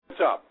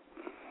up?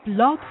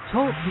 Blog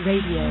Talk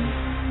Radio.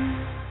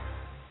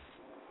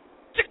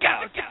 Check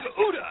out,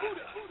 Uda.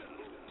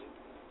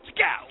 Check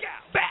out,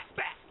 back.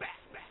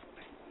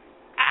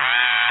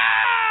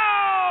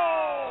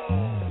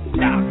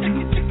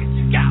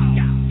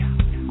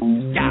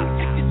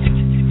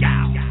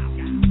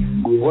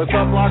 What's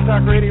up, Blog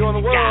Talk Radio in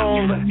the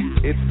world?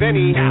 It's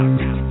Vinny.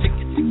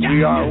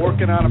 We are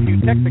working on a few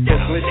technical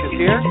glitches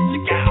here,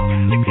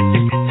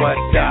 but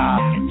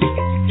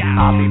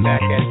I'll be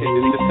back at you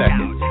in just a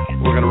second.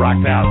 We're going to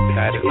rock out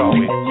tonight as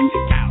always.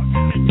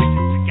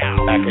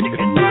 Back at you.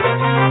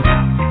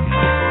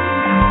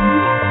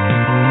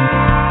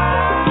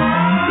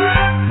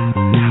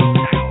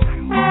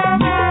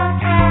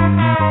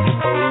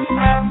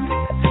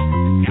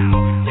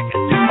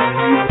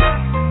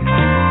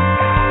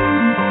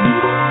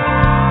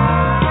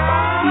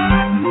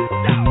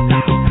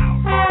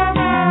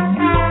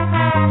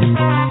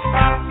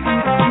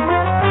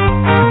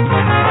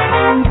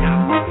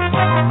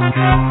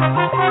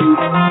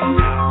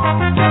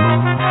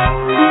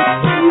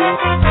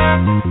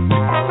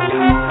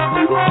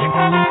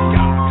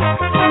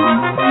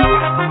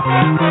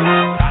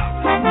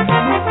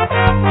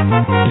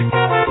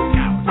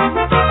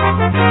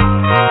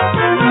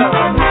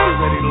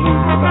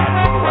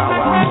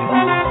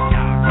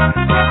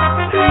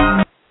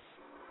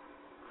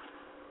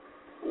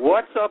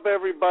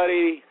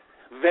 Everybody,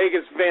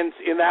 Vegas Vince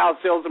in the house,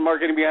 sales and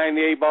marketing behind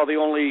the 8 Ball, the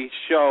only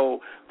show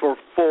for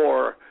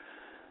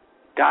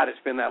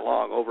it's been that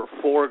long, over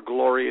 4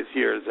 glorious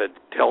years that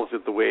tells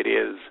it the way it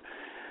is,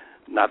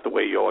 not the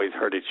way you always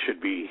heard it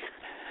should be.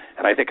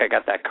 And I think I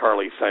got that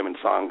Carly Simon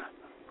song,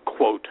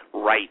 quote,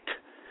 right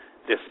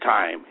this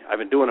time. I've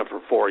been doing it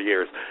for 4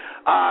 years.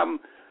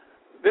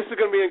 This is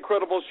going to be an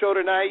incredible show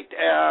tonight.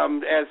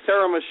 As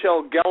Sarah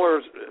Michelle Gellar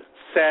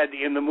said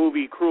in the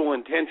movie Cruel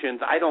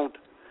Intentions,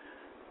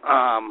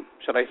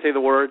 should I say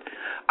the word?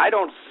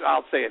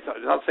 I'll say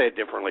it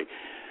differently.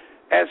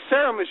 As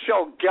Sarah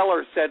Michelle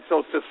Gellar said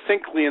so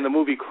succinctly in the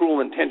movie Cruel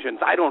Intentions,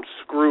 I don't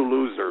screw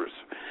losers.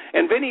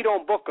 And Vinny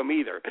don't book them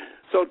either.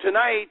 So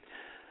tonight,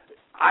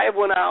 I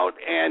went out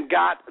and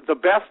got the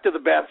best of the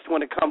best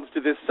when it comes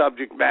to this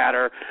subject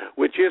matter,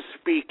 which is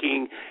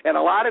speaking. And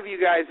a lot of you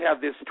guys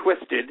have this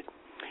twisted.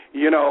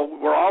 You know,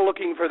 we're all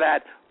looking for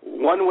that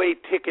one-way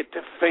ticket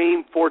to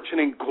fame, fortune,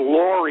 and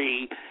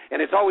glory,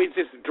 and it's always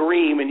this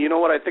dream. And you know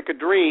what I think of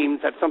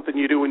dreams? That's something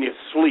you do when you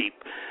sleep.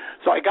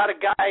 So I got a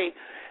guy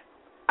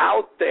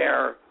out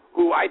there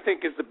who I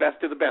think is the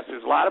best of the best.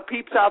 There's a lot of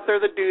peeps out there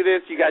that do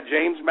this. You got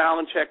James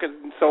Malinchek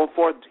and so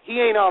forth.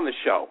 He ain't on the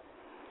show.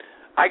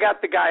 I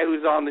got the guy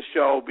who's on the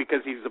show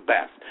because he's the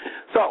best.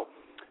 So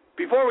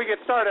before we get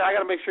started, I got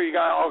to make sure you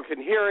guys all can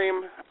hear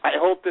him. I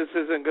hope this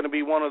isn't going to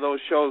be one of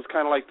those shows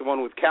kind of like the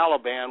one with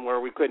Caliban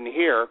where we couldn't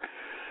hear.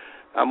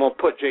 I'm going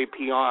to put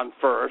JP on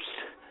first.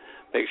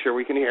 Make sure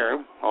we can hear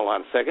him. Hold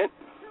on a second.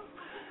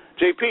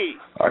 JP.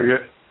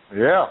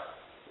 Yeah.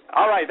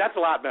 All right, that's a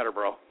lot better,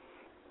 bro.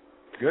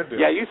 Good, dude.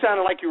 Yeah, you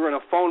sounded like you were in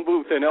a phone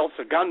booth in El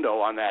Segundo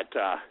on that.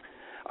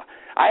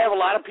 I have a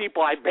lot of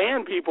people. I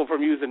ban people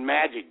from using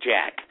Magic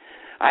Jack.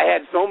 I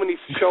had so many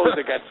shows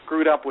that got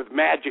screwed up with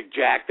Magic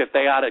Jack that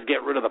they ought to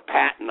get rid of the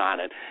patent on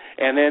it.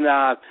 And then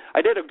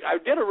I did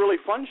a really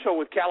fun show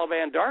with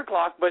Caliban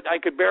Darklock, but I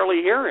could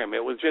barely hear him.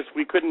 It was just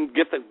we couldn't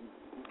get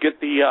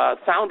the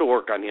sound to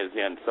work on his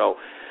end. So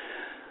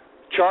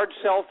charge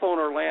cell phone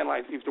or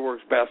landline seems to work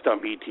best on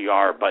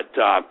BTR. But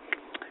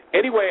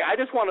anyway,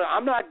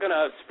 I'm not going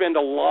to spend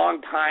a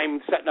long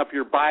time setting up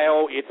your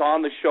bio. It's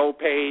on the show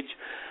page.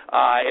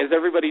 As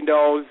everybody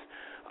knows,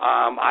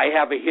 I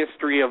have a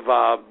history of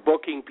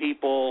booking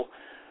people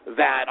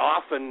that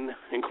often,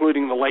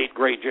 including the late,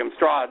 great Jim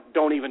Straw,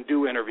 don't even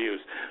do interviews.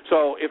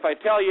 So if I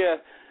tell you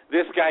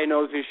this guy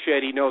knows his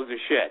shit, he knows his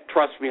shit.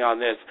 Trust me on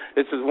this.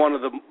 This is one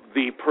of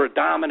the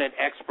predominant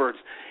experts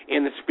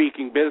in the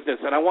speaking business.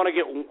 And I want to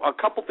get a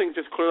couple things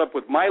just cleared up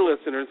with my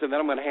listeners, and then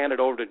I'm going to hand it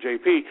over to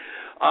JP.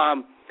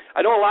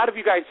 I know a lot of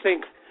you guys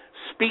think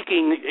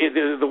speaking,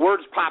 the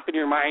words pop in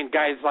your mind,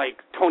 guys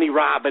like Tony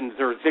Robbins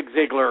or Zig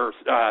Ziglar,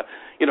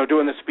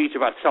 doing the speech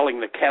about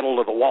selling the kettle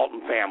to the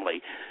Walton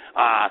family.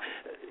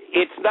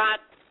 It's not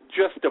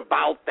just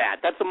about that.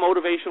 That's a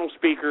motivational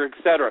speaker,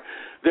 etc.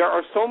 There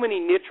are so many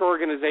niche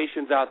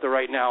organizations out there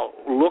right now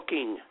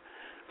looking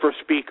for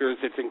speakers.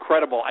 It's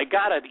incredible. I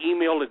got an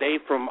email today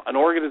from an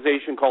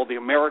organization called the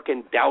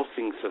American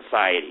Dowsing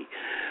Society.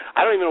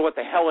 I don't even know what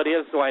the hell it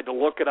is, so I had to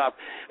look it up.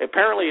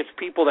 Apparently it's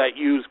people that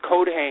use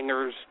coat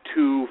hangers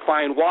to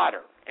find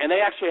water, and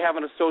they actually have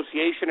an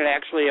association and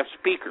actually have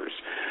speakers.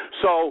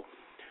 So,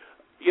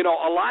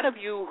 a lot of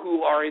you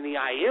who are in the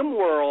IM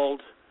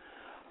world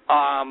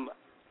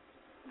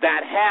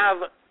that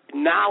have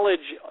knowledge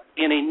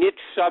in a niche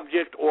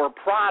subject or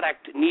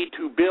product need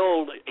to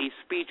build a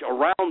speech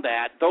around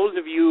that. Those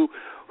of you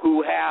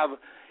who have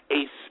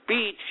a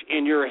speech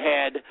in your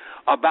head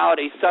about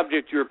a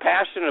subject you're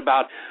passionate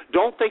about,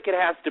 don't think it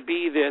has to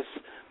be this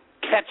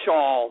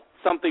catch-all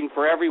something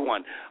for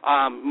everyone.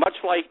 Much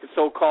like the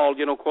so-called,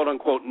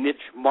 quote-unquote niche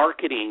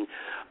marketing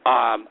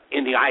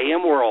in the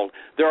IM world,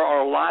 there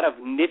are a lot of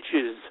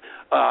niches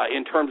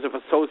in terms of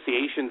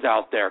associations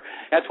out there.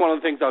 That's one of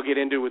the things I'll get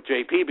into with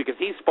JP because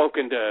he's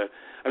spoken to,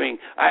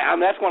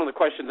 that's one of the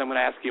questions I'm going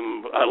to ask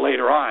him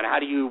later on. How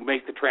do you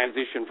make the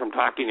transition from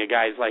talking to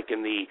guys like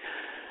in the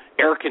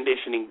air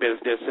conditioning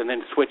business and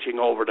then switching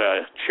over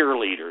to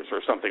cheerleaders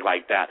or something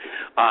like that?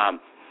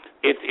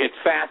 It's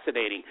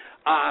fascinating.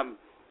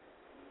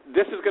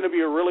 This is going to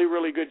be a really,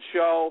 really good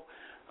show.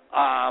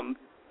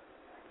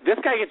 This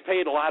guy gets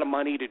paid a lot of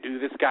money to do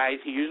this, guys.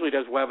 He usually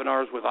does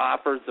webinars with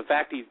offers. The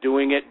fact he's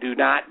doing it, do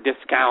not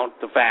discount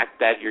the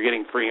fact that you're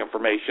getting free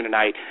information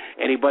tonight.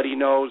 Anybody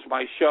knows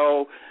my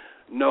show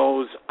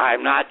knows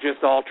I'm not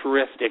just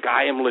altruistic.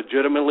 I am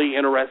legitimately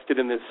interested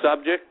in this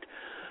subject.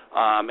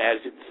 As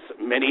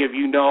many of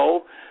you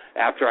know,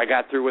 after I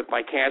got through with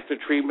my cancer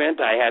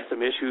treatment, I had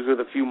some issues with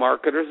a few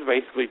marketers,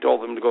 basically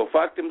told them to go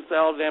fuck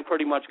themselves, and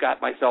pretty much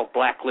got myself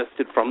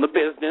blacklisted from the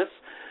business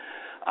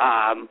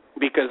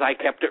because I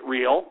kept it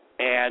real.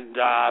 And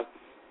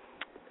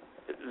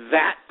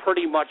that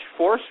pretty much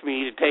forced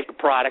me to take a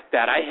product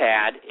that I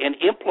had and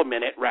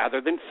implement it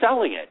rather than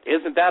selling it.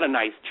 Isn't that a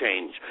nice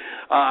change?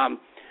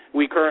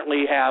 We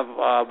currently have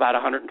about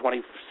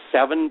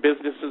 127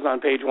 businesses on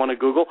page one of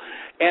Google,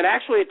 and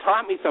actually it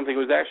taught me something. It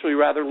was actually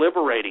rather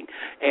liberating,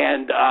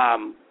 and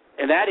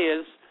that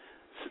is,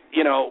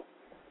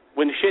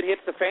 when the shit hits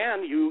the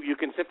fan, you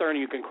can sit there and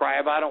you can cry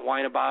about it,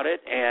 whine about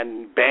it,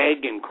 and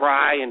beg and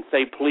cry and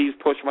say, please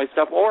push my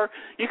stuff, or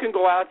you can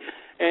go out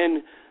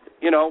and,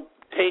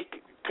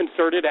 take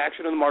concerted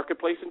action in the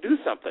marketplace and do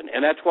something,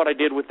 and that's what I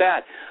did with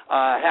that.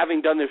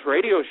 Having done this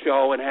radio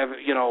show and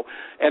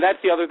and that's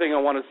the other thing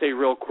I want to say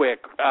real quick,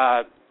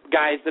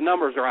 guys. The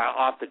numbers are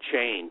off the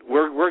chain.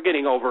 We're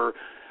getting over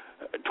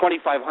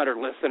 2,500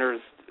 listeners,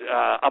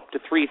 up to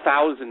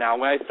 3,000 now.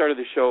 When I started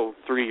the show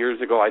 3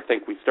 years ago, I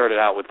think we started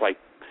out with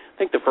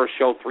the first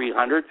show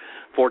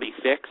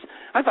 346.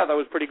 I thought that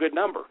was a pretty good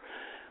number.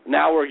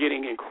 Now we're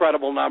getting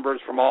incredible numbers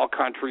from all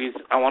countries.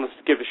 I want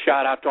to give a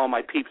shout-out to all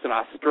my peeps in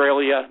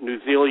Australia, New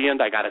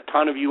Zealand. I got a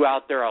ton of you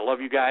out there. I love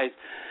you guys.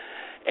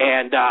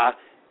 And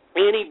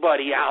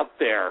anybody out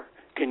there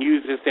can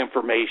use this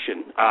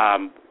information.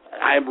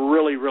 I'm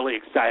really, really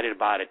excited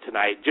about it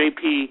tonight.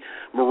 JP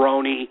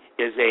Maroney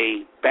is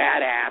a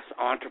badass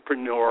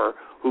entrepreneur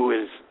who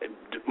is,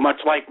 much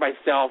like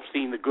myself,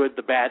 seen the good,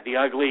 the bad, the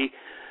ugly.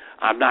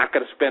 I'm not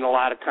going to spend a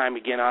lot of time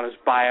again on his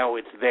bio.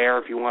 It's there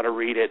if you want to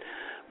read it.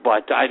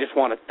 But I just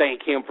want to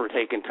thank him for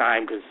taking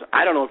time because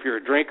I don't know if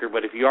you're a drinker,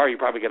 but if you are, you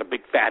probably got a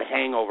big fat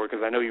hangover because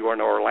I know you were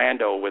in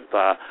Orlando with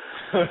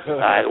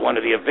one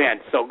of the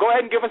events. So go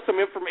ahead and give us some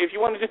information. If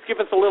you want to just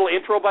give us a little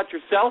intro about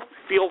yourself,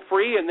 feel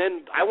free. And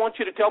then I want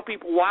you to tell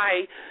people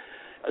why,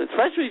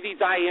 especially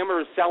these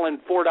IMers selling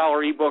 $4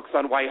 ebooks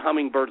on why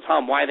hummingbirds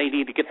hum, why they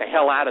need to get the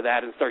hell out of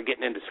that and start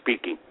getting into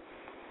speaking.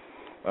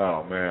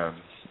 Oh, man.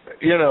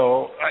 It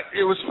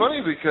was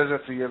funny because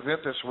at the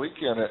event this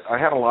weekend, I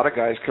had a lot of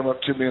guys come up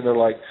to me and they're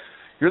like,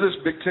 you're this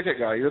big ticket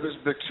guy, you're this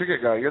big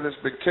ticket guy, you're this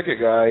big ticket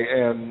guy,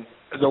 and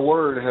the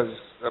word has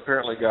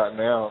apparently gotten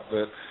out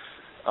that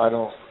I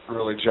don't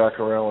really jack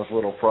around with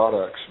little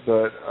products,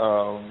 but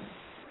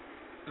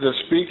the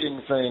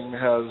speaking thing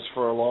has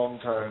for a long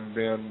time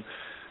been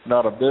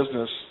not a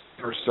business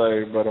per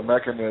se, but a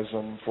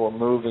mechanism for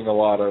moving a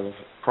lot of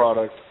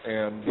product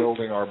and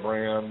building our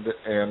brand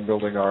and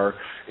building our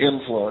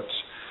influence.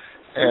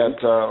 And,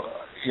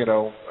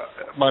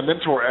 my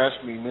mentor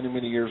asked me many,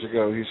 many years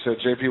ago, he said,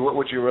 JP, what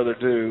would you rather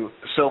do,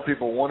 sell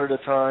people one at a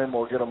time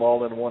or get them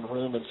all in one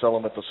room and sell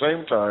them at the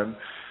same time?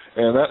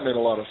 And that made a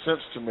lot of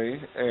sense to me,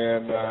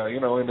 and,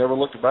 I never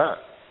looked back.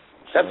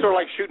 That's sort of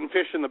like shooting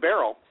fish in the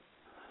barrel.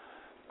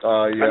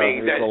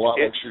 It's a lot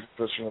like shooting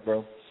fish in the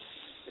barrel.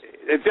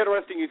 It's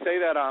interesting you say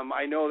that.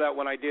 I know that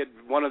when I did,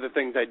 one of the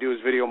things I do is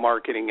video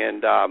marketing,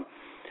 and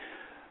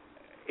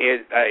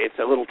it's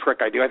a little trick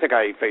I do. I think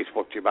I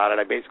Facebooked you about it.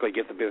 I basically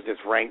get the business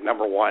ranked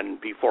number one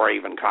before I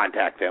even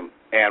contact them.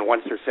 And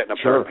once they're sitting up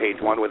there on page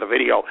one with a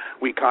video,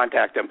 we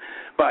contact them.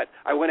 But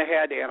I went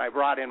ahead and I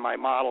brought in my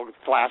model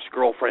 /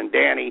 girlfriend,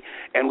 Danny,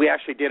 and we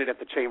actually did it at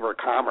the Chamber of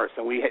Commerce.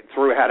 And we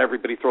had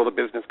everybody throw the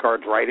business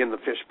cards right in the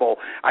fishbowl.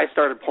 I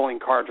started pulling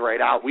cards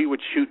right out. We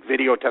would shoot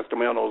video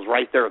testimonials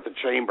right there at the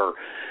Chamber.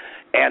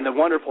 And the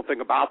wonderful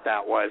thing about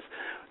that was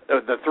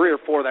the 3 or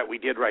 4 that we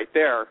did right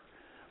there,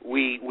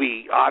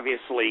 we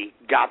obviously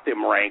got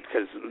them ranked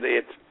because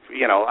it's,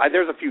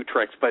 there's a few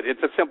tricks, but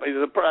it's a simple,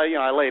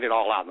 I laid it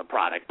all out in the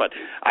product, but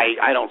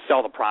I don't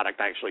sell the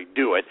product, I actually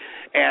do it.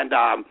 And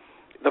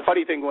the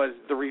funny thing was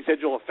the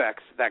residual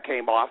effects that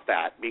came off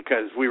that,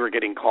 because we were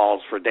getting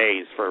calls for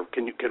days for,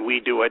 can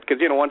we do it? Because,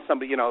 once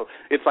somebody,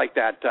 it's like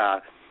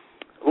that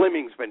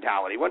lemmings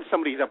mentality. Once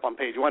somebody's up on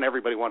page one,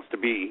 everybody wants to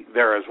be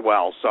there as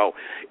well. So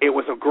it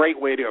was a great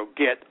way to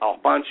get a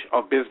bunch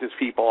of business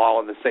people all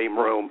in the same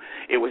room.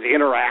 It was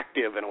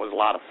interactive and it was a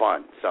lot of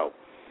fun. So,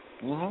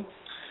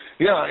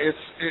 yeah,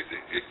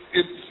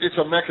 it's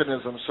a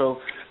mechanism. So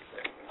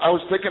I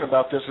was thinking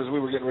about this as we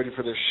were getting ready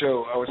for this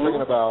show. I was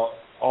thinking about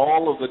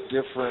all of the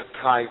different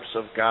types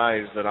of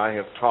guys that I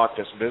have taught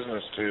this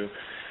business to,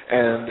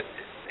 and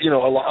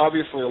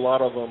obviously a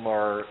lot of them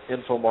are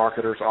info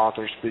marketers,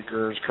 authors,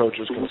 speakers,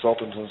 coaches,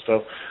 consultants, and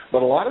stuff.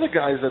 But a lot of the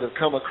guys that have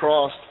come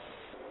across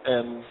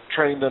and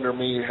trained under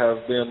me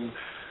have been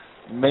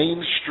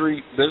Main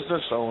Street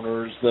business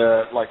owners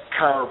that, like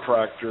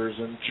chiropractors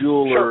and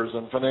jewelers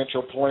and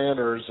financial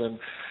planners and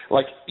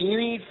like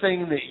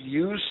anything that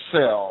you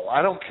sell.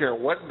 I don't care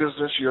what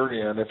business you're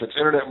in, if it's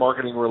internet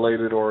marketing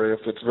related or if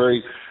it's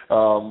very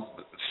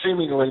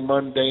seemingly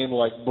mundane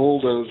like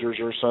bulldozers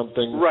or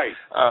something. Right.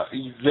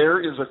 There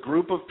is a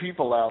group of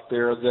people out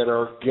there that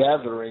are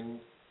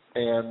gathering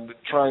and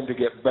trying to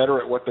get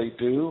better at what they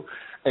do,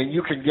 and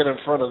you can get in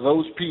front of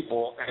those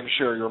people and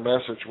share your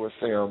message with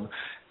them.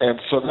 And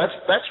so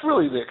that's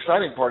really the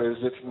exciting part. Is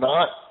it's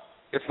not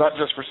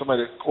just for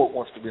somebody that, quote,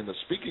 wants to be in the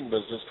speaking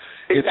business.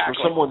 Exactly. It's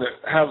for someone that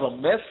has a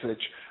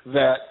message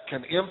that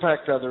can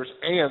impact others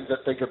and that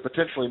they could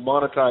potentially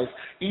monetize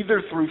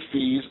either through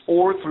fees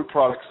or through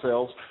product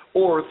sales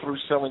or through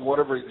selling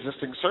whatever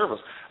existing service.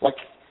 Like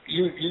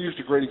you used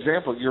a great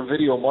example. Your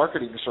video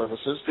marketing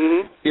services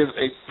is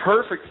a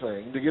perfect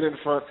thing to get in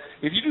front.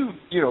 If you do,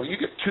 you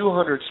get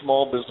 200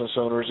 small business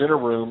owners in a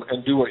room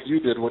and do what you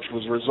did, which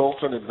was results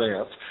in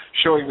advance,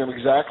 showing them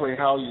exactly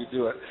how you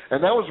do it.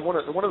 And that was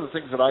one of the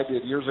things that I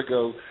did years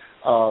ago.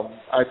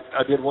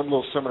 I did one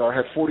little seminar. I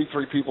had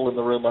 43 people in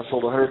the room. I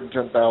sold $110,000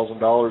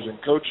 in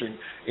coaching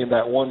in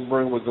that one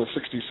room with a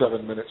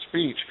 67-minute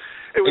speech.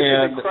 It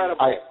was incredible.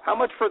 How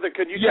much for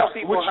could you tell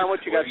people how much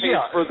you got paid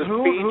for the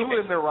speech? Who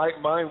in their right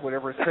mind would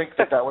ever think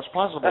that was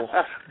possible?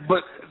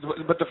 But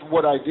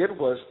what I did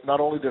was, not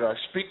only did I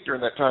speak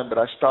during that time, but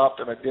I stopped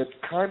and I did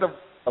kind of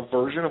a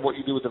version of what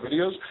you do with the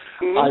videos.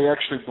 I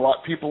actually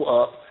brought people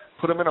up,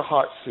 put them in a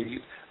hot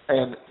seat,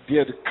 and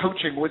did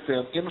coaching with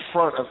them in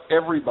front of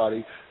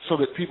everybody so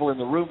that people in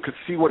the room could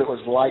see what it was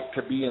like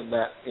to be in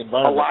that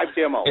environment. A live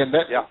demo. And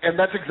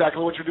that's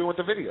exactly what you're doing with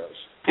the videos.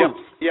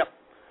 Yep.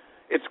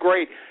 It's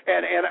great,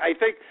 and I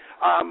think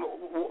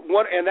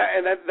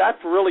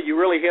that's really, you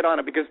really hit on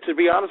it, because to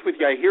be honest with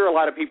you, I hear a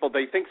lot of people,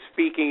 they think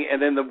speaking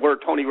and then the word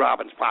Tony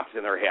Robbins pops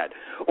in their head,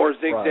 or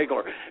Zig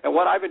Ziglar. And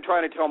what I've been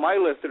trying to tell my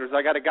listeners,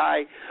 I got a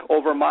guy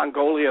over in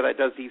Mongolia that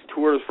does these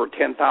tours for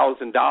 $10,000.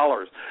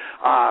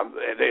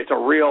 It's a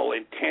real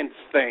intense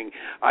thing.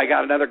 I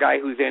got another guy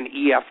who's in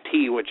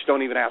EFT, which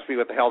don't even ask me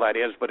what the hell that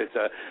is, but it's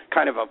a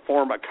kind of a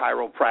form of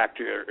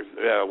chiropractor.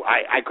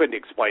 I couldn't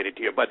explain it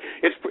to you, but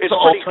it's pretty,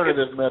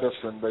 alternative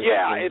medicine, basically.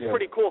 Yeah, it's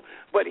pretty cool.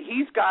 But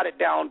he's got it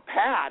down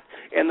pat,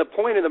 and the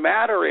point of the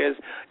matter is,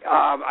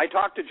 I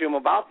talked to Jim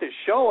about this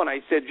show, and I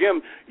said,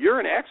 Jim, you're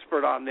an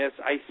expert on this.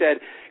 I said,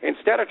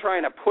 instead of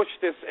trying to push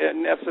this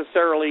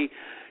necessarily,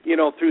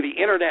 through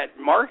the internet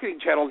marketing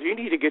channels, you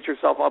need to get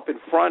yourself up in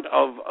front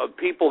of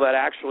people that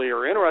actually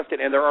are interested,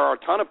 and there are a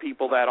ton of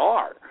people that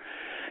are.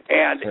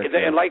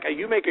 And like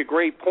you make a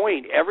great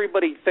point.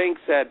 Everybody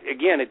thinks that,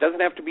 again, it doesn't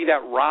have to be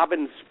that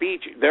Robbins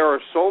speech. There are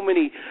so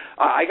many.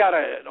 I got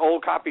an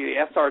old copy of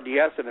the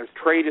SRDS, and there's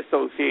trade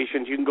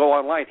associations. You can go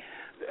online.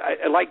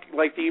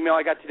 Like the email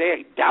I got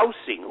today,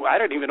 dowsing. I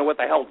don't even know what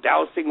the hell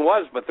dowsing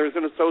was, but there's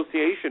an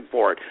association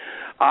for it.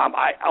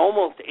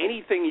 Almost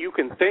anything you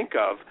can think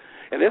of.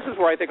 And this is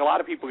where I think a lot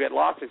of people get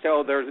lost. They say,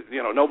 there's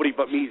nobody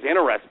but me is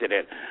interested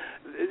in.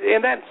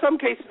 And that in some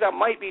cases that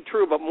might be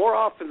true, but more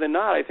often than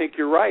not, I think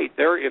you're right.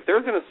 If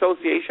there's an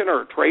association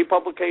or a trade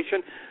publication,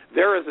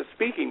 there is a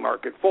speaking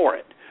market for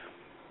it.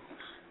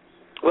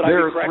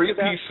 There are three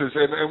pieces,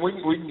 and we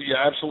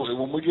absolutely.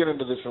 When we get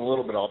into this in a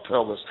little bit, I'll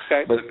tell this.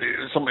 Okay. But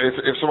if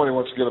somebody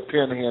wants to get a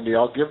pen handy,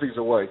 I'll give these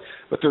away.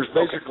 But there's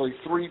basically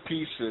three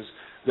pieces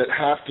that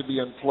have to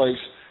be in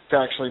place to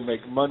actually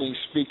make money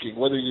speaking,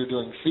 whether you're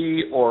doing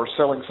fee or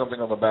selling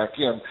something on the back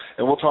end.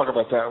 And we'll talk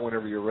about that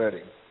whenever you're ready.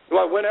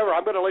 Well, whenever.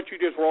 I'm going to let you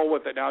just roll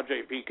with it now,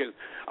 JP, because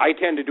I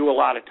tend to do a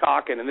lot of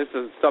talking, and this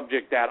is a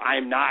subject that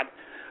I'm not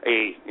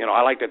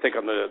I like to think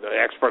I'm the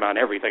expert on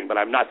everything, but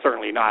I'm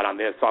certainly not on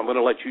this, so I'm going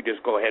to let you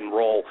just go ahead and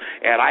roll.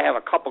 And I have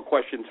a couple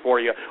questions for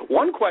you.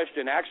 One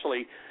question,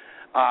 actually,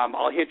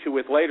 I'll hit you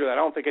with later that I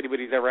don't think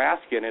anybody's ever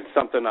asked you, and it's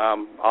something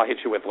I'll hit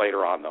you with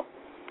later on, though.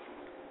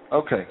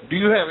 Okay. Do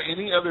you have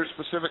any other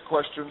specific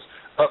questions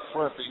up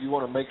front that you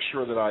want to make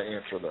sure that I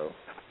answer, though?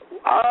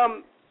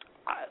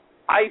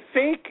 I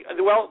think,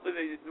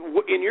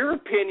 in your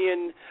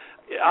opinion,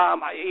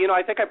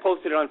 I think I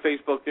posted it on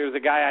Facebook. There's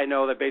a guy I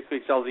know that basically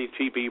sells these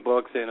cheap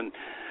e-books, and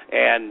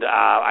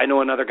I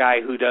know another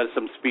guy who does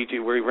some speeches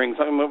where he brings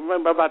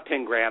about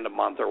 $10,000 a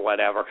month or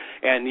whatever.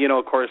 And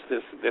of course,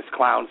 this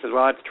clown says,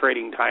 "Well, it's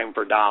trading time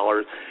for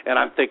dollars." And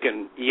I'm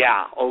thinking,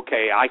 yeah,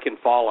 okay, I can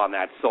fall on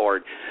that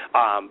sword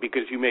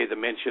because you made the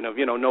mention of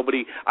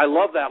nobody. I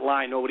love that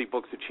line. Nobody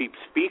books a cheap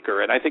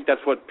speaker, and I think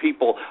that's what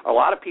a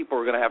lot of people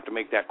are going to have to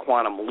make that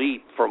quantum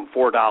leap from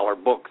 $4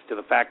 books to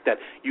the fact that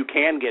you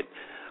can get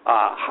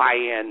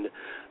high-end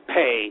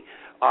pay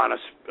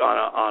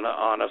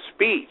on a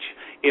speech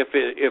if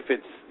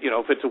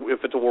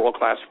it's a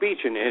world-class speech,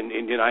 and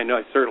I know,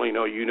 I certainly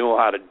know you know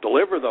how to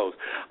deliver those.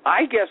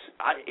 I guess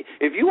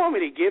if you want me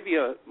to give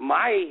you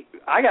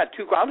I got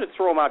two. I'll just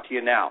throw them out to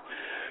you now.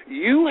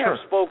 You have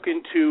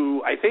spoken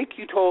to, I think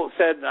you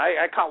said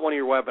I caught one of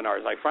your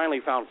webinars. I finally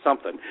found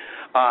something.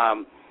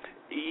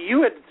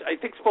 You had, I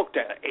think, spoke to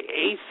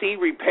AC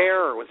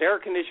repair or was air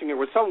conditioning or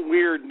was some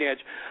weird niche.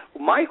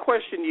 My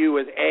question to you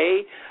is,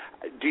 A,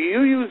 do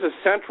you use a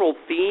central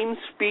theme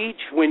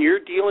speech when you're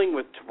dealing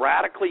with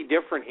radically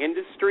different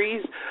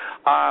industries?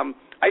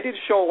 I did a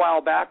show a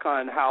while back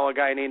on how a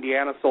guy in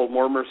Indiana sold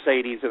more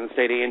Mercedes in the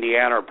state of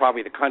Indiana, or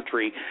probably the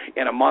country,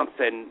 in a month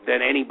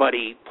than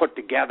anybody put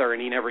together,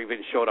 and he never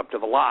even showed up to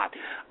the lot.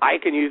 I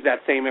can use that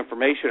same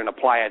information and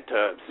apply it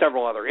to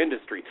several other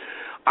industries.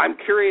 I'm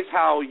curious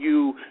how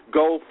you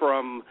go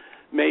from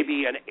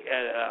maybe an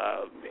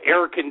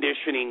air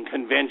conditioning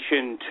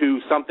convention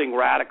to something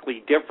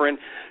radically different.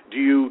 Do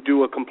you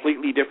do a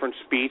completely different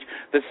speech?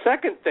 The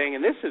second thing,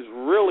 and this is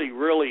really,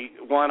 really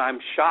one I'm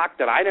shocked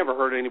that I never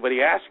heard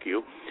anybody ask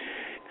you,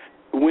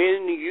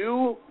 when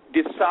you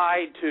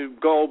decide to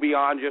go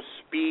beyond just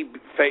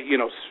fee-based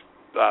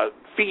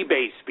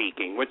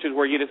speaking, which is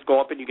where you just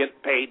go up and you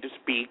get paid to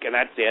speak and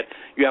that's it,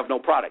 you have no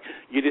product.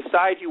 You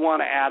decide you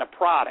want to add a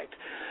product.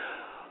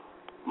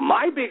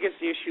 My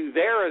biggest issue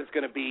there is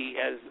going to be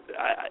is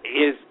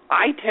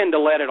I tend to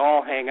let it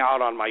all hang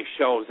out on my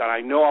shows, and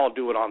I know I'll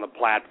do it on the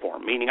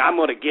platform, meaning I'm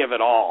going to give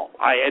it all.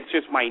 It's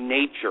just my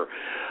nature.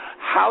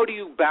 How do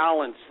you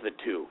balance the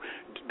two?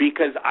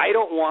 Because I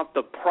don't want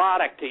the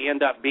product to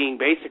end up being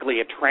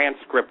basically a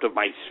transcript of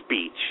my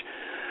speech.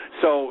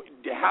 So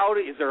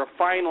is there a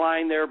fine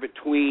line there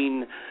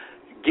between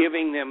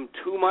giving them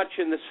too much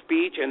in the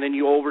speech and then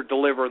you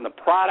over-deliver in the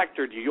product,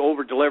 or do you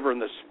over-deliver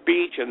in the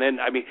speech and then,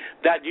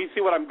 do you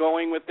see what I'm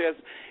going with this?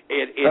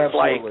 It's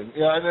absolutely.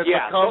 And it's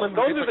a common,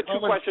 those are the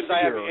two questions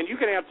I have, fear. and you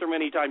can answer them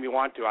anytime you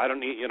want to. I don't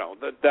need,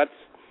 that's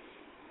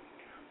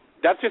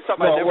just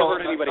something I've never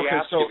heard anybody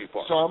ask you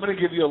before. So I'm going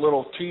to give you a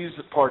little tease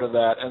part of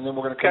that, and then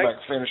we're going to come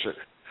back and finish it.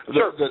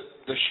 Sure. The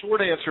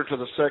short answer to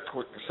the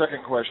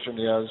second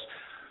question is,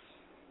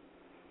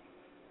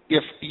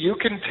 if you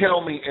can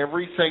tell me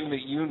everything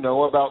that you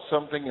know about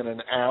something in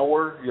an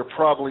hour, you're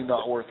probably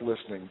not worth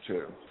listening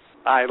to.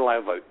 I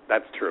love it.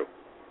 That's true.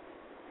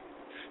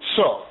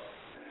 So,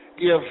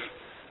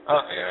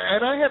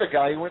 and I had a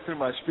guy who went through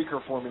my speaker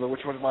formula,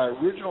 which was my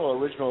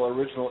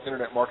original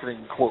internet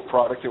marketing quote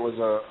product. It was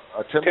a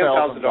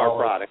 $10,000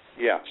 product.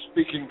 Yeah.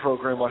 Speaking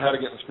program on how to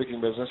get in the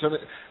speaking business,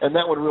 and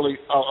that would really,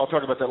 I'll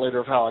talk about that later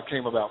of how I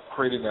came about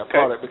creating that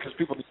product, because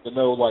people need to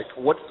know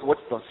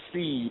what's the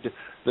seed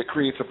that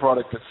creates a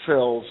product that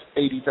sells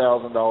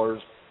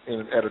 $80,000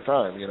 at a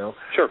time.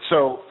 Sure.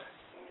 So.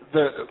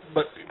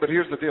 But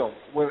here's the deal.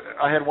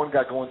 I had one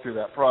guy going through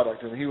that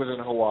product, and he was in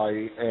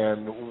Hawaii,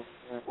 and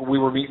we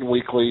were meeting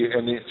weekly,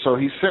 and so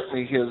he sent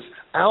me his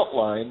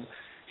outline,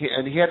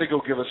 and he had to go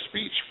give a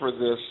speech for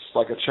this,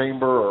 like a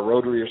chamber or a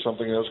rotary or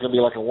something. It was going to be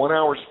like a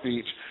 1-hour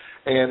speech,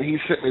 and he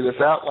sent me this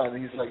outline,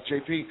 and he's like,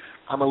 JP,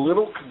 I'm a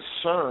little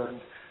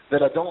concerned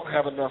that I don't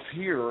have enough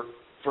here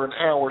for an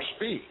hour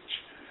speech.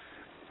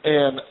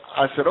 And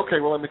I said,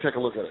 okay, well, let me take a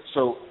look at it.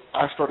 So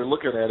I started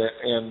looking at it,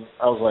 and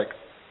I was like,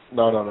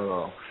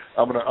 no.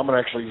 I'm gonna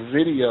actually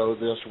video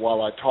this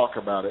while I talk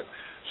about it.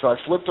 So I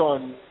flipped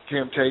on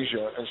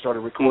Camtasia and started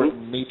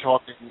recording me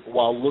talking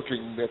while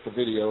looking at the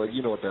video.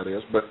 You know what that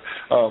is, but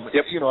I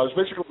was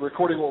basically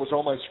recording what was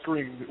on my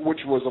screen,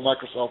 which was a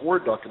Microsoft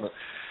Word document,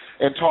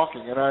 and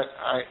talking. And I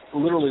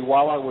literally,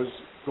 while I was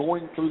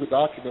going through the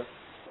document,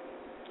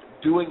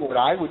 doing what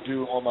I would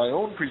do on my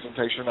own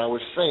presentation, I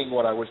was saying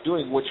what I was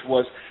doing, which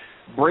was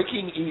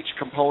breaking each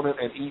component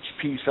and each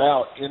piece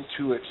out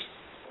into its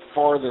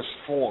farthest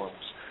forms.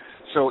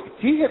 So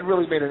he had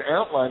really made an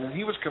outline, and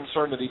he was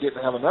concerned that he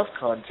didn't have enough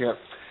content.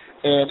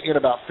 And in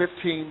about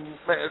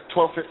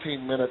 12,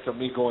 15 minutes of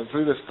me going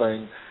through this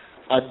thing,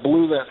 I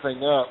blew that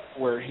thing up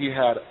where he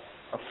had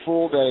a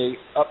full day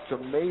up to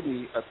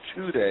maybe a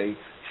 2-day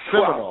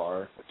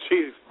seminar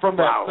from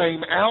that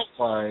same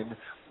outline,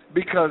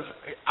 because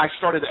I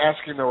started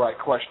asking the right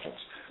questions.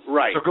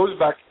 Right. So it goes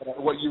back to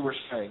what you were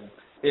saying.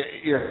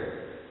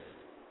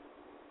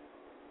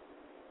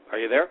 Are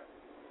you there?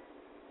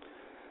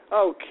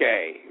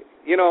 Okay.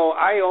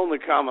 I own the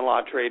common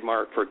law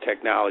trademark for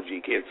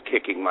technology. It's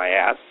kicking my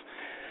ass.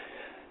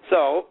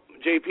 So,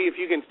 JP, if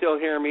you can still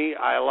hear me,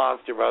 I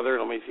lost you, brother.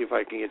 Let me see if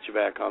I can get you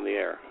back on the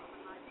air.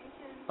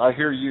 I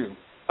hear you.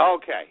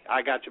 Okay,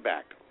 I got you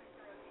back.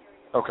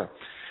 Okay.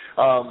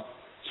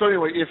 So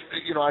anyway, if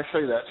I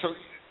say that. So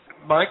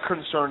my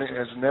concern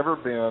has never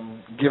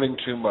been giving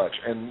too much,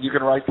 and you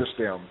can write this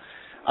down.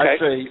 Okay. I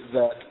say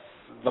that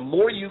the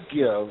more you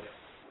give,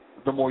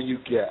 the more you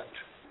get.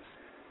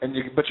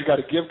 But you got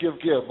to give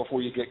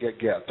before you get.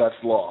 That's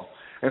law.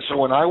 And so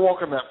when I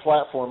walk on that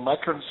platform, my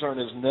concern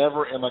is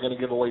never am I going to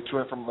give away too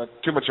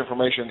much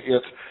information.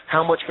 It's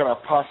how much can I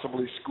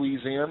possibly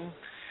squeeze in.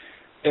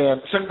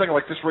 And same thing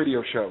like this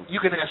radio show. You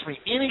can ask me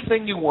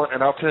anything you want,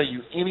 and I'll tell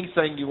you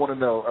anything you want to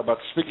know about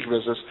the speaking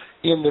business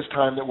in this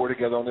time that we're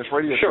together on this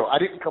radio show. I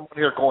didn't come in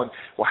here going,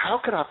 well, how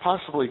could I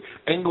possibly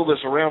angle this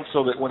around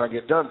so that when I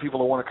get done, people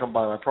will want to come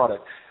buy my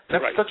product?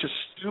 That's such a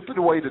stupid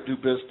way to do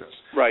business.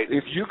 Right.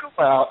 If you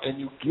go out and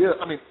you give,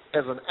 I mean,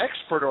 as an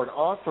expert or an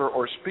author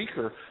or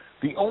speaker,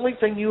 the only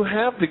thing you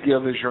have to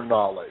give is your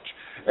knowledge.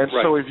 And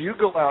so if you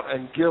go out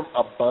and give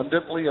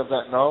abundantly of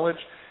that knowledge,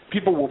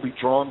 people will be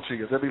drawn to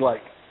you. They'll be like,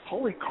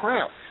 holy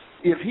crap,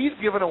 if he's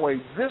giving away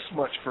this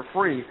much for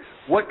free,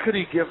 what could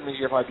he give me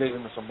if I gave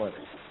him some money?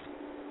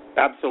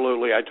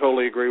 Absolutely. I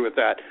totally agree with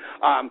that.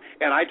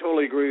 And I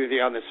totally agree with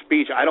you on the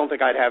speech. I don't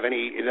think I'd have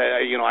any,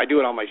 I do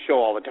it on my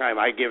show all the time.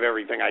 I give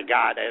everything I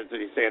got, as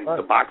they say in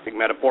the boxing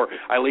metaphor.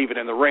 I leave it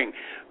in the ring.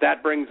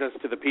 That brings us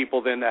to the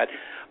people then that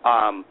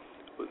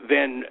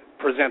then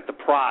present the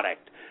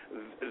product.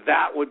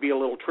 That would be a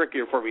little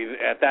trickier for me.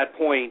 At that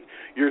point,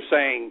 you're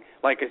saying,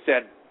 like I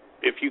said,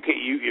 if you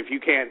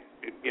can't,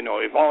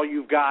 if all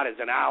you've got is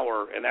an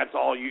hour and that's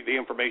all the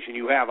information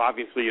you have,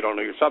 obviously you don't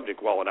know your subject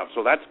well enough.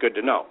 So that's good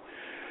to know.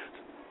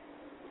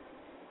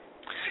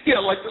 Yeah,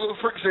 like,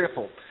 for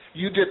example,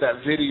 you did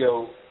that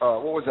video,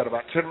 what was that,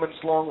 about 10 minutes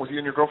long with you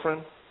and your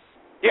girlfriend?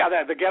 Yeah,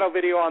 the ghetto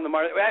video on the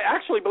market.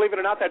 Actually, believe it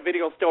or not, that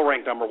video still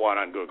ranked #1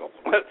 on Google,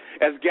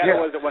 as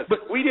ghetto as it was.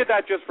 But we did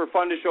that just for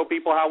fun to show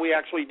people how we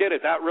actually did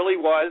it. That really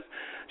was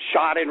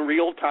shot in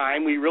real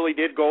time. We really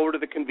did go over to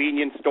the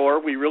convenience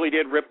store. We really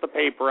did rip the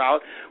paper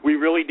out. We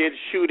really did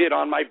shoot it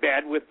on my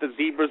bed with the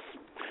zebras.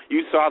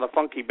 You saw the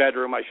funky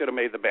bedroom. I should have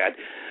made the bed.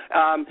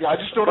 I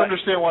just don't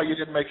understand why you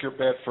didn't make your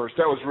bed first.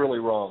 That was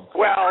really wrong.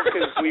 Well,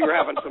 because we were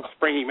having some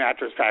springy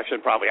mattress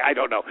fashion, probably. I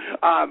don't know.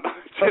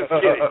 Just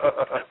kidding.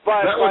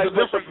 But, that was a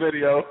different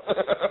video.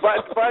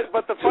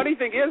 but the funny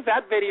thing is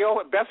that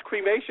video, Best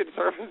Cremation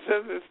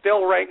Services, is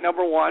still ranked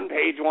 #1,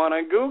 page 1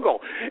 on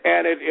Google,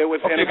 and it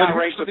was and it got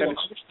ranked within.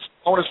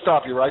 I want to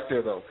stop you right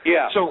there, though.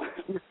 Yeah. So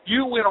if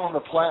you went on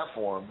the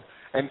platform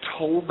and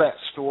told that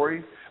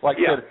story,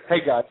 said,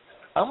 "Hey guys,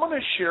 I'm going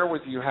to share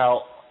with you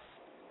how,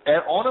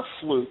 on a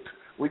fluke,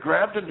 we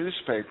grabbed a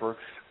newspaper,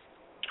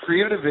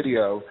 created a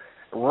video,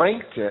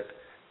 ranked it,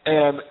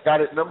 and got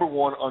it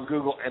 #1 on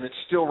Google, and it's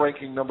still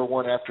ranking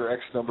 #1 after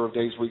X number of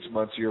days, weeks,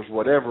 months, years,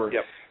 whatever."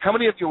 Yep. How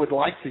many of you would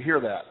like to hear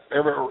that?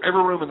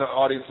 Every room in the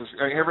audience,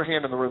 every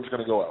hand in the room is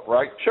going to go up,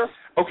 right? Sure.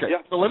 Okay. Yeah.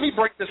 So let me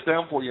break this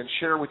down for you and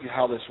share with you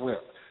how this went.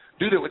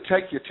 Dude, it would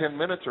take you 10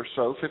 minutes or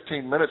so,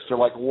 15 minutes to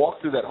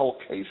walk through that whole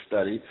case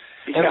study,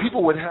 and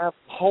people would have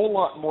a whole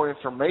lot more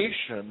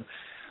information,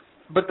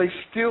 but they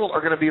still are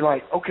going to be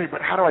like, okay,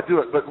 but how do I do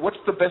it? But what's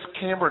the best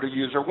camera to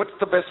use, or what's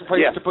the best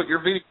place to put your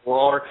video?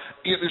 Or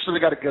so they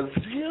got a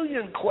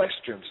gazillion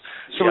questions.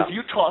 So if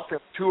you taught them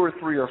 2 or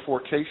 3 or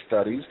 4 case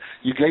studies,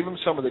 you gave them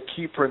some of the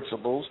key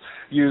principles,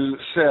 you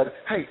said,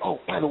 hey,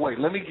 by the way,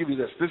 let me give you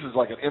this. This is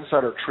like an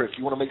insider trick.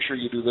 You want to make sure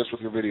you do this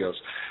with your videos.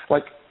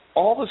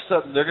 All of a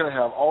sudden, they're going to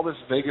have all this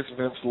Vegas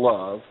Vince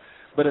love,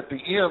 but at the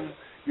end,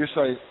 you're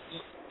saying,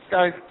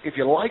 guys, if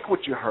you like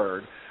what you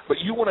heard, but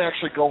you want to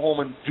actually go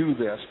home and do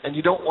this, and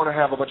you don't want to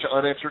have a bunch of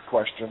unanswered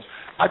questions,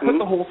 I put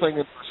the whole thing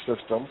in the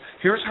system.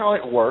 Here's how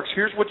it works.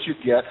 Here's what you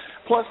get.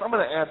 Plus, I'm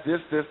going to add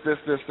this,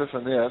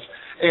 and this.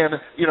 And,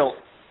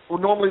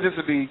 normally this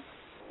would be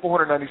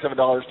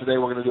 $497.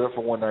 Today we're going to do it for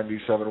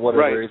 $197.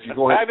 Whatever. Right. If you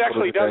go ahead, I've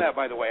actually done that,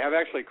 by the way. I've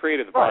actually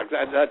created the product.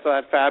 Right.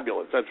 That's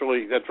fabulous. That's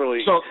really.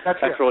 So that's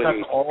really that's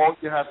neat. all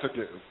you have to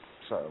do.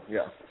 So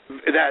yeah.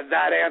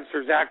 That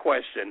answers that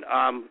question.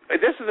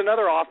 This is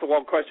another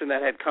off-the-wall question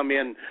that had come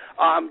in.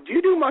 Do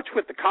you do much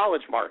with the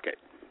college market?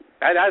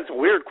 That's a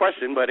weird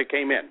question, but it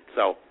came in.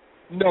 So.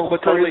 No, but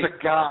there's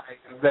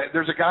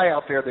a guy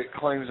out there that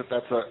claims that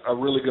that's a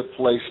really good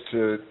place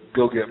to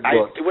go get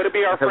booked. Would it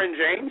be our friend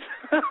James?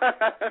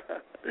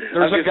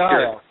 There's a guy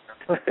out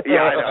there.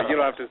 Yeah, I know. You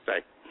don't have to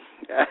say.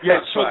 Yeah,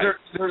 so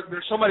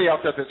there's somebody out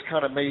there that's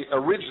kind of made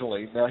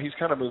originally. Now he's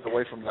kind of moved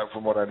away from that,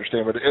 from what I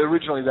understand. But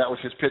originally that was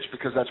his pitch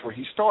because that's where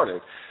he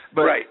started.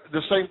 But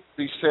the same can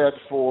be said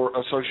for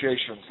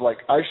associations. Like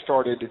I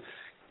started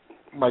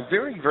my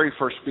very, very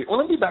first speech. Well,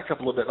 let me back up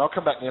a little bit, and I'll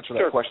come back and answer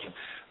that question.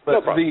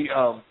 But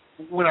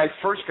when I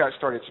first got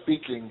started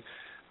speaking,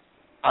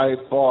 I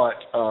bought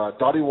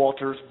Dottie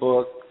Walters'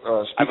 book,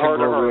 Speak and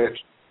Grow Rich.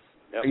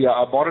 Yep. Yeah,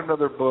 I bought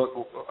another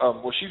book.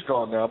 Well, she's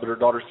gone now, but her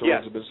daughter still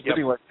runs the business. But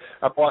anyway,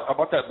 I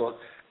bought that book,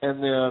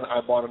 and then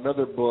I bought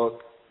another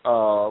book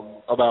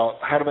about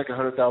how to make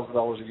 $100,000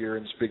 a year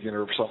in speaking,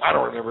 or something. I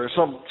don't remember.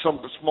 Some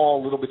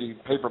small little bitty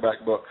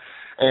paperback book,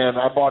 and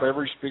I bought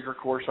every speaker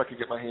course I could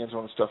get my hands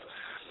on and stuff.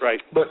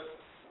 Right. But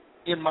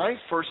in my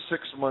first 6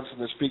 months in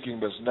the speaking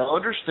business, now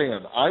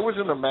understand, I was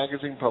in the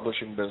magazine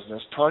publishing business.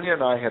 Tanya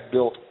and I had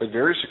built a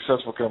very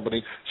successful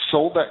company,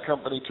 sold that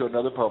company to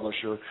another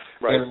publisher,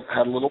 and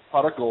had a little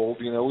pot of gold.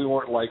 We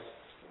weren't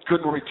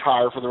couldn't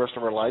retire for the rest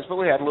of our lives, but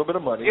we had a little bit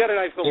of money. You had a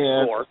nice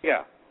little score,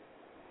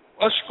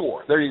 A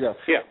score, there you go.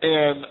 Yeah.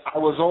 And I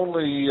was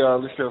only,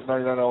 let's say I was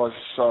 99, I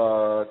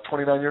was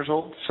 29 years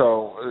old,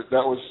 so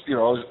that was, I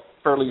was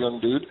a fairly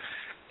young dude.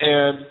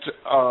 And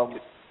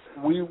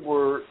we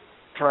were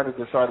trying to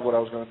decide what I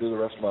was going to do the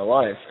rest of my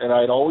life, and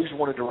I'd always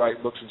wanted to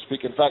write books and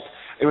speak. In fact,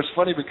 it was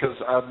funny because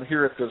I'm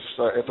here at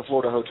the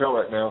Florida Hotel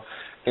right now,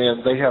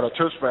 and they had a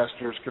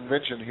Toastmasters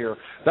convention here.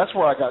 That's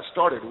where I got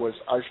started. Was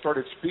I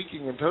started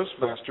speaking in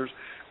Toastmasters,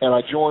 and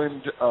I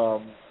joined.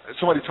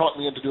 Somebody talked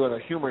me into doing a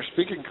humor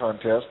speaking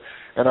contest,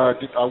 and I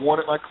won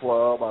at my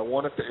club, I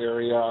won at the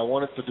area, I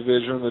won at the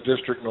division, the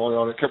district, and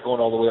on. It kept going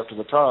all the way up to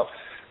the top,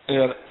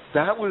 and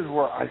that was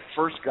where I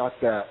first got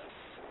that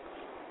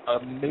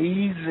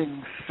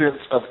amazing sense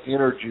of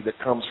energy that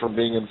comes from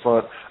being in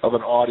front of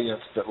an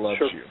audience that loves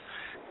you.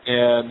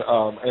 And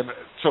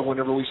so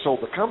whenever we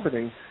sold the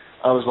company,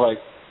 I was like,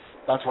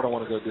 that's what I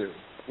want to go do.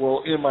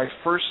 Well, in my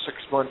first 6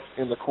 months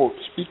in the, quote,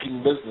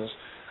 speaking business,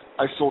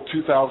 I sold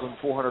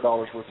 $2,400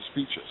 worth of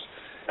speeches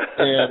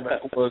and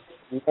was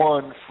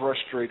one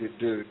frustrated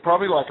dude.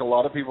 Probably like a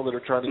lot of people that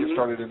are trying to get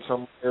started in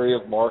some area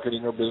of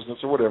marketing or business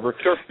or whatever.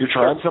 You're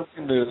trying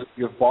something new.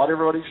 You've bought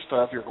everybody's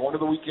stuff. You're going to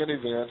the weekend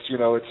events. You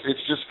know, it's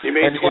just... You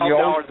made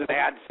 $12 in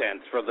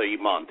AdSense for the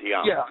month,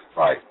 Yeah,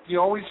 right. You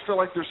always feel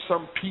like there's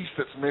some piece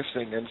that's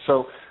missing. And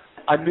so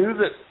I knew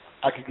that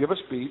I could give a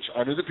speech.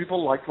 I knew that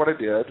people liked what I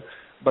did,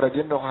 but I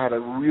didn't know how to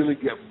really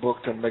get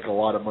booked and make a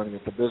lot of money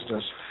at the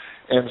business.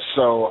 And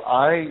so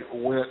I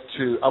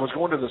was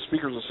going to the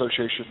Speakers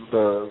Association,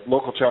 the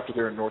local chapter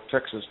there in North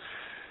Texas,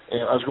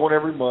 and I was going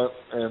every month,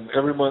 and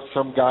every month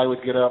some guy would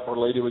get up or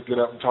lady would get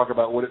up and talk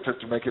about what it took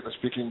to make it in the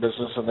speaking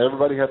business, and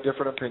everybody had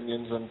different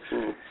opinions. And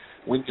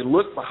when you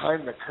look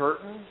behind the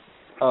curtain,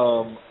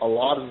 a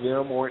lot of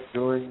them weren't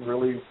doing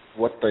really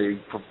what they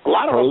proposed. A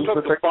lot of them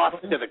took the bus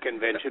to the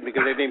convention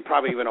because they didn't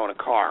probably even own a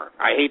car.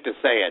 I hate to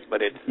say it, but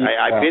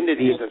I've been to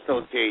these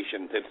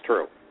associations. It's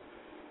true.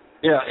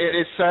 Yeah,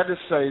 it's sad to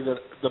say that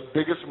the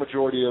biggest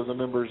majority of the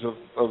members of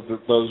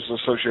those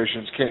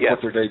associations can't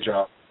quit their day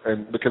job,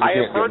 and because I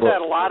have heard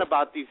that a lot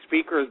about these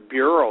speakers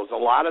bureaus. A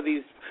lot of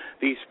these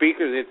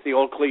speakers, it's the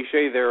old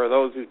cliche: there are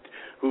those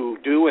who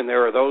do, and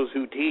there are those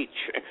who teach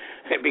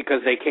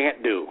because they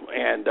can't do.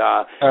 And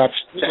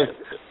absolutely.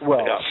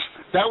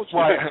 That was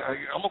why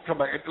I'm gonna come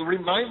back.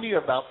 Remind me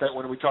about that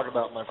when we talk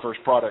about my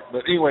first product.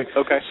 But anyway,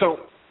 so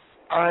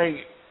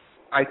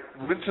I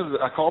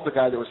called the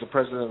guy that was the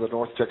president of the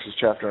North Texas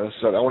chapter, and I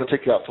said, I want to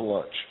take you out to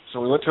lunch. So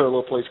we went to a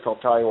little place called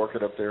Thai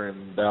Orchid up there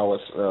in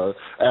Dallas,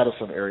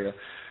 Addison area.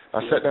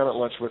 I sat down at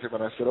lunch with him,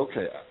 and I said,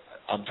 okay,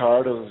 I'm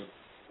tired of,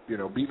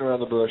 beating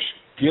around the bush.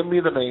 Give me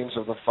the names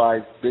of the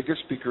 5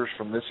 biggest speakers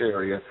from this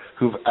area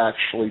who've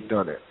actually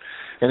done it.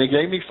 And he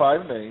gave me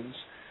 5 names,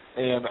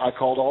 and I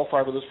called all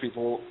 5 of those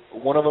people.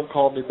 One of them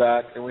called me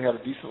back, and we had a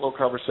decent little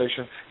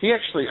conversation. He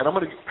actually, and I'm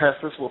going to pass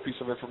this little piece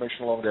of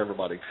information along to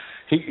everybody.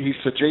 He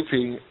said,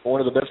 JP,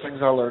 one of the best things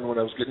I learned when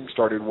I was getting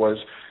started was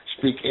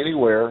speak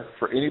anywhere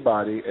for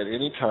anybody at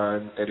any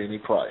time at any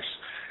price.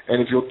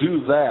 And if you'll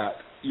do that,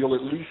 you'll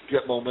at least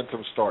get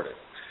momentum started.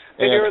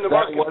 And you're in the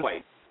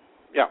marketplace.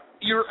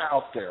 You're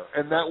out there.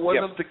 And that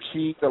wasn't the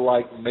key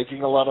to,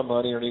 making a lot of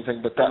money or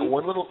anything, but that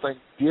one little thing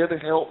did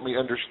help me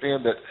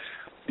understand that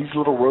these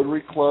little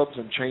Rotary clubs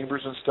and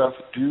chambers and stuff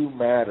do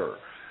matter.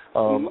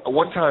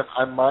 One time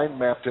I mind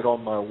mapped it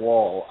on my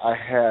wall. I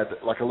had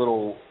a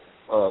little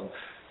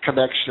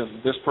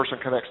connection. This person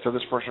connects to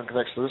this person,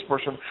 connects to this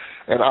person.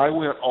 And I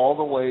went all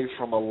the way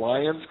from a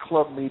Lions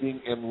Club meeting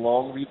in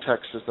Longview,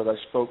 Texas that I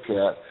spoke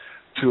at,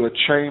 to a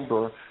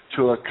chamber,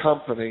 to a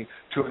company,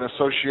 to an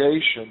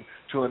association,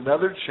 to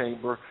another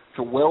chamber,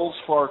 to Wells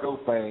Fargo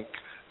Bank,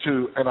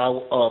 to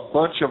a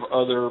bunch of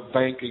other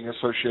banking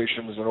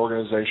associations and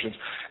organizations.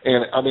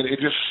 And, it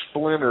just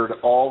splintered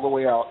all the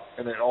way out,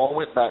 and it all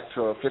went back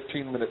to a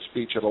 15-minute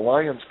speech at a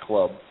Lions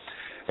Club.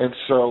 And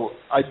so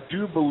I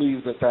do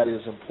believe that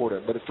is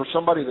important. But for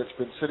somebody that's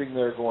been sitting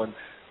there going,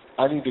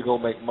 I need to go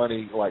make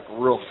money,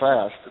 real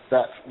fast,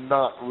 that's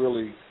not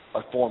really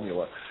a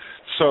formula.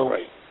 So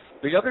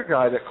the other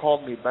guy that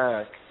called me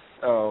back,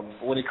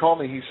 when he called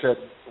me, he said,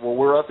 well,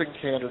 we're up in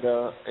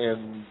Canada,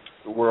 and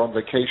we're on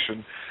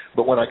vacation,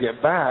 but when I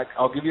get back,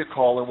 I'll give you a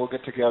call and we'll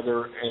get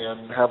together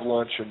and have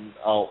lunch, and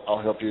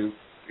I'll help you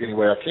any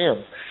way I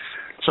can.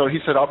 So he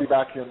said, I'll be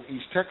back in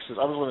East Texas.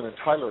 I was living in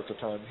Tyler at the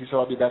time. He said,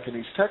 I'll be back in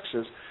East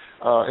Texas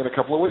in a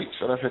couple of weeks.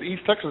 And I said,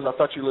 East Texas? I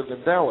thought you lived in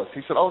Dallas.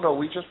 He said, oh, no,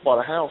 we just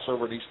bought a house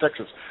over in East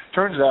Texas.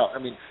 Turns out,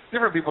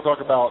 different people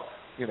talk about,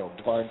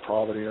 divine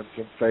providence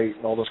and fate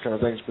and all those kind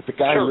of things, but the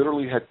guy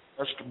literally had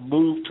just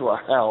moved to a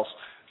house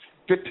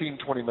 15,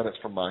 20 minutes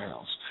from my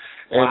house.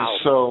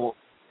 And so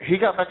he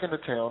got back into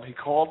town. He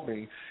called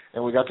me,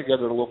 and we got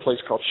together at a little place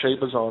called Chez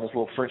Bazin, this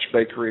little French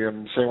bakery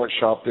and sandwich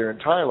shop there in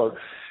Tyler.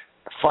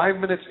 5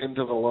 minutes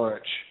into the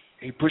lunch,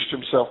 he pushed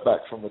himself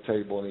back from the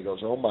table, and he goes,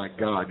 oh, my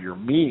God, you're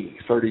me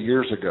 30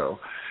 years ago.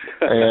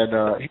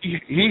 And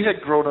he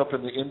had grown up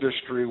in the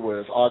industry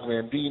with Og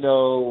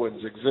Mandino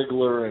and Zig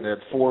Ziglar and Ed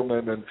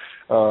Foreman and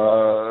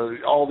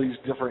all these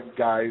different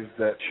guys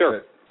that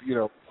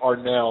are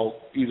now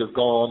either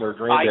gone or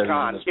granddaddy.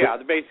 Icons, they're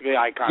basically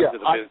icons of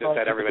the business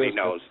that everybody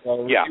knows.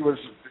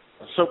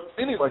 So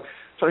anyway,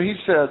 so he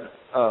said,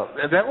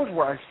 and that was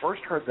where I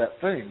first heard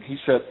that thing. He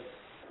said,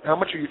 how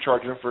much are you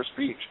charging for a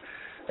speech?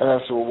 And I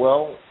said,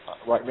 well,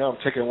 right now I'm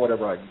taking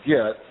whatever I can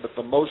get, but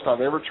the most I've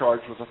ever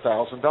charged was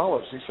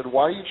 $1,000. He said,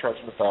 why are you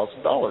charging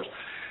 $1,000?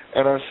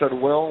 And I said,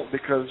 well,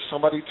 because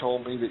somebody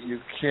told me that you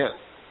can't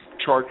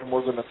charge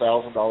more than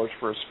 $1,000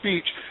 for a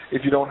speech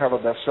if you don't have a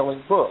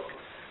best-selling book.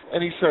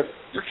 And he said,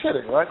 you're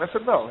kidding, right? And I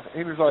said, no. And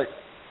he was like,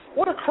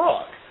 what a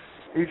crock.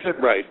 He said,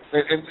 right.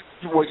 And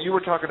what you were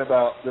talking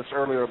about this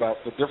earlier about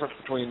the difference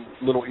between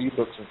little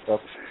e-books and stuff,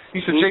 he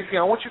said, JP,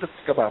 I want you to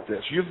think about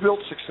this. You've built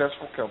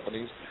successful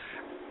companies,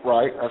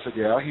 right? I said,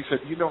 yeah. He said,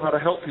 you know how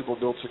to help people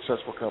build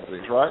successful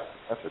companies, right?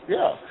 I said,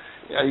 yeah.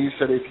 He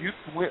said, if you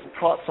went and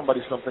taught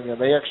somebody something and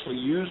they actually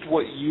used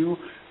what you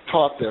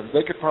taught them,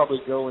 they could probably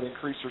go and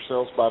increase their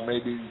sales by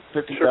maybe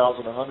 50,000,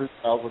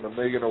 100,000, a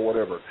million, or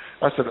whatever.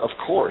 I said, of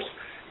course.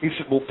 He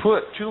said, we'll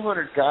put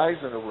 200 guys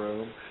in a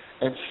room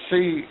and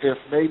see if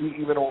maybe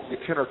even only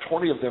 10 or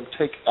 20 of them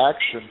take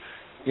action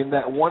in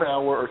that 1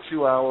 hour or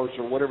 2 hours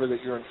or whatever that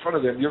you're in front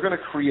of them. You're going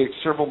to create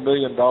several $1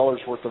 million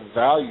worth of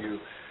value.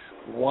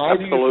 Why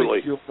do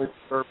you think you'll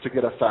deserve to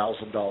get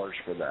 $1,000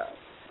 for that?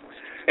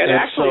 And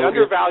actually,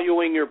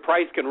 undervaluing your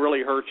price can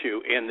really hurt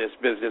you in this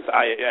business.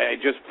 I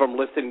just from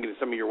listening to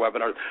some of your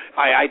webinars,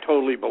 I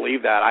totally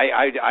believe that.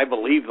 I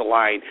believe the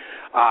line.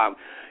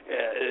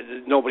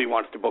 Nobody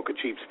wants to book a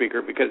cheap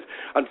speaker because,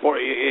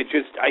 unfortunately,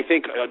 I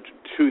think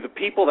to the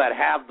people that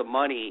have the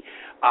money,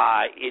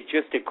 it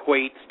just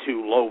equates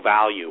to low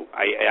value.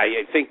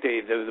 I think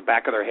the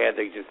back of their head,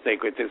 they just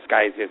think that this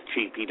guy's just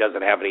cheap. He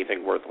doesn't have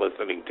anything worth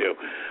listening to,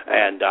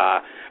 and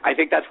I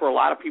think that's where a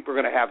lot of people are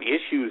going to have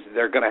issues.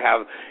 They're going to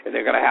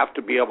have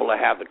to be able to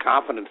have the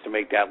confidence to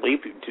make that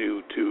leap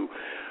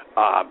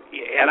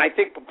and I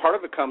think part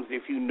of it comes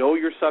if you know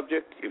your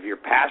subject, if you're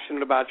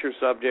passionate about your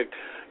subject,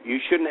 you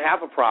shouldn't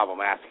have a problem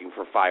asking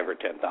for $5,000 or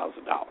 $10,000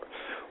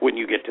 when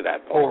you get to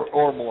that point.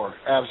 Or more,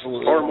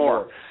 absolutely. Or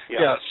more.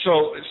 Yeah.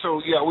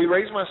 So we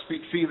raised my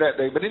fee that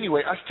day, but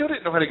anyway, I still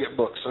didn't know how to get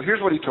booked. So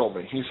here's what he told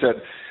me. He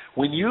said,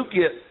 when you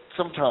get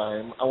some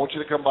time, I want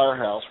you to come by our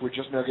house. We're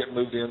just now getting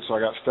moved in, so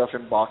I got stuff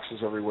in boxes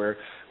everywhere.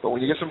 But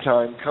when you get some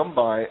time, come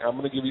by. I'm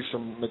going to give you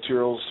some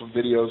materials, some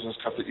videos and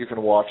stuff that you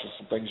can watch and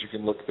some things you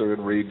can look through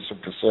and read and some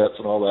cassettes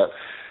and all that.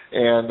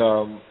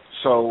 And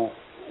so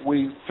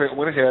we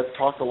went ahead,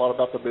 talked a lot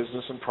about the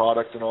business and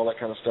product and all that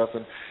kind of stuff.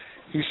 And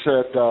he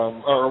said,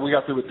 we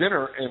got through with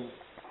dinner,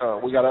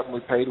 and we got up and we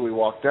paid and we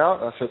walked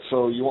out. And I said,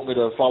 so you want me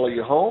to follow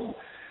you home?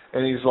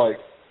 And he's like,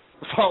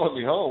 follow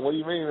me home? What do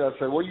you mean? And I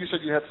said, well, you said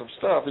you had some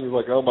stuff. And he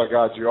was like, oh, my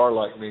God, you are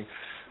like me.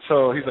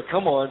 So he's like,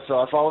 come on. So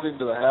I followed him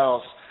to the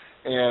house,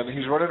 and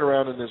he's running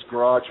around in this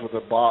garage with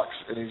a box,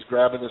 and he's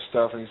grabbing this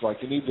stuff, and he's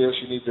like, you need this,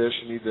 you need this,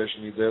 you need this,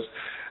 you need this.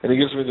 And he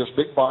gives me this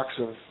big box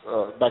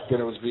of, back then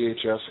it was VHS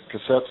and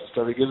cassettes and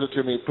stuff. He gives it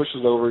to me, he pushes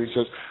it over, he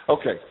says,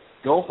 okay,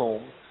 go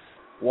home,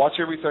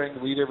 watch everything,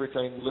 read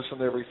everything, listen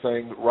to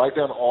everything, write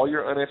down all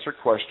your unanswered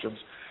questions,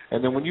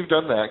 and then when you've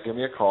done that, give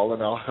me a call,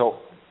 and I'll help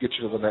get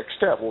you to the next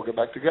step. We'll get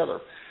back together.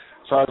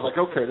 So I was like,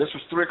 okay, this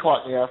was 3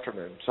 o'clock in the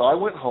afternoon. So I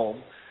went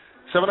home.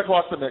 7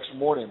 o'clock the next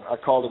morning, I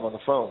called him on the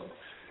phone.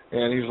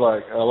 And he's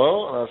like,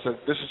 hello? And I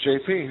said, this is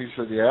JP. He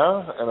said,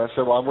 yeah. And I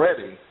said, well, I'm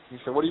ready. He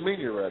said, what do you mean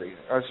you're ready?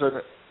 I said,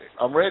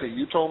 I'm ready.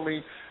 You told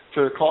me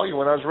to call you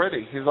when I was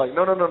ready. He's like,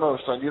 no,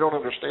 son, you don't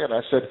understand.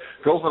 I said,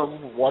 go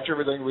home, watch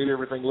everything, read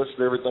everything, listen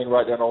to everything,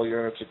 write down all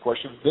your unanswered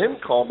questions, then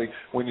call me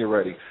when you're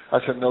ready. I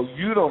said, no,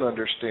 you don't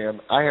understand.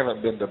 I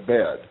haven't been to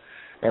bed.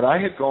 And I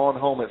had gone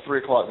home at 3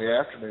 o'clock in the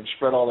afternoon,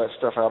 spread all that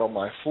stuff out on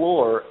my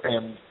floor,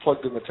 and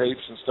plugged in the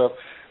tapes and stuff,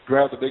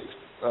 grabbed a big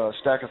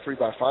stack of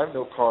 3x5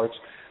 note cards,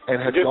 and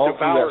had gone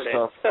through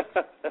that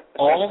stuff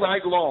all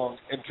night long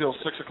until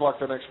 6 o'clock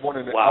the next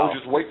morning. Wow. I would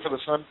just wait for the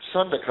sun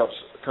to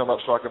come up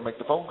so I could make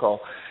the phone call.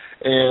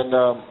 And,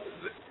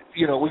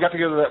 we got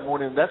together that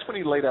morning. That's when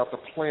he laid out the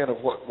plan of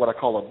what I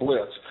call a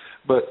blitz.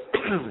 But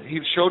he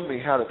showed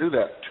me how to do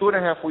that.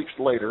 2.5 weeks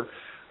later,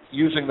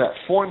 using that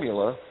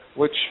formula,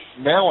 which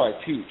now I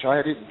teach.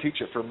 I didn't teach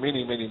it for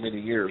many, many,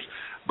 many years.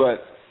 But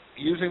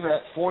using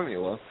that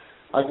formula,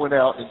 I went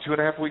out, and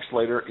 2.5 weeks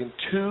later, in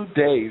 2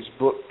 days,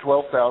 booked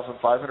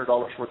 $12,500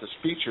 worth of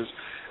speeches.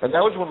 And that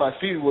was when my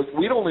fee was,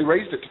 we'd only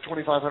raised it to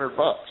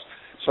 $2,500.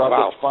 So I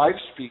booked 5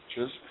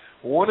 speeches.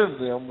 One of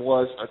them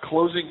was a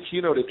closing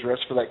keynote address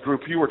for that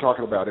group you were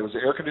talking about. It was the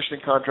Air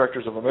Conditioning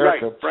Contractors of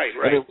America. Right.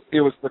 And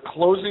it was the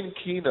closing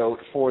keynote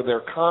for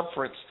their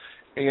conference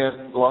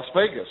in Las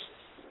Vegas.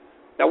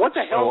 Now, what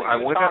the hell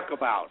did you talk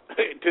about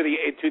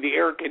to the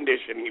air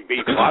conditioning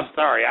people? I'm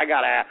sorry, I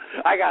gotta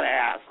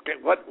ask.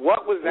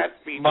 What was that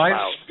speech about?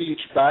 My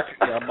speech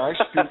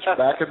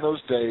back in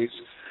those days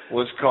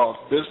was called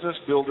 "Business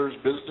Builders,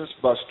 Business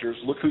Busters.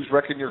 Look who's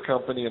wrecking your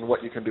company and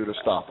what you can do to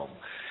stop them."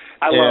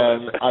 I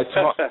love it.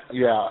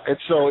 And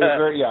so it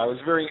was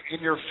very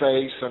in your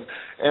face,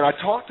 and I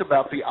talked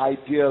about the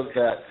idea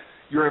that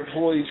your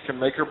employees can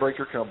make or break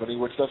your company,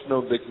 which that's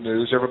no big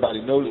news. Everybody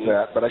knows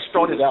that. But I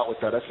started out with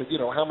that. I said,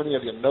 how many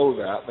of you know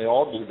that? And they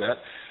all do that.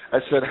 I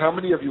said, how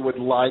many of you would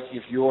like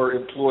if your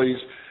employees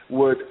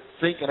would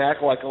think and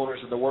act like owners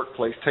in the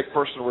workplace, take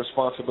personal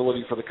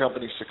responsibility for the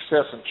company's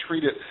success, and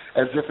treat it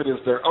as if it is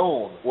their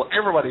own. Well,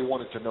 everybody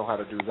wanted to know how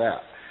to do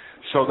that.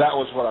 So that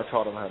was what I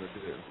taught them how to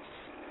do.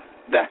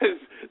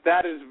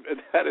 That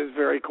is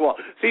very cool.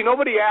 See,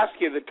 nobody asked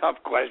you the tough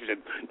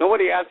question.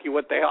 Nobody asked you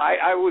what the hell.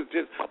 I was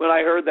just, when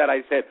I heard that,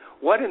 I said,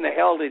 what in the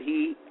hell did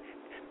he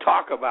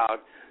talk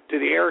about to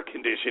the air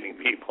conditioning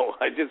people?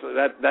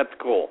 That's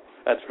cool.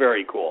 That's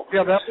very cool.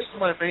 Yeah, that was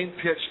my main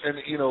pitch. And,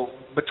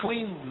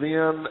 between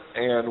then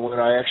and when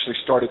I actually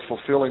started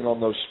fulfilling on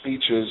those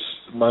speeches,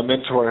 my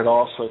mentor had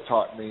also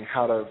taught me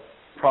how to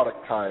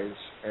productize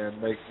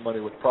and make money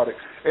with product.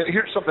 And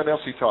here's something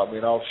else he taught me,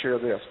 and I'll share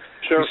this.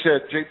 Sure. He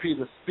said, JP,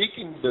 the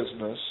speaking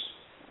business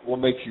will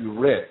make you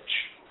rich.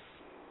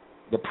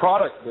 The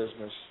product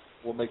business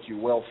will make you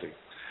wealthy.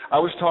 I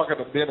was talking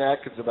to Ben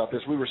Atkins about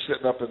this. We were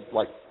sitting up at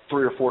like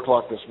 3 or 4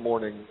 o'clock this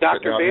morning.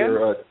 Dr. Ben?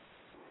 Here,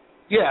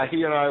 yeah,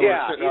 he and I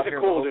were sitting out here. Yeah, he's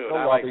a cool dude.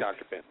 I like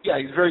Dr. Ben. Yeah,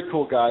 he's a very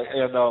cool guy.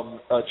 And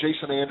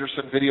Jason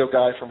Anderson, video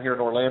guy from here in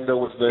Orlando,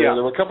 was there. Yeah.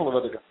 There were a couple of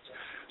other guys.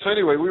 So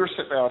anyway, we were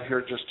sitting out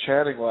here just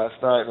chatting last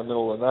night in the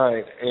middle of the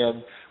night,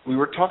 and we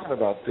were talking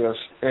about this,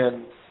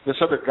 and this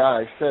other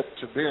guy said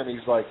to Ben,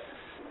 he's like,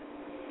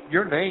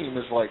 your name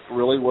is like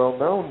really well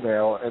known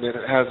now, and it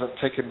hasn't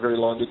taken very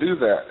long to do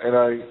that.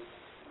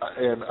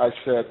 And I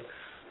said,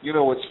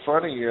 what's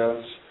funny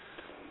is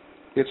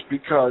it's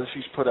because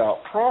he's put out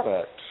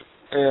product.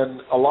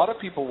 And a lot of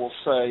people will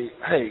say,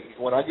 hey,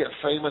 when I get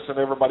famous and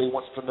everybody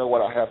wants to know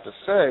what I have to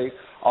say,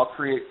 I'll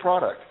create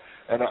product.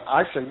 And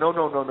I say,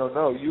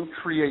 no. You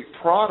create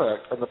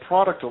product, and the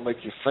product will make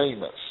you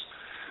famous.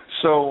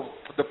 So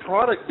the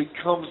product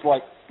becomes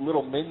like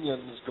little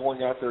minions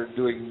going out there and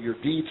doing your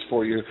deeds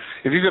for you.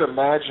 If you could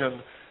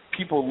imagine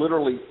people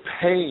literally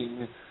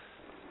paying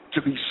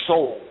to be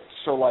sold.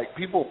 So like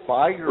people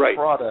buy your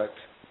product,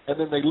 and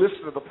then they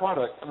listen to the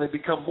product, and they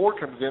become more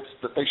convinced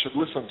that they should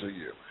listen to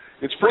you.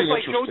 It's pretty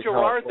like interesting. Joe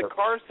Girard, the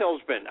car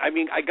salesman. I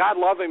mean, God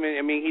love him.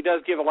 I mean, he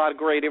does give a lot of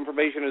great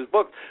information in his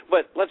book.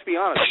 But let's be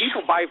honest,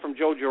 people buy from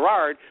Joe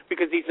Girard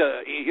because he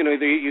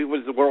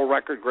was the world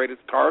record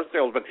greatest car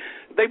salesman.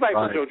 They buy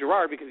from Joe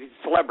Girard because he's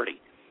a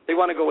celebrity. They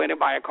want to go in and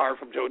buy a car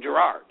from Joe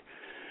Girard.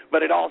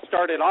 But it all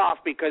started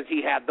off because he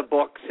had the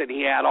books and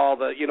he had all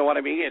the, you know what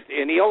I mean?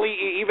 And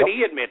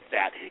he admits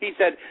that. He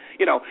said,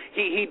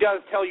 he does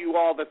tell you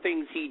all the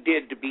things he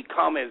did to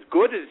become as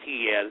good as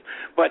he is.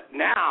 But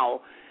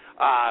now,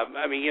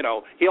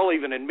 he'll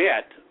even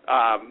admit,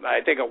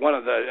 I think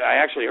I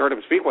actually heard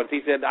him speak once.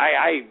 He said,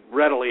 I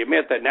readily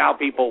admit that now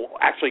people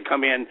actually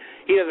come in.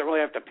 He doesn't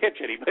really have to pitch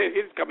anybody.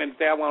 He just come in and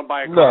say, I want to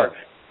buy a car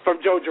from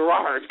Joe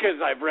Girard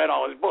because I've read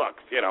all his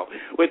books,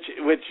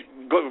 which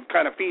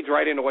kind of feeds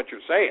right into what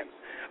you're saying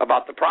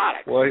about the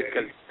product. Well,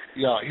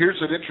 yeah,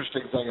 here's an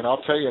interesting thing, and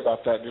I'll tell you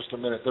about that in just a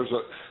minute.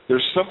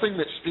 There's something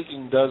that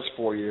speaking does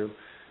for you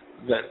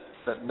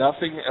that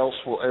nothing else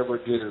will ever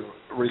do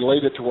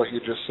related to what you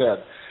just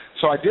said.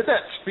 So I did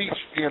that speech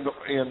in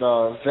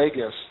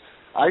Vegas.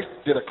 I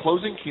did a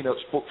closing keynote,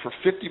 spoke for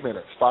 50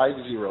 minutes,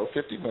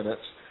 50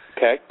 minutes.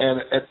 Okay.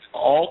 And it's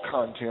all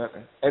content.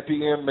 At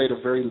the end, made a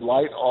very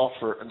light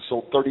offer and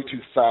sold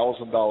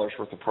 $32,000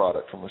 worth of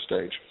product from the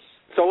stage.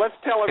 So let's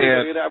tell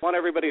everybody. I want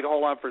everybody to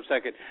hold on for a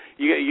second.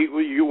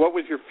 You what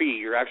was your fee?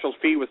 Your actual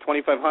fee was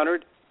 $2,500.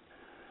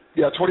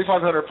 Yeah,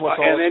 $2,500 plus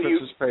all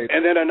expenses paid.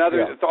 And then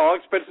all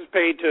expenses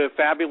paid to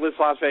fabulous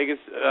Las Vegas,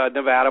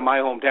 Nevada, my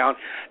hometown,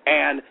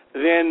 and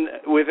then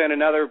within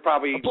another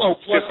probably. Plus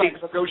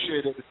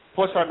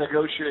I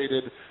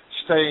negotiated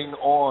staying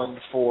on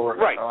for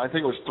I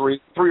think it was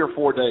three or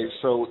 4 days.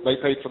 So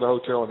they paid for the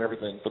hotel and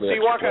everything for the.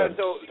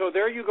 So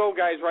there you go,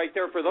 guys, right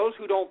there. For those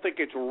who don't think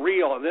it's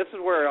real, and this is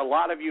where a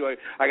lot of you,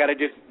 I got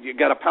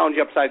to pound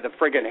you upside the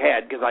friggin'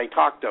 head because I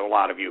talked to a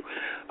lot of you.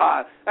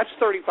 That's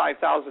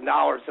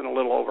 $35,000 in a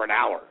little over an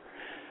hour,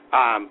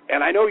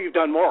 and I know you've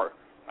done more.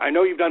 I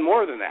know you've done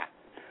more than that.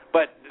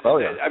 But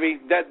I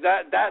mean that,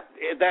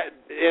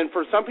 and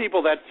for some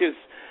people that's just.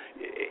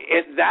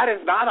 That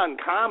is not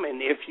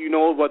uncommon if you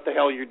know what the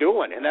hell you're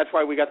doing, and that's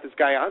why we got this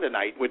guy on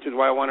tonight, which is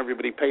why I want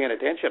everybody paying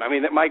attention. I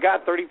mean, my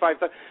God,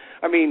 35,000.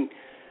 I mean,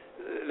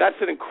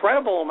 that's an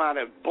incredible amount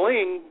of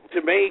bling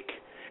to make,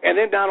 and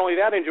then not only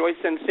that, enjoy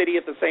Sin City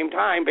at the same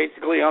time,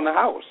 basically on the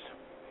house.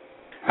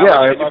 My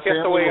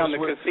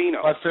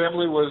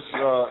family was.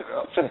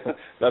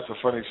 That's a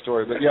funny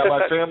story, but yeah,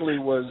 my family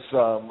was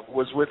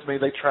with me.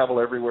 They travel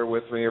everywhere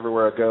with me,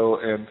 everywhere I go,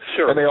 and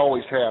they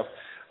always have.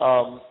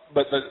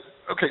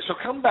 Okay, so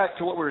come back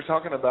to what we were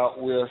talking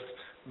about with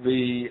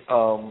the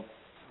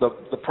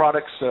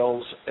product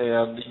sales,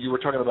 and you were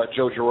talking about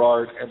Joe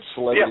Girard and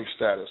celebrity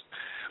status.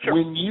 Sure.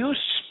 When you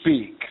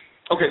speak,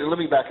 Okay, let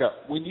me back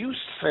up. When you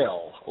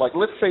sell, like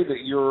let's say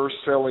that you're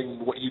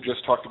selling what you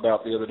just talked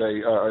about the other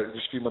day,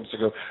 just a few months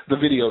ago, the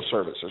video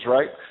services,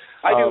 right?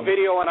 I do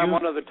video, and I'm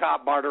one of the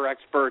top barter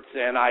experts,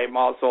 and I'm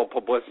also a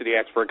publicity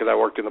expert because I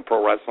worked in the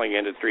pro wrestling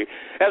industry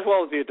as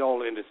well as the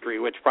adult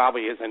industry, which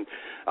probably isn't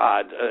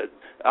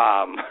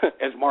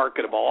as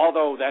marketable,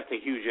 although that's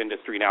a huge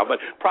industry now. But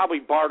probably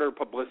barter,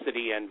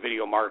 publicity, and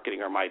video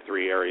marketing are my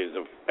three areas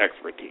of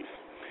expertise.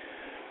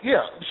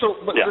 Yeah, so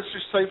let's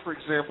just say, for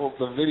example,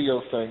 the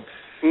video thing.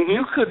 Mm-hmm.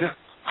 You could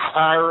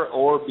hire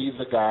or be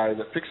the guy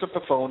that picks up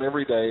the phone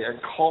every day and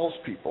calls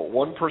people,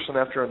 one person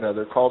after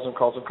another, calls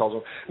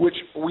them, which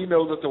we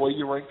know that the way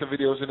you rank the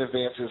videos in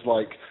advance is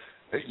like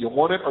you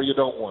want it or you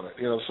don't want it.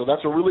 So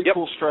that's a really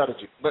cool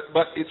strategy. But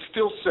it's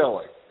still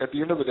selling. At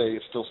the end of the day,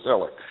 it's still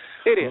selling.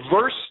 It is.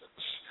 Versus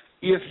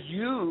if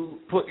you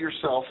put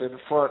yourself in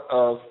front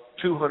of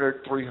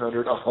 200,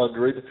 300,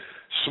 100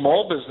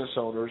 small business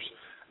owners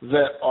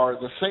that are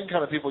the same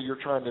kind of people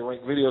you're trying to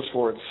rank videos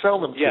for and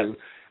sell them to,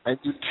 and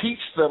you teach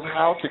them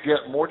how to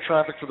get more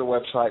traffic to the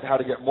website, how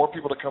to get more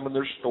people to come in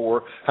their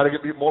store, how to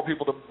get more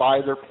people to buy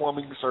their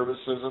plumbing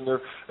services and their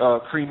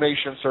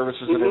cremation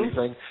services and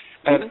everything.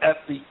 And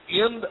at the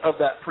end of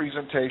that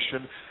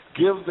presentation,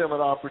 give them an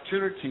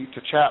opportunity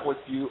to chat with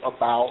you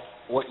about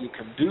what you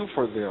can do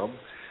for them.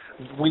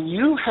 When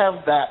you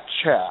have that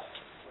chat,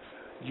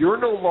 you're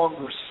no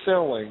longer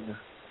selling,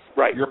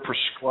 you're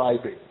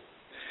prescribing.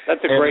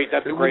 That's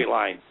a great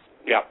line.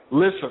 Yeah.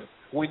 Listen,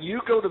 when you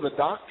go to the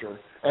doctor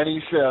and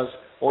he says,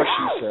 or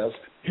she says,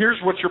 here's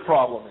what your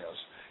problem is.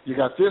 You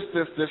got this,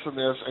 and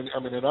this,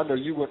 and I know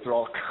you went through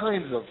all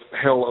kinds of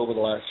hell over the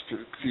last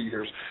few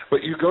years,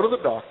 but you go to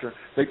the doctor,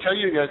 they tell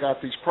you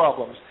got these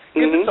problems.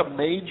 If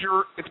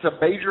it's a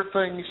major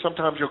thing,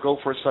 sometimes you'll go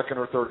for a second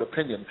or third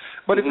opinion.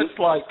 But if it's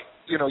like,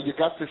 you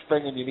got this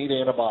thing and you need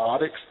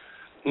antibiotics,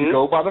 you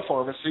go by the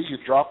pharmacy, you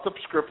drop the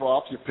script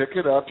off, you pick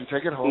it up, you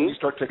take it home, you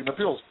start taking the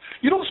pills.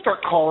 You don't start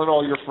calling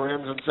all your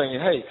friends and saying,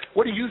 hey,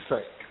 what do you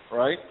think,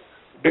 right?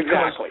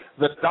 Because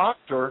the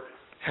doctor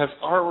has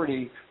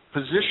already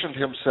positioned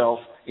himself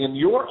in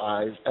your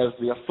eyes as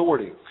the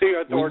authority.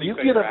 When you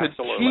get up and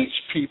teach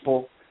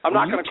people... I'm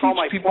not going to call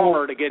my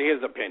plumber to get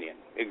his opinion.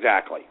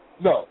 Exactly.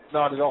 No,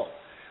 not at all.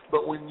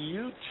 But when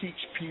you teach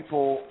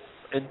people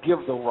and give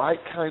the right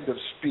kind of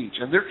speech,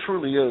 and there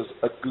truly is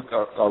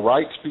a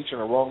right speech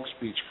and a wrong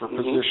speech for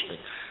positioning,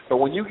 but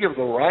when you give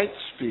the right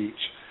speech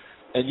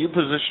and you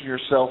position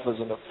yourself as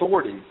an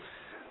authority,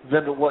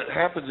 then what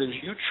happens is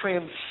you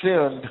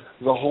transcend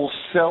the whole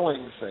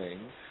selling thing.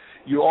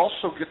 You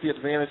also get the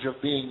advantage of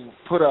being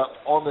put up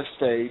on the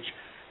stage,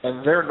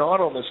 and they're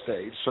not on the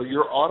stage, so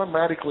you're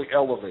automatically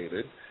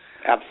elevated.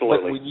 Absolutely.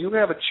 But when you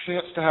have a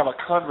chance to have a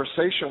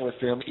conversation with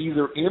them,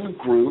 either in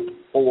group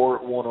or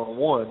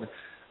one-on-one,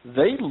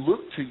 they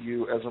look to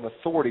you as an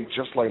authority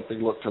just like they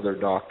look to their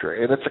doctor,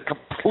 and it's a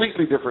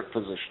completely different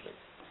positioning.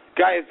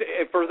 Guys,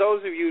 for those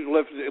of you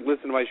who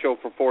listen to my show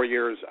for 4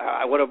 years,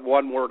 what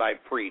one word I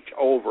preach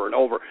over and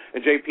over,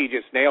 and JP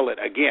just nailed it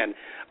again.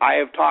 I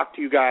have talked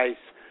to you guys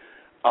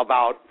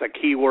about the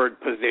keyword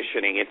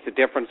positioning. It's the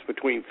difference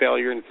between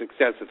failure and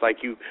success. It's like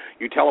you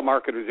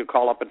telemarketers who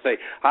call up and say,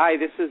 hi,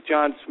 this is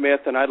John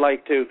Smith, and I'd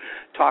like to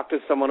talk to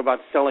someone about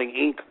selling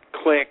ink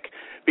click,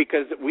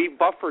 because we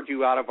buffered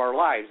you out of our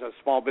lives.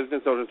 Small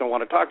business owners don't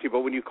want to talk to you,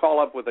 but when you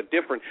call up with a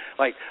different,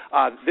 like,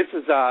 this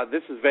is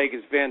Vegas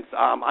Vince.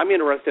 I'm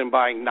interested in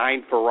buying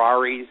 9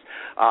 Ferraris.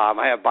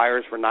 I have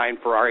buyers for 9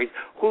 Ferraris.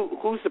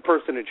 Who's the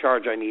person in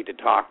charge I need to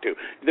talk to?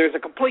 There's a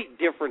complete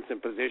difference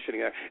in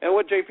positioning there. And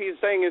what JP is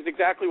saying is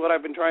exactly what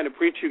I've been trying to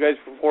preach to you guys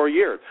for 4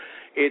 years.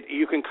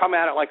 You can come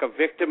at it like a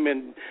victim,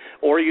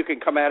 or you can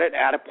come at it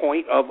at a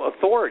point of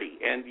authority,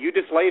 and you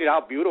just laid it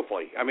out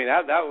beautifully. I mean,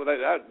 that's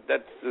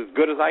as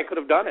good as I could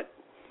have done it.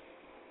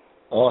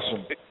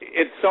 Awesome.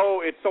 It's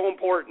so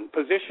important.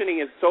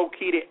 Positioning is so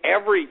key to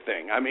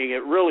everything. I mean,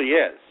 it really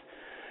is.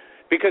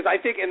 Because I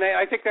think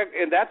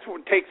that's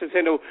what takes us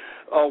into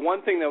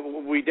one thing that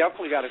we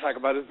definitely got to talk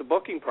about is the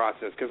booking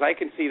process, because I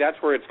can see that's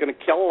where it's going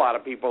to kill a lot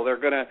of people. They're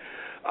going to.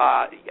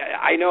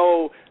 I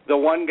know the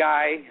one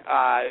guy,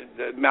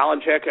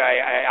 Malinchek.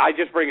 I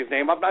just bring his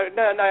name up. I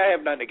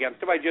have nothing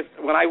against him.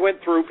 When I went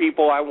through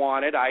people I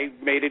wanted, I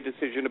made a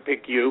decision to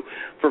pick you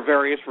for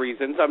various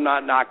reasons. I'm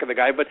not knocking the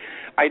guy, but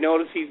I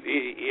noticed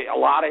a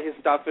lot of his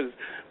stuff is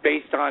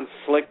based on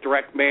slick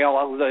direct mail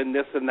and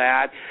this and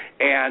that,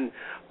 and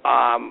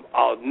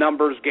a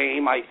numbers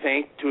game, I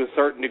think, to a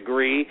certain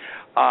degree.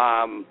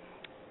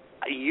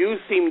 You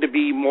seem to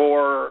be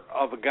more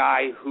of a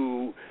guy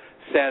who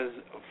says,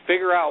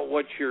 figure out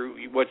what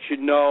you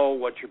know,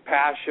 what you're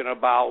passionate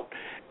about,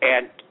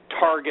 and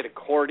target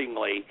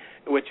accordingly,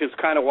 which is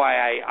kind of why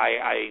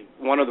I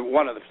one of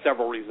the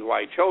several reasons why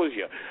I chose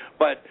you.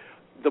 But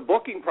the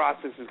booking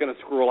process is going to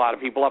screw a lot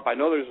of people up. I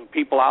know there's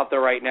people out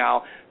there right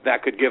now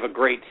that could give a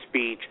great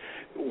speech.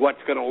 What's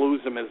going to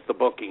lose them is the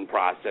booking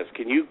process.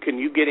 Can you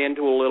get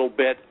into a little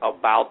bit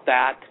about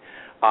that?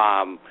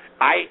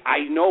 I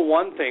know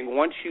one thing.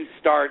 Once you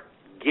start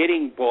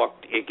getting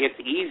booked, it gets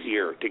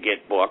easier to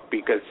get booked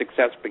because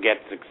success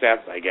begets success,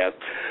 I guess.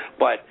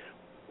 But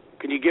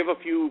can you give a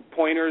few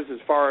pointers as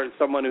far as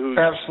someone who's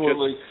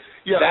absolutely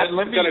that's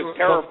going to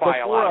terrify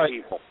a lot of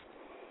people?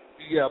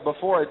 Yeah,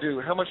 before I do,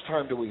 how much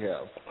time do we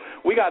have?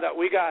 We got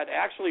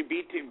actually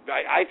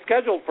I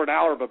scheduled for an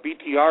hour, but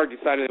BTR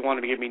decided they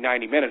wanted to give me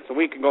 90 minutes, so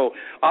we can go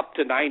up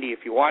to 90 if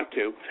you want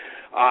to,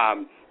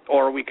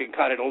 or we can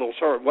cut it a little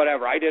short,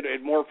 whatever. I did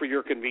it more for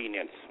your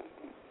convenience.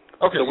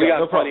 Okay, so we got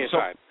no plenty problem.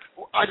 of time.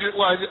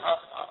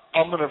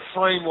 I'm going to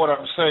frame what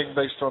I'm saying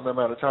based on the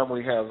amount of time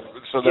we have,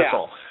 so that's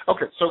all.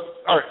 Okay, so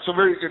all right, so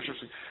very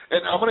interesting.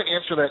 And I'm going to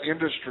answer that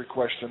industry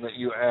question that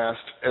you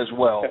asked as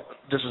well.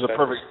 This is a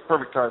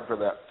perfect time for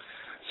that.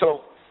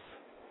 So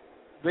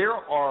there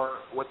are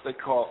what they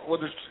call,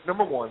 there's,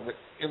 number one,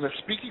 in the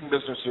speaking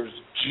business, there's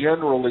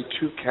generally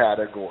two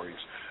categories.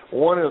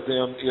 One of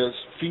them is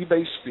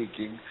fee-based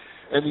speaking,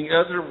 and the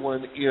other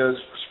one is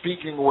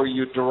speaking where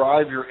you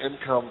derive your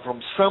income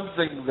from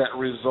something that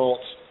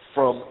results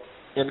from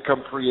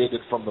income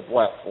created from the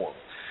platform.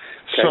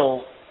 Okay.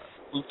 So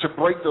to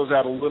break those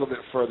out a little bit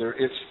further,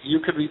 you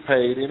could be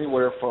paid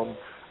anywhere from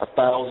 $1,000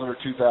 or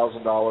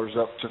 $2,000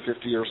 up to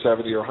 $50 or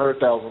 $70 or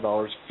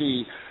 $100,000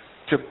 fee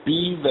to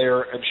be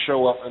there and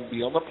show up and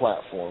be on the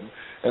platform.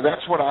 And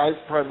that's what I've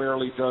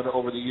primarily done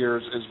over the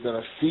years, has been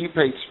a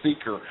fee-paid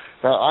speaker.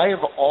 Now, I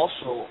have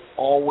also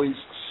always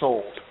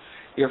sold.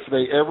 If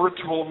they ever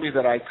told me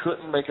that I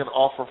couldn't make an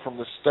offer from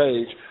the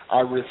stage, I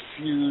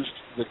refused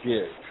the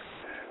gig.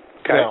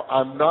 Okay. Now,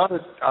 I'm not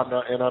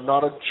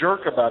a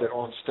jerk about it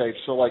on stage.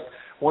 So, like,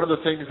 one of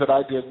the things that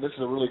I did, and this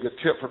is a really good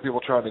tip for people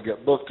trying to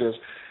get booked, is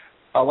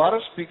a lot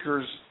of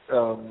speakers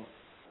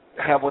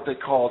have what they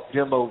call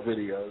demo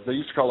videos. They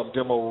used to call them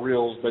demo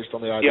reels based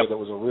on the idea that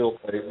was a reel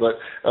play, but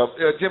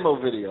a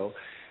demo video.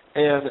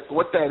 And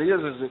what that is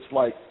it's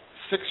like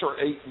 6 or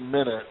 8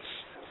 minutes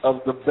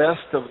of the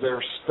best of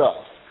their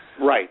stuff.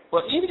 Right.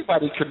 Well,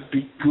 anybody can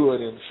be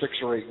good in 6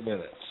 or 8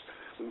 minutes.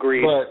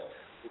 Agreed.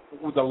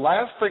 But the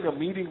last thing a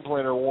meeting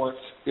planner wants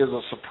is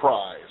a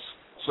surprise.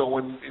 So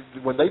when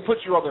they put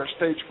you on their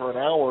stage for an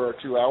hour or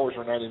 2 hours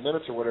or 90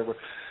 minutes or whatever,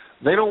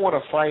 they don't want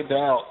to find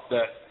out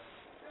that,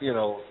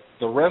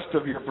 the rest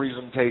of your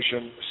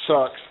presentation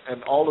sucks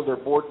and all of their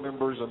board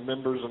members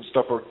and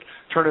stuff are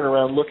turning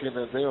around looking at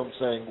them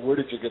saying, where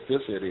did you get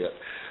this idiot?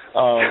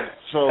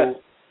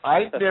 So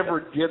I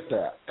never did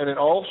that. And it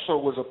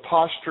also was a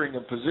posturing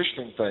and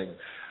positioning thing.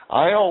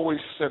 I always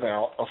sent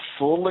out a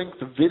full-length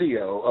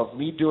video of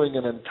me doing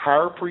an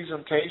entire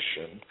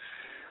presentation,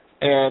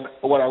 and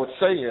what I would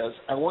say is,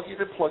 I want you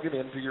to plug it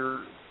into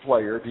your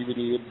player,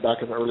 DVD,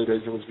 back in the early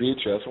days it was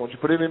VHS. I want you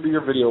to put it into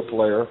your video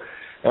player,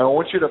 and I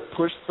want you to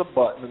push the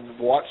button and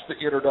watch the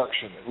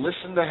introduction.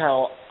 Listen to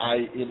how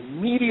I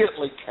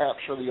immediately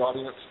capture the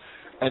audience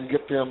and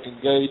get them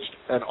engaged,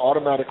 and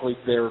automatically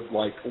they're,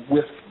 like,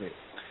 with me.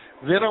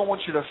 Then I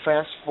want you to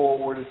fast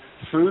forward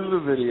through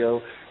the video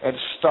and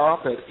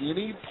stop at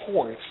any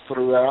points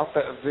throughout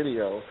that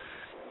video.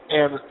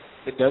 And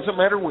it doesn't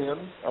matter when.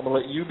 I'm going to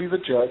let you be the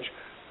judge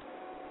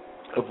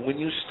of when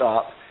you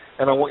stop.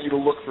 And I want you to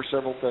look for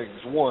several things.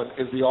 1,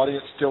 is the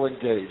audience still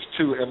engaged?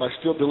 2, am I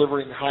still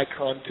delivering high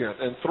content?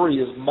 And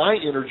 3, is my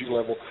energy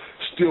level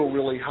still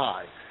really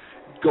high?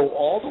 Go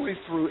all the way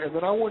through, and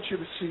then I want you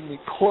to see me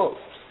close,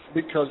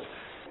 because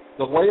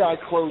the way I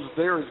close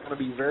there is going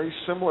to be very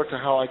similar to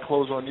how I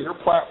close on your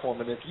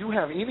platform. And if you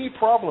have any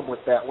problem with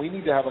that, we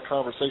need to have a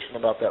conversation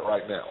about that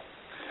right now.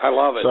 I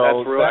love it. So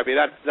that's real. I mean,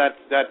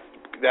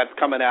 that's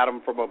coming at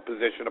them from a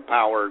position of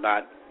power,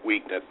 not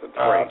weakness. That's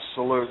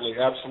great.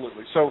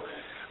 Absolutely. So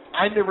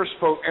I never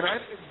spoke, and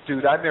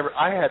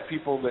I had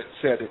people that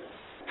said,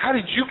 how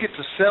did you get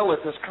to sell at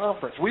this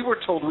conference? We were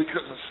told we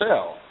couldn't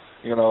sell,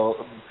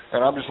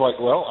 and I'm just like,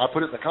 well, I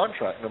put it in the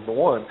contract, number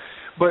one.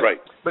 But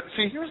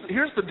see,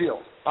 here's the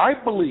deal. I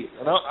believe,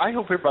 and I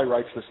hope everybody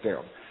writes this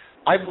down,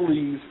 I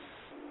believe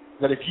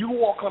that if you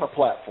walk on a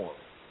platform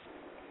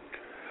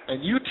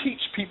and you teach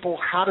people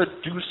how to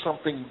do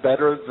something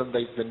better than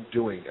they've been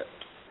doing it,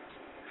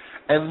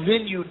 and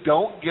then you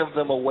don't give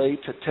them a way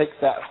to take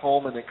that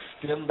home and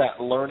extend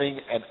that learning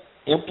and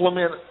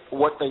implement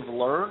what they've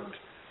learned,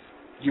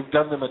 you've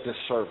done them a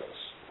disservice.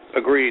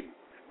 Agreed.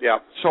 Yeah.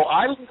 So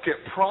I look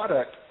at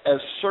product as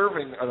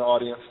serving an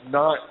audience,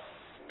 not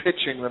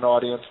pitching an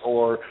audience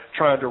or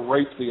trying to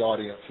rape the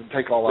audience and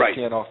take all I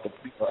can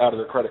out of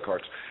their credit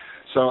cards.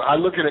 So I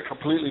look at it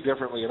completely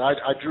differently, and I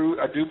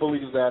do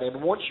believe that.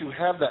 And once you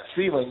have that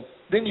feeling,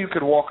 then you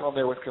can walk on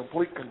there with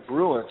complete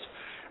congruence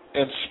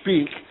and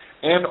speak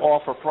and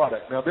offer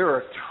product. Now, there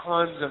are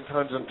tons and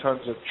tons and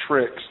tons of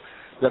tricks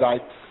that I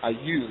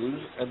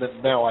use and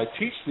that now I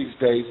teach these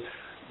days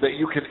that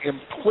you can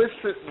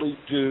implicitly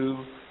do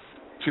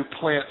to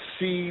plant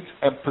seeds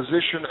and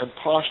position and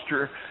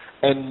posture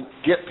and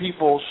get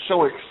people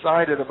so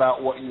excited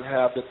about what you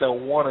have that they'll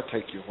want to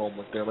take you home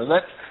with them. And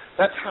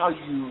that's how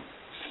you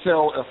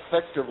sell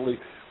effectively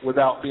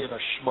without being a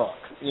schmuck.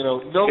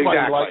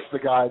 Nobody likes the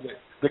guy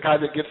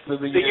that gets to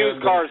the end. The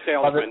used car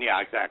salesman,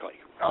 yeah, exactly.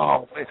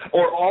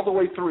 or all the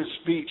way through his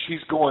speech,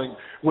 he's going,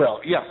 well,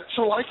 yeah.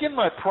 So like in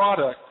my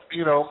product,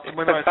 in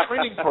my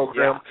training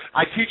program,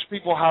 I teach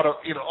people how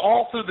to,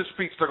 all through the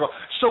speech, they're going,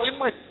 so in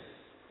my...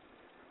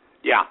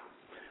 Yeah.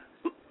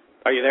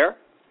 Are you there?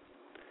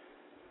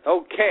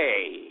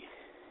 Okay.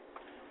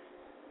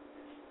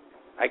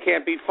 I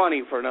can't be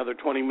funny for another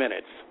 20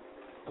 minutes.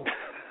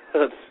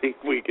 Let's see if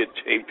we get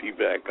JP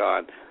back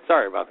on.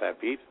 Sorry about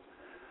that, Pete.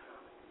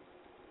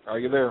 Are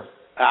you there?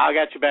 I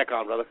got you back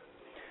on, brother.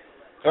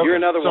 Okay, you're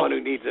another one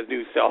who needs a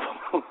new cell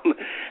phone.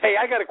 Hey,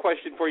 I got a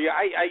question for you.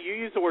 You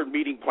use the word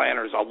meeting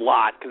planners a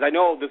lot because I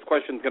know this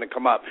question is going to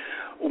come up.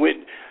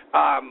 When,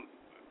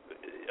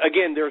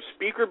 again, there's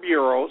speaker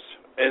bureaus,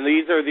 and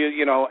these are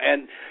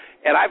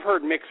and I've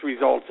heard mixed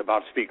results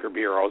about speaker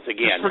bureaus.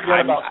 Again, just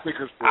forget about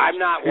speakers bureaus.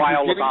 I'm not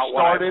wild about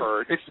what I've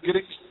heard. If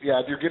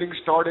you're getting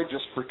started,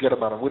 just forget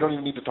about them. We don't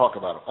even need to talk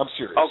about them. I'm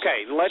serious.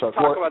 Okay, let's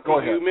talk about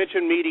these. You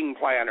mentioned meeting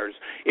planners.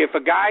 If a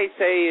guy,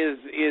 say,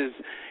 is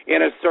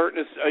in a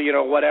certain,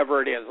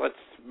 whatever it is,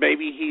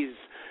 maybe he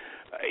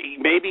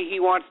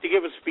wants to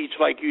give a speech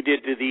like you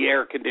did to the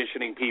air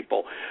conditioning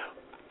people.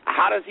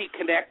 How does he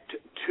connect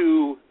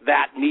to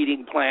that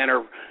meeting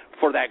planner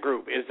for that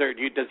group?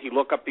 Does he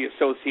look up the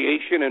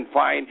association and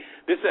find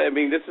this?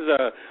 This is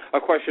a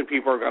question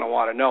people are going to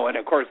want to know, and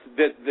of course,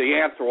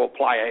 the answer will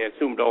apply, I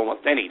assume, to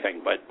almost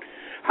anything. But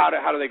how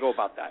do they go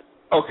about that?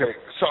 Okay,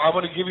 so I'm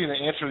going to give you the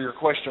answer to your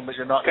question, but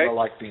you're not going to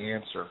like the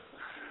answer.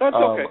 That's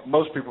okay.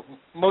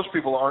 Most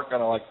people aren't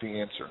going to like the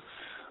answer.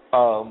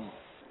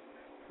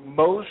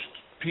 Most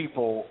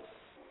people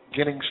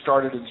getting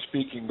started in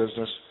speaking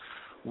business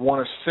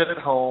want to sit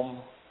at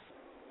home.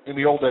 In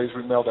the old days,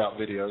 we mailed out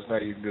videos. Now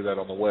you can do that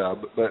on the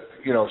web. But,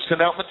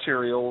 send out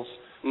materials,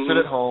 sit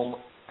at home,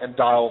 and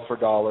dial for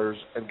dollars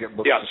and get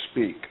booked to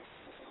speak.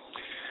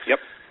 Yep.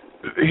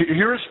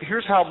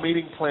 Here's how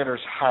meeting planners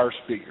hire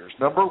speakers.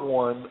 Number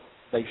one,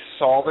 they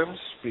saw them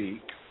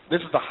speak.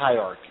 This is the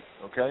hierarchy,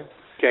 okay?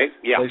 Okay,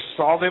 yeah. They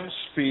saw them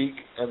speak,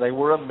 and they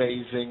were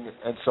amazing,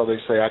 and so they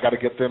say, I got to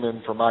get them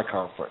in for my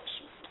conference.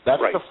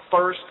 That's the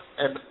first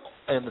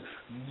and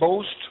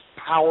most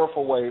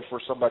powerful way for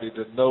somebody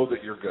to know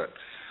that you're good.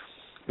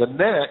 The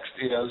next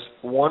is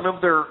one of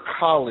their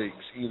colleagues,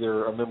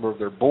 either a member of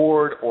their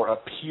board or a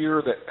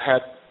peer that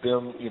had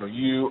them,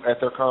 you at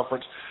their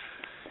conference,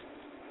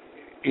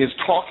 is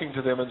talking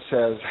to them and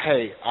says,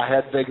 hey, I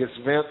had Vegas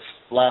Vince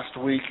last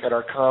week at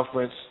our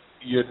conference.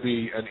 You'd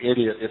be an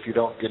idiot if you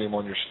don't get him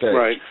on your stage.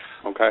 Right,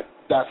 okay.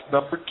 That's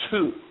number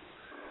two.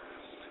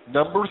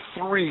 Number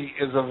three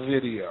is a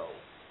video.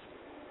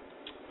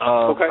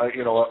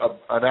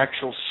 An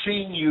actual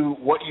seeing you,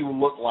 what you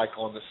look like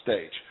on the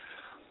stage.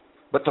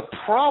 But the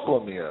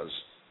problem is,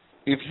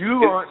 if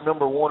you aren't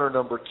number one or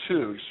number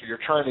two, so you're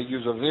trying to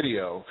use a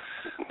video,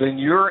 then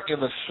you're in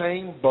the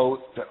same boat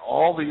that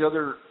all the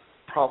other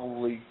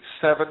probably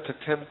 7,000 to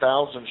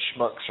 10,000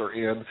 schmucks are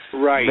in,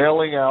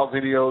 mailing out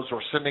videos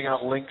or sending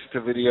out links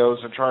to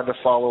videos and trying to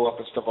follow up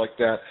and stuff like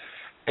that,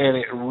 and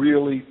it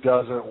really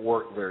doesn't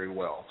work very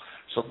well.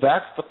 So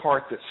that's the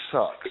part that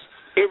sucks.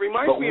 It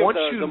reminds me of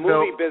the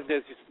movie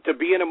business. To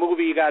be in a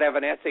movie, you got to have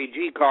an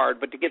SAG card,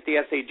 but to get the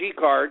SAG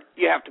card,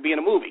 you have to be in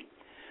a movie.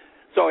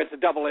 So it's a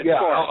double-edged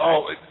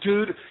sword.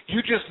 Dude,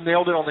 you just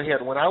nailed it on the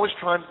head. When I was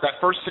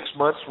that first 6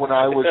 months when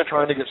I was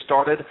trying to get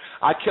started,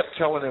 I kept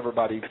telling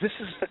everybody, this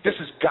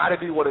has got to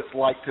be what it's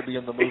like to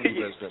be in the movie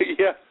business.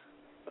 Yeah.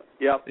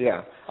 Yep.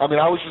 Yeah. I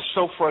was just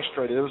so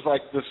frustrated. It was like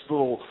this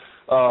little,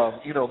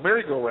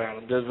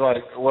 merry-go-round. It's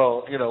like,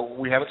 well,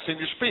 we haven't seen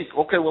you speak.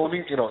 Okay, well,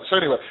 so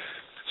anyway.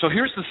 So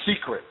here's the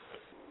secret.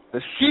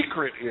 The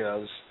secret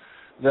is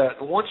that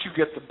once you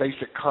get the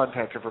basic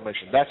contact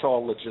information, that's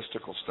all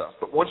logistical stuff.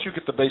 But once you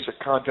get the basic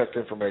contact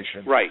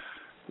information,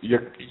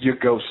 you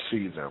go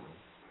see them.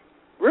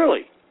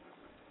 Really?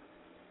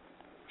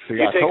 See,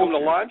 you take them to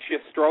lunch, you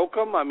stroke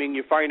them.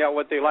 You find out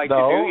what they like to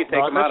do. You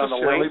take them out on the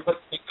lake.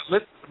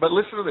 But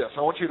listen to this.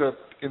 I want you to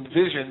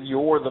envision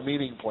you're the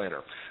meeting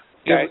planner,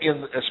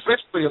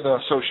 especially in the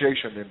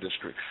association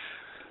industry.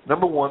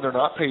 Number one, they're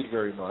not paid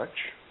very much.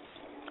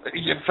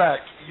 In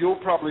fact, you'll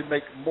probably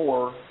make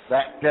more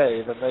that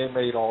day than they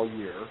made all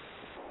year,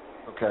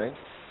 okay?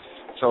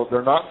 So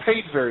they're not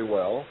paid very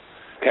well.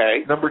 Okay.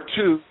 Number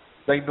two,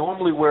 they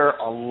normally wear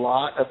a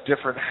lot of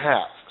different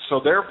hats.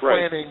 So they're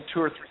planning 2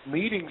 or 3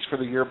 meetings for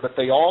the year, but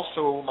they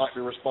also might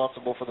be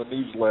responsible for the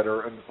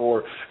newsletter and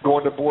for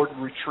going to board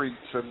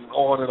retreats and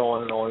on and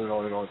on and on and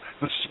on and on.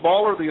 The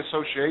smaller the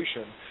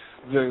association,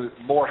 the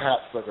more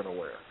hats they're going to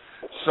wear.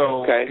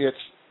 So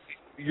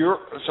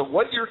so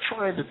what you're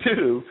trying to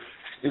do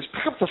is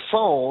pick up the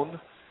phone,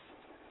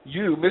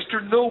 you,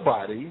 Mr.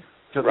 Nobody,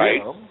 to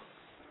them,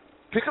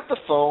 pick up the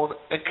phone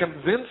and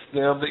convince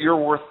them that you're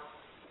worth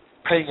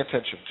paying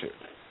attention to.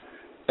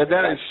 And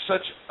that is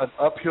such an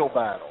uphill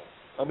battle.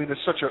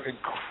 It's such an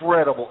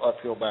incredible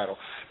uphill battle.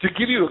 To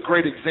give you a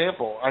great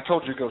example, I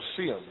told you to go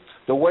see them.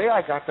 The way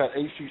I got that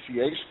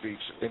ACCA speech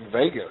in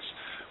Vegas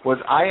was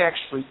I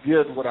actually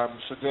did what I'm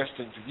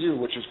suggesting to you,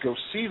 which is go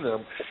see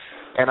them,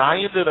 and I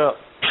ended up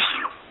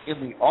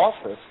in the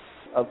office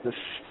of the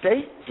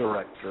state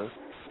director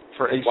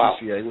for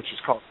ACCA, which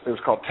was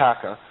called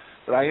TACA.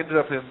 But I ended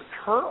up in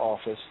her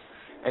office,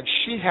 and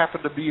she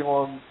happened to be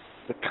on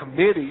the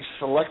committee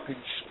selecting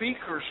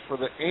speakers for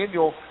the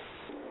annual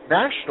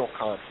national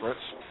conference.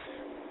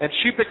 And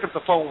she picked up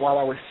the phone while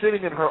I was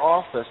sitting in her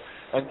office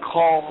and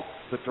called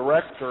the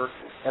director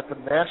at the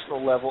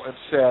national level and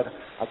said,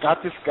 I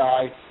got this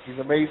guy. He's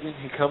amazing.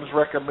 He comes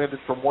recommended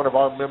from one of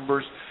our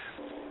members.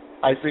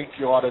 I think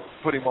you ought to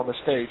put him on the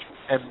stage.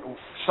 And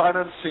sight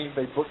unseen,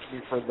 they booked me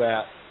for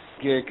that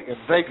gig in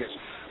Vegas.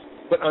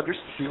 But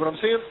see what I'm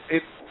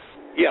saying?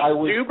 Yeah.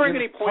 Do you bring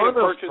any point of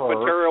purchase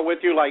material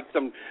with you, like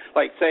do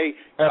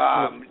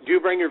you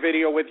bring your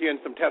video with you and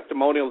some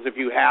testimonials if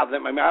you have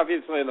them? I mean,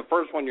 obviously in the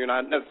first one you're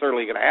not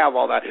necessarily going to have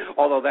all that,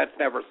 although that's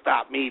never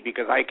stopped me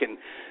because I can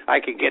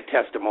get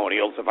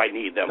testimonials if I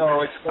need them. No,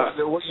 it's not,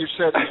 what you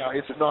said.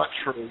 It's not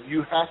true.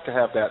 You have to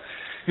have that.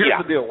 Here's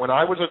the deal. When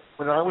I was a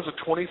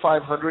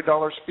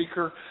 $2,500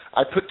 speaker,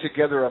 I put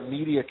together a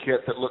media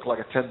kit that looked like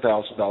a $10,000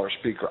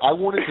 speaker. I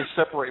wanted to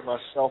separate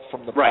myself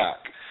from the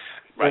pack.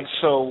 Right. And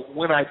so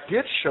when I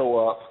did show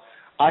up,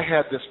 I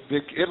had this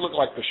big. It looked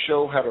like the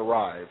show had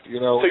arrived, So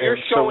you're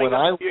showing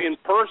up in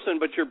person,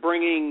 but you're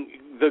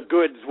bringing the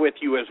goods with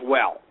you as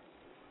well.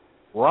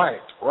 Right.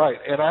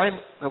 And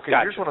okay.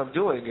 Gotcha. Here's what I'm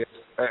doing.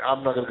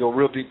 I'm not going to go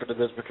real deep into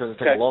this because it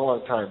takes a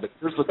long time. But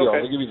here's the deal. Okay.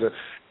 I'm going to give you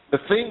the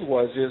thing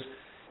is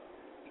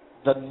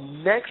the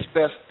next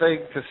best thing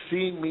to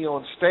seeing me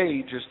on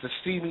stage is to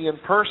see me in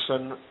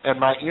person and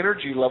my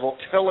energy level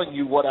telling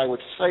you what I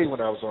would say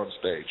when I was on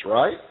stage.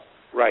 Right.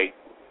 Right.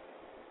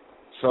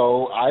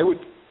 So I would,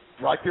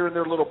 right there in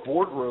their little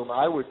boardroom,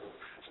 a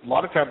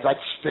lot of times I'd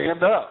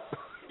stand up,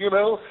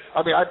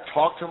 I mean, I'd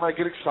talk to them, I'd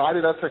get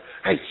excited, I'd say,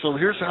 hey, so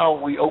here's how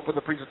we open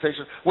the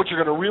presentation. What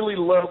you're going to really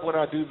love when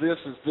I do this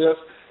is this.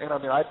 And, I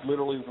mean, I'd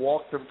literally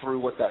walk them through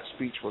what that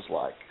speech was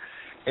like.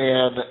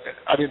 And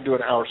I didn't do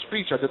an hour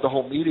speech. I did the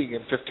whole meeting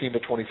in 15 to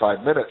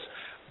 25 minutes.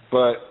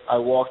 But I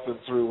walked them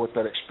through what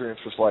that experience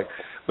was like.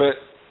 But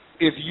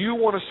if you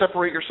want to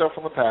separate yourself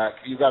from the pack,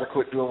 you've got to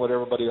quit doing what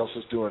everybody else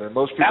is doing. And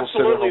most people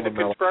absolutely, the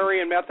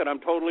contrarian method.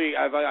 I've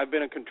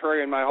been a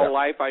contrarian my whole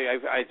life.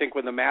 I think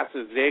when the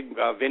masses zig,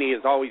 Vinny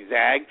has always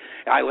zagged.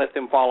 I let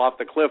them fall off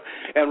the cliff.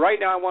 And right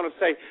now, I want to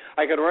say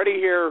I can already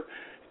hear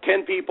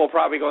 10 people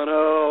probably going,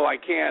 oh, I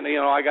can't.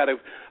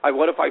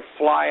 What if I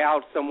fly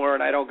out somewhere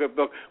and I don't get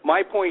booked?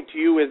 My point to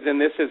you is, and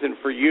this isn't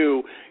for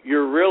you,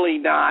 you're really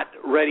not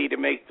ready to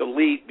make the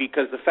leap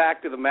because the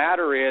fact of the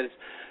matter is,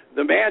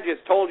 the man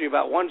just told you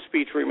about one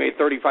speech where he made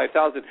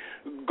 $35,000.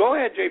 Go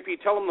ahead,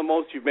 JP. Tell him the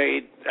most you've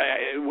made.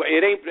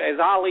 It ain't, as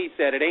Ali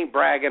said, it ain't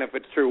bragging if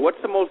it's true. What's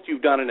the most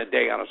you've done in a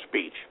day on a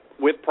speech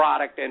with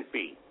product and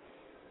fee?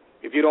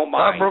 If you don't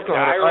mind.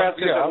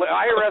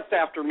 IRS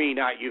after me,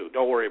 not you.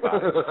 Don't worry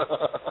about it.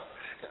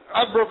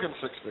 I've broken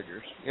six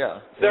figures. Yeah.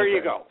 There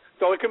you go.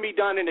 So it can be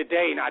done in a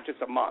day, not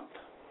just a month.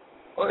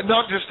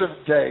 Not just a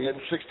day, in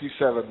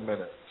 67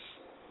 minutes.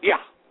 Yeah.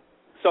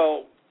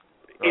 So.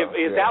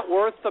 Is that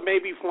worth the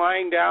maybe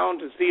flying down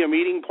to see a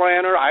meeting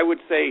planner? I would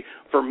say,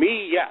 for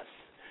me, yes.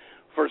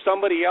 For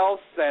somebody else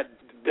that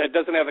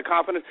doesn't have the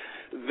confidence,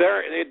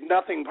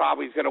 nothing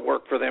probably is going to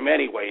work for them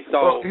anyway.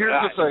 So here's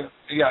the thing.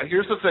 Yeah,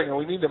 here's the thing, and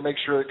we need to make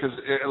sure because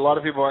a lot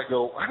of people might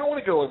go, I don't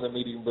want to go in the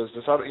meeting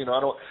business. I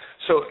don't.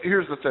 So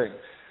here's the thing.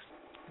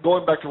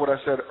 Going back to what I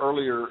said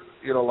earlier,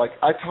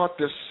 I taught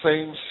this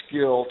same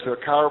skill to a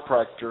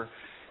chiropractor.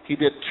 He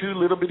did 2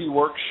 little bitty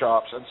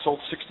workshops and sold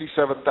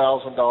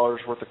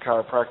 $67,000 worth of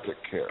chiropractic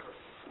care.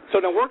 So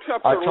the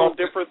workshops are a little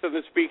different than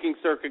the speaking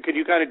circuit. Could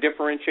you kind of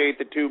differentiate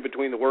the two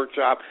between the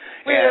workshop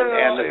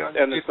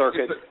and the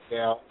circuit?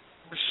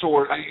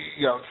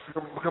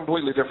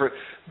 Completely different.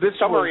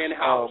 Some are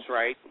in-house,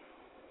 right?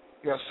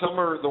 Yeah, some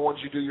are the ones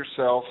you do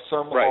yourself.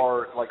 Some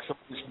are like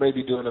somebody's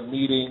maybe doing a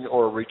meeting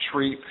or a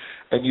retreat,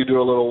 and you do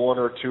a little 1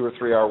 or 2 or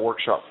 3 hour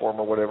workshop for them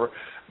or whatever.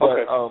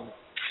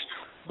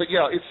 But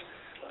yeah, it's.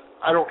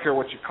 I don't care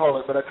what you call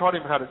it, but I taught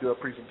him how to do a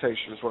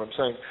presentation is what I'm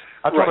saying.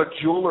 I taught a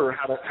jeweler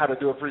how to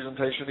do a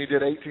presentation. He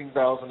did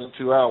 18,000 in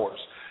 2 hours.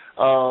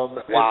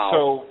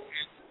 Wow.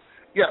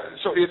 And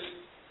so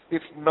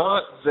it's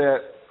not that,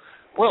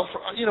 well,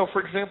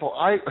 for example,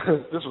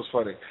 this was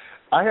funny.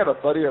 I had a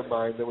buddy of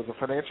mine that was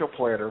a financial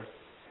planner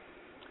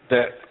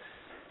that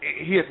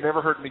he had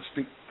never heard me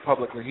speak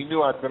publicly. He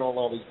knew I'd been on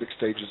all these big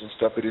stages and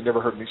stuff, but he'd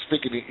never heard me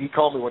speak. And he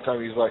called me one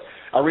time. He's like,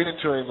 I ran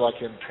into him like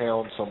in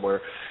town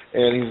somewhere,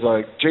 and he's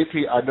like,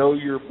 JP, I know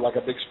you're like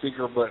a big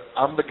speaker, but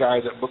I'm the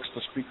guy that books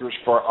the speakers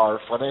for our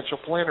financial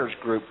planners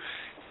group.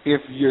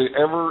 If you're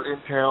ever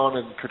in town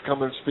and could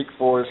come and speak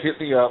for us, hit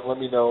me up, let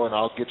me know, and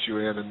I'll get you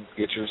in and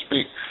get you to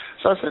speak.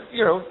 So I said,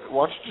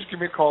 why don't you just give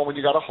me a call when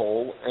you got a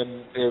hole,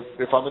 and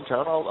if I'm in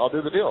town, I'll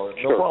do the deal.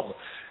 No problem.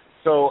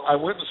 So I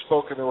went and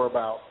spoke, and there were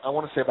about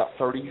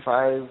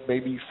 35,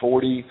 maybe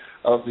 40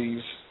 of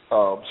these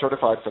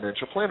certified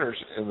financial planners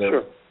in there.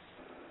 Sure.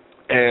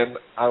 And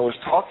I was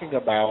talking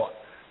about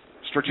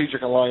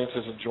strategic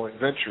alliances and joint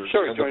ventures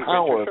and the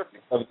power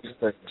of these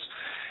things.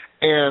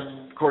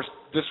 And, of course,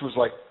 this was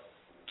like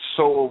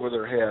so over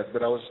their head.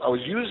 But I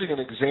was using an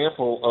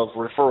example of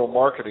referral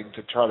marketing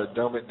to try to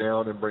dumb it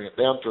down and bring it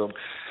down to them.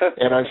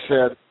 And I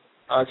said,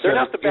 they're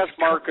not the best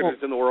marketers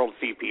in the world,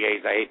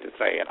 CPAs. I hate to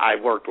say it.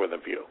 I've worked with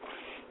a few.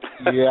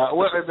 Yeah,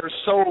 well, they're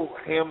so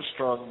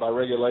hamstrung by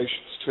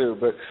regulations too.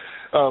 But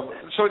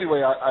so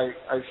anyway,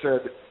 I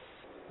said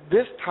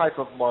this type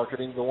of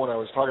marketing, the one I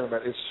was talking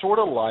about, is sort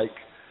of like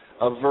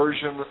a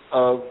version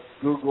of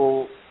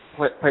Google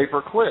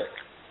pay-per-click.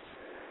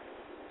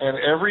 And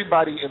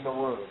everybody in the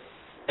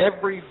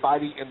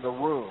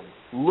room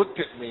looked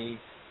at me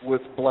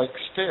with blank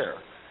stare.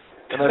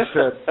 And I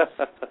said,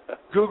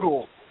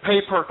 Google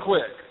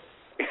pay-per-click.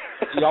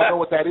 Y'all know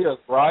what that is,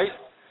 right?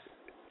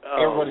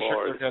 Everybody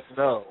shook their head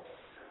no.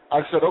 I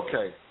said,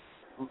 okay.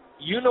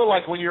 You know,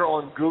 like when you're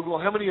on Google,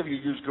 how many of you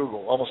use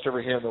Google? Almost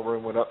every hand in the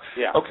room went up.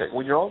 Yeah. Okay,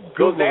 when you're on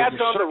Google, those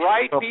ads on the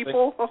right,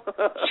 people.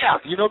 Yeah,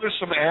 you know, there's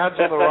some ads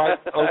on the right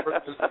over,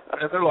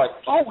 and they're like,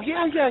 oh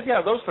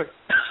yeah, those things.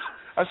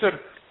 I said,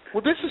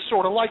 well, this is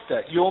sort of like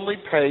that. You only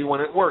pay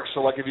when it works.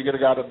 So, like if you get a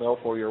guy to mail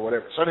for you or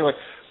whatever. So anyway,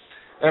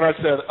 and I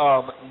said,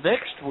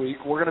 next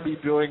week we're going to be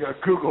doing a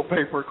Google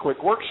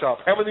pay-per-click workshop.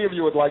 How many of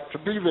you would like to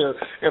be there?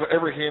 And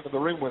every hand in the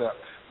room went up.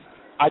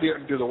 I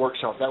didn't do the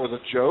workshop. That was a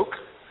joke.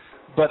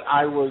 But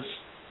I was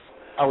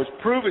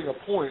proving a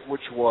point,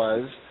 which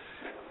was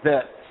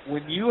that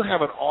when you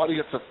have an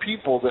audience of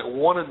people that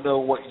want to know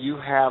what you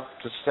have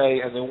to say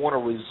and they want a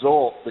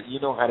result that you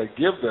know how to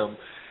give them,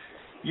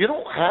 you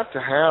don't have to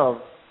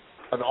have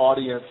an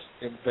audience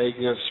in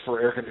Vegas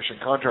for air-conditioned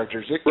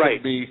contractors. It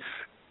can be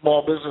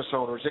small business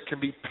owners. It can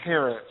be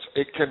parents.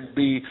 It can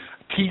be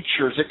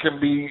teachers. It can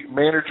be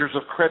managers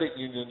of credit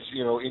unions,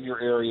 you know, in your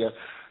area.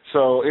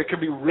 So it can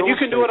be real. You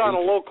can do it on a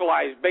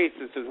localized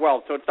basis as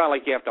well. So it's not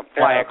like you have to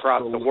fly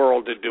across the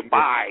world to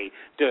Dubai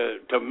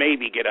to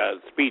maybe get a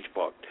speech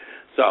booked.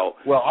 So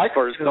I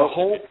created a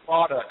whole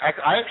product.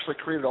 I actually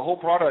created a whole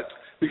product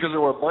because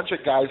there were a bunch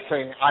of guys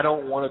saying, I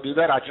don't want to do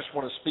that. I just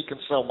want to speak and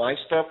sell my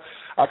stuff.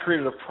 I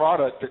created a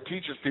product that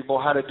teaches people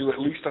how to do at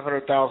least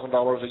 $100,000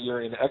 a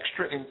year in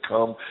extra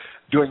income,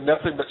 doing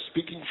nothing but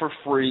speaking for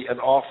free and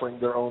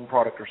offering their own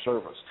product or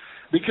service.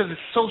 Because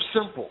it's so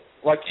simple.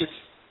 Like, it's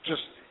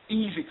just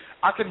easy.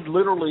 I can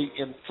literally,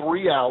 in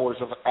 3 hours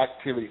of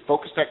activity,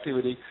 focused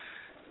activity,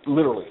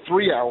 literally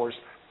 3 hours,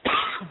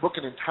 book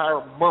an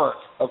entire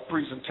month of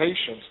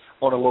presentations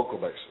on a local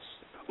basis.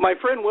 My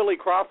friend Willie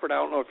Crawford, I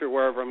don't know if you're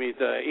aware of him.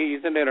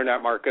 He's an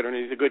internet marketer, and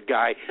he's a good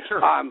guy.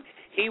 Sure.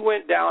 He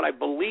went down, I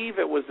believe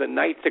it was the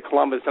Knights of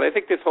Columbus, and I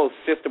think this whole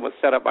system was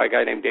set up by a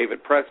guy named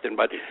David Preston,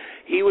 but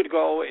he would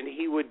go and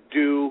he would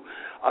do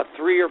a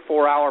 3 or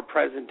 4 hour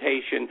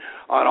presentation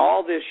on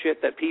all this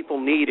shit that people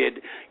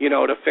needed, you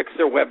know, to fix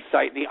their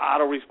website and the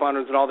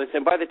autoresponders and all this.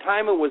 And by the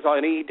time it was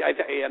on,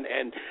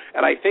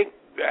 and I think,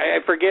 I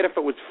forget if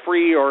it was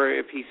free or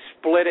if he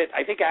split it.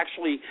 I think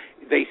actually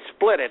they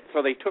split it,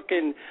 so they took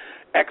in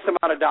X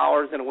amount of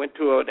dollars and it went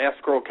to an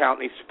escrow account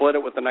and he split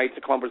it with the Knights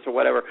of Columbus or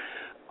whatever.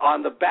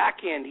 On the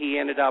back end, he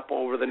ended up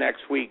over the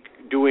next week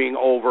doing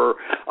over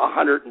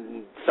 $100,000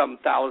 and some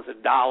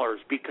 $1,000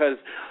 because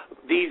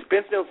these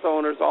business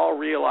owners all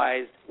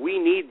realized we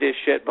need this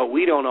shit, but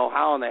we don't know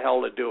how in the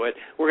hell to do it.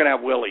 We're going to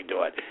have Willie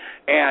do it.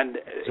 And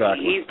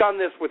he's done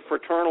this with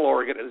fraternal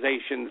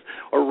organizations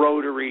or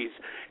Rotaries,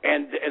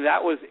 and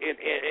that was it,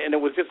 and it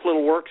was just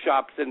little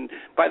workshops. And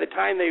by the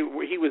time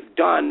he was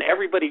done,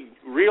 everybody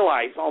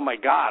realized, oh, my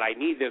God, I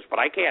need this, but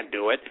I can't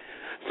do it.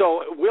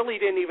 So Willie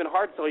didn't even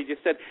hard sell. He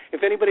just said,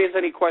 if anybody has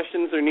any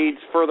questions or needs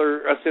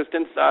further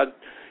assistance,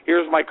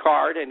 here's my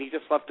card. And he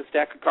just left a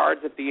stack of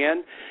cards at the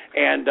end.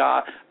 And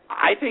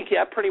I think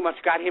that pretty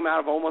much got him out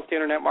of almost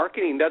internet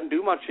marketing. He doesn't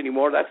do much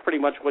anymore. That's pretty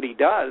much what he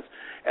does.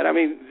 And, I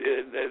mean,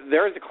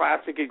 there's a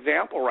classic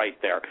example right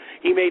there.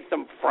 He made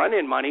some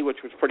front-end money,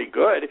 which was pretty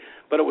good,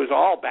 but it was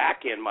all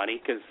back-end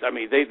money because, I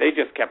mean, they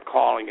just kept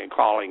calling and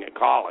calling and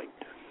calling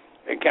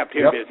and kept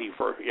him busy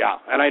for,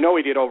 And I know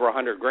he did over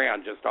 $100,000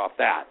 just off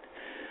that.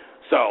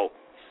 So,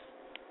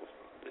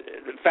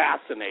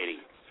 fascinating.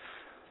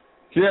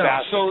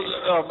 Yeah, so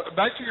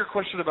back to your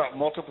question about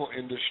multiple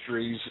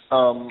industries,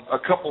 a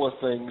couple of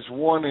things.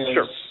 One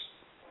is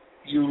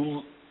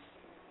you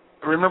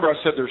remember I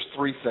said there's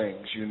 3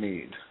 things you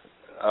need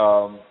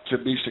to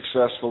be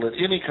successful at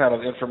any kind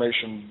of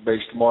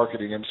information-based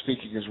marketing, and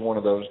speaking is one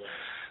of those.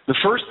 The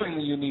first thing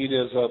that you need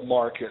is a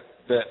market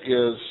that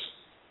is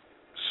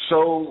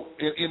so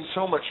in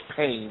so much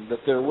pain that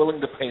they're willing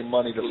to pay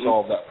money to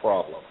solve that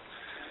problem.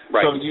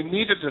 Right. So you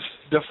need to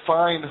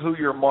define who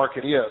your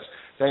market is.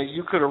 Now,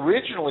 you could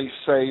originally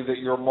say that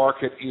your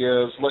market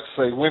is, let's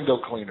say, window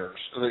cleaners.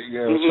 Say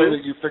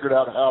that you figured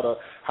out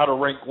how to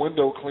rank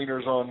window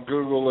cleaners on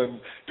Google and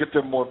get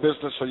them more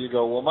business. So you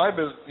go, well,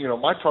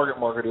 my target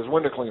market is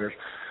window cleaners.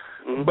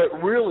 Mm-hmm. But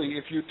really,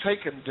 if you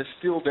take and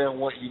distill down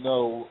what you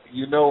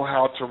know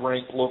how to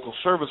rank local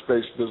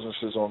service-based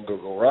businesses on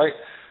Google, right?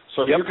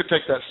 So you could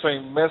take that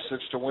same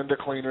message to window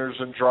cleaners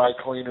and dry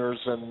cleaners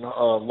and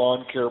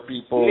lawn care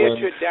people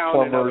and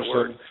plumbers.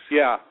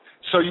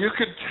 So you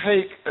could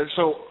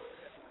so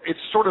it's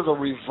sort of the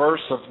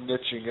reverse of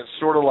niching. It's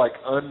sort of like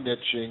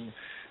unniching.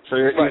 So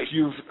if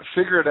you've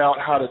figured out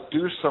how to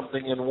do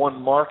something in one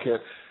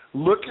market,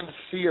 look and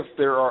see if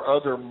there are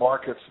other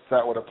markets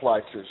that would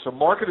apply to. So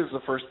market is the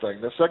first thing.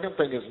 The second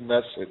thing is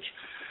message.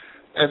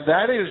 And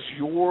that is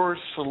your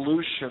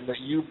solution that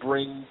you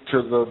bring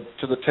to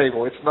the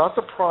table. It's not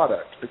the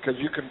product, because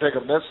you can take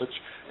a message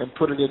and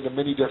put it into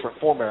many different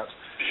formats.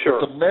 Sure.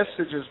 But the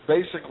message is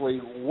basically,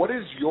 what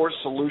is your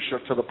solution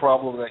to the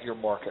problem that your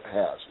market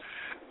has?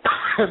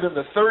 And then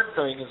the third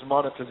thing is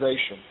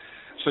monetization.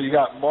 So you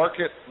got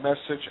market,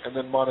 message, and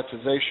then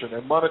monetization.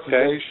 And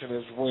monetization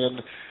is when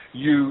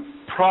you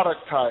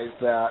productize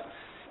that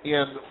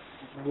in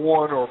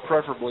one or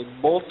preferably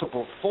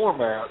multiple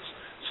formats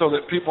so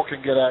that people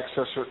can get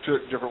access to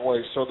it in different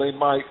ways. So they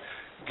might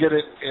get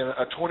it in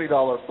a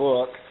 $20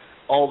 book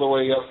all the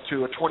way up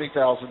to a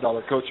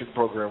 $20,000 coaching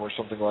program or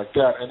something like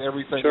that. And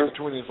everything in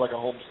between is like a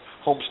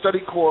home study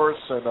course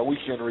and a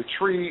weekend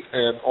retreat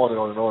and on and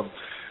on and on.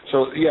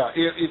 So, yeah,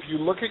 if you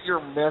look at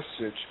your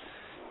message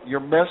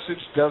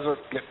doesn't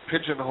get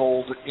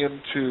pigeonholed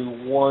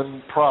into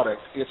one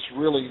product. It's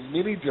really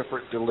many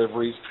different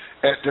deliveries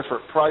at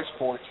different price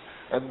points.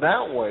 And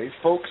that way,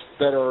 folks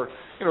that are,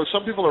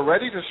 some people are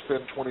ready to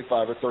spend $25,000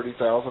 or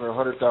 $30,000 or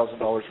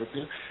 $100,000 with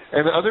you,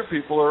 and other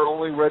people are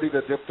only ready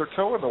to dip their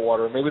toe in the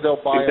water. Maybe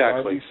they'll buy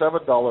a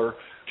 $97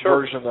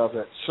 version of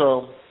it.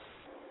 So,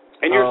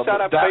 and you're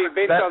set up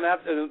based on that,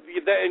 and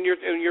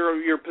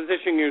you're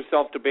positioning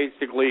yourself to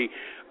basically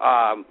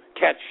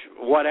catch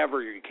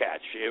whatever you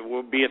catch. It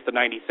will be at the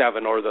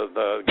 97 or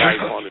the guy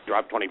who's willing to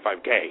drop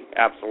 $25K.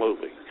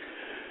 Absolutely.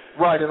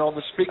 Right, and on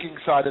the speaking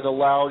side, it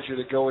allows you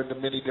to go into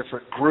many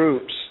different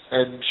groups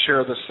and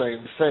share the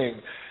same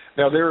thing.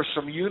 Now, there are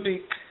some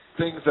unique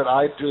things that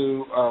I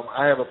do.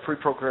 I have a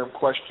pre-programmed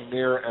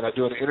questionnaire, and I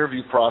do an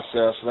interview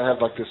process, and I have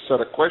like this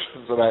set of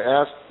questions that I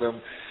ask them.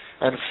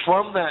 And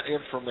from that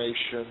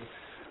information,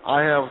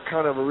 I have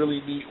kind of a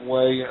really neat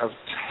way of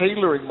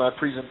tailoring my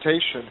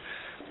presentation.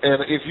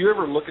 And if you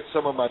ever look at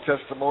some of my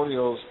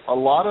testimonials, a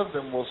lot of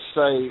them will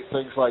say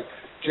things like,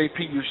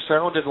 JP, you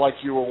sounded like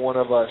you were one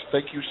of us.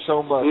 Thank you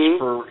so much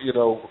for,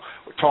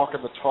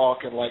 talking the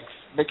talk and, like,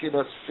 making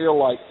us feel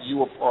like you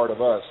were part of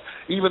us.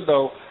 Even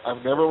though I've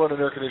never run an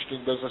air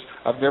conditioning business,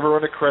 I've never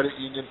run a credit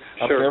union,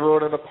 I've never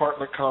run an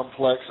apartment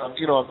complex, I've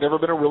never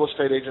been a real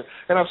estate agent,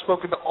 and I've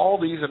spoken to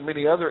all these and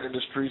many other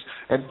industries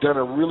and done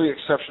a really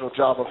exceptional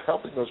job of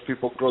helping those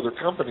people grow their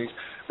companies.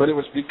 But it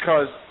was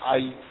because I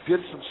did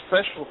some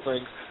special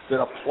things that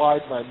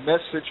applied my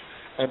message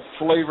and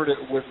flavored it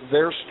with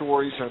their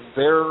stories and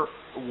their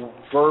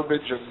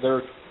verbiage and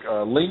their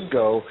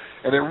lingo,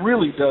 and it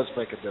really does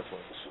make a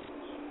difference.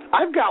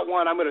 I've got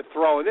one I'm going to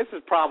throw, and this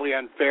is probably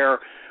unfair.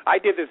 I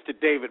did this to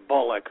David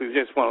Bullock, who's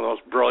just one of those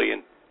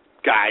brilliant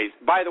guys.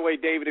 By the way,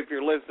 David, if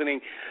you're listening,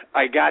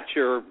 I got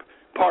your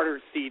Parter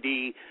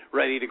CD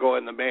ready to go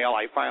in the mail.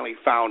 I finally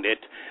found it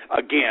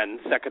again,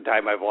 second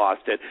time I've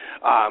lost it.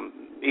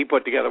 He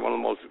put together one of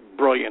the most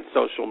brilliant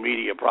social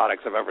media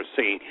products I've ever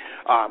seen.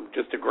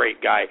 Just a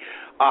great guy.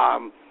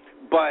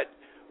 But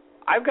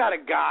I've got a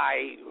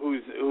guy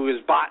who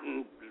has bought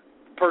and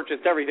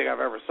purchased everything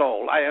I've ever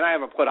sold, and I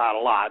haven't put out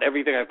a lot.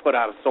 Everything I've put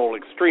out is sold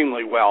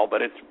extremely well,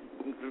 but it's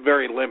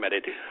very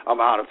limited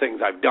amount of things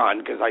I've done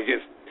because I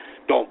just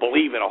don't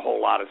believe in a whole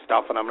lot of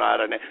stuff, and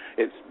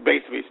it's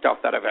basically stuff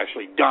that I've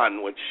actually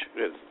done, which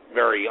is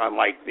very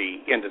unlike the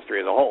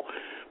industry as a whole.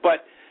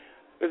 But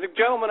there's a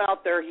gentleman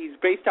out there, he's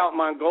based out in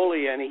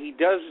Mongolia, and he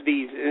does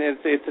these, and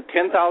it's a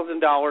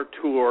 $10,000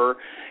 tour,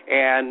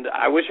 and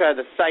I wish I had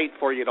the site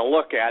for you to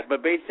look at,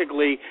 but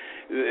basically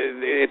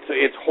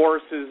it's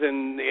horses,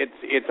 and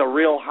it's a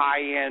real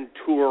high-end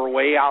tour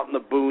way out in the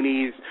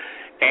boonies,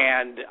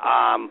 and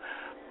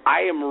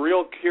I am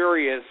real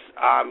curious,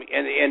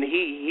 and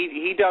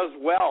he does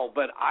well,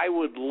 but I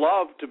would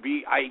love to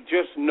be, I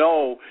just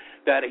know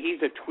that he's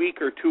a tweak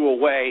or two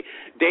away.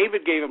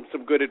 David gave him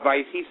some good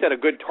advice. He said a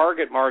good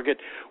target market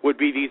would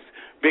be these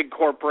big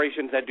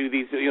corporations that do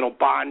these,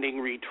 bonding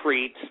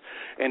retreats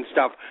and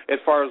stuff as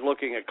far as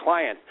looking at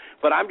clients.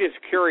 But I'm just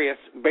curious,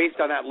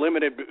 based on that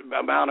limited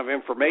amount of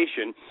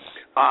information,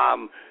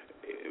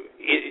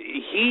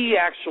 he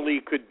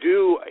actually could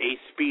do a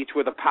speech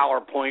with a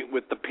PowerPoint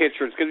with the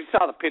pictures, because you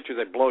saw the pictures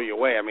that blow you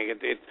away. I mean,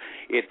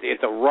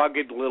 it's a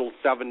rugged little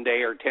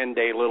 7-day or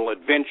 10-day little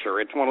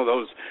adventure. It's one of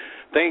those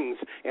things,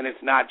 and it's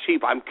not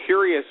cheap. I'm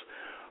curious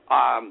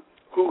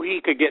who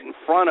he could get in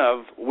front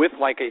of with,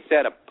 like I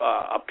said,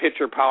 a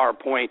picture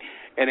PowerPoint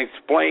and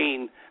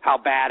explain how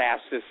badass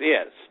this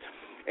is.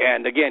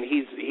 And again,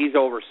 he's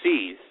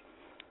overseas.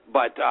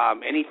 But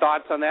any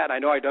thoughts on that? I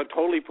know I don't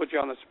totally put you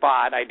on the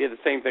spot. I did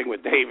the same thing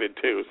with David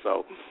too.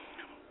 So.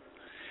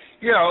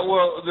 Yeah,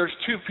 well, there's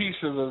two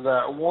pieces of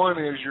that. One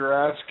is you're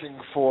asking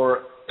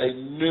for a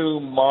new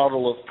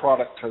model of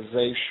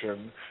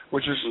productization,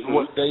 which is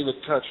what David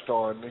touched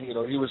on.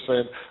 He was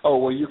saying, oh,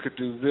 well, you could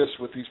do this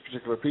with these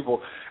particular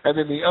people. And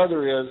then the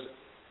other is,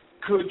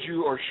 could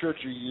you or should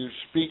you use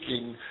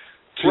speaking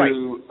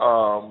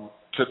to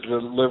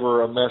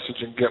deliver a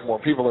message and get more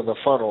people in the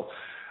funnel?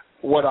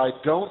 What I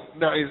don't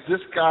now, is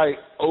this guy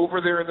over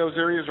there in those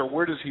areas, or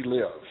where does he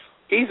live?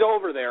 He's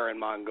over there in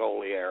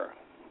Mongolia.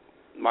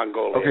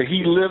 Okay,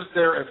 he lives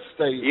there and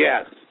stays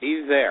Yes, there.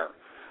 he's there.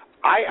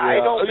 I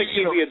don't think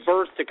he'd be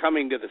adverse to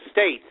coming to the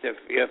States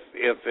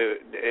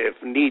if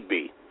need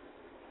be.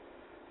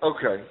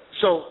 Okay,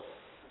 so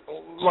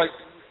like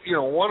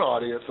one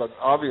audience, an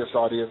obvious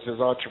audience, is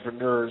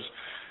entrepreneurs.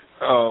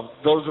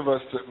 Those of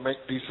us that make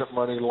decent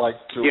money like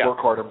to work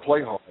hard and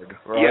play hard,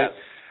 right? Yes.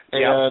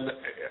 And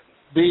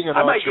being an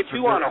I might entrepreneur, get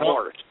you on a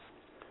horse.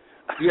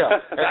 Yeah,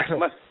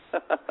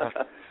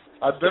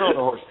 I've been on a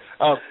horse,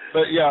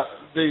 but yeah,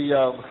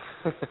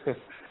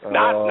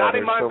 not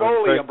in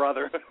Mongolia,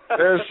 brother.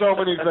 There's so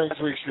many things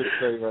we should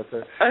say about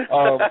that.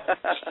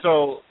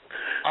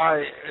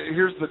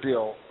 Here's the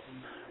deal,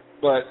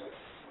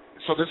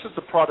 so this is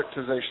the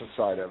productization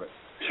side of it.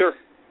 Sure.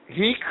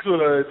 He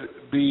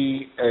could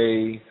be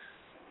a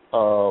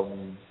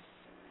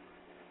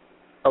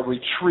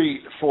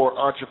retreat for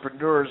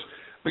entrepreneurs,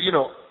 but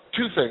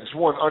two things.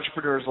 One,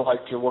 entrepreneurs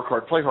like to work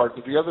hard, play hard,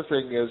 but the other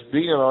thing is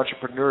being an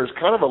entrepreneur is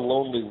kind of a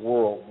lonely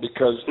world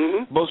because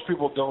most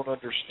people don't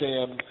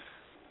understand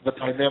the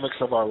dynamics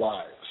of our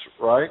lives,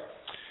 right?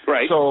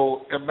 Right.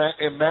 So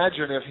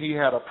imagine if he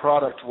had a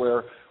product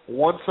where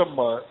once a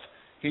month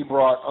he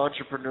brought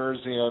entrepreneurs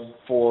in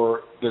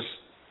for this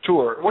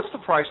tour. What's the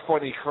price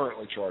point he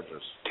currently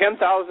charges?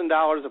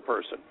 $10,000 a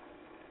person.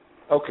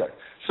 Okay,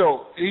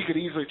 so he could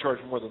easily charge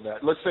more than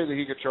that. Let's say that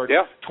he could charge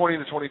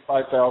 $20,000 to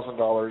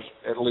 $25,000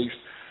 at least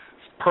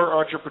per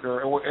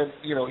entrepreneur, and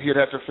he'd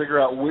have to figure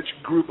out which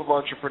group of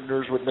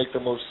entrepreneurs would make the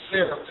most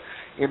sense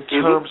in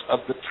terms of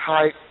the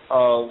type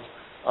of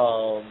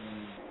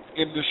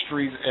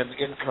industries and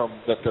income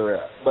that they're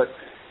at. But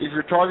if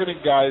you're targeting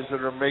guys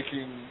that are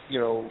making,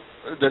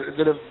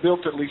 that have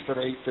built at least an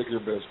 8-figure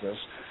business,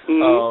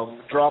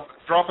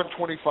 dropping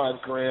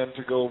 $25,000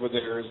 to go over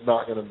there is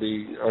not going to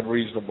be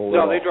unreasonable.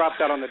 No, they dropped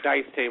that on the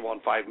dice table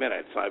in 5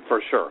 minutes,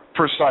 for sure.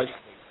 Precisely.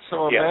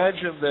 So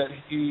imagine that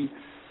he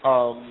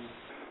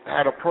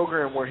had a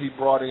program where he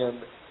brought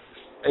in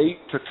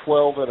 8 to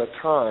 12 at a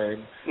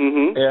time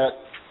at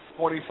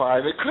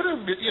 25. It could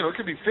have been, it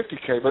could be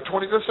 $50K, but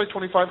let's say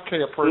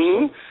 $25K a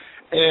person.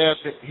 And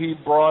he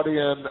brought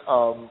in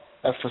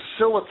a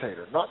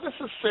facilitator, not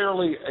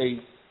necessarily a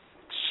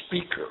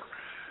speaker,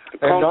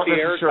 and not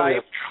necessarily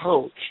a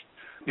coach.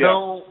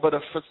 No, but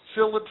a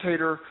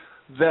facilitator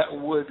that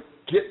would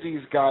get these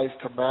guys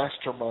to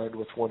mastermind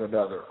with one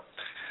another.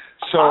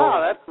 So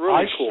that's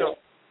really cool.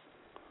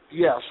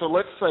 So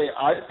let's say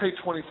I pay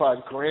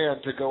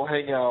 $25,000 to go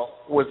hang out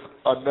with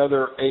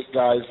another 8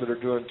 guys that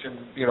are doing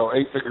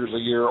 8 figures a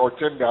year, or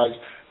 10 guys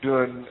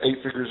doing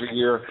 8 figures a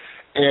year,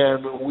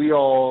 and we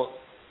all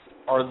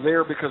are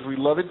there because we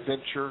love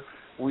adventure,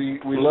 we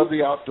love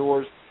the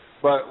outdoors.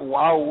 But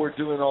while we're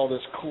doing all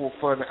this cool,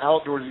 fun,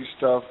 outdoorsy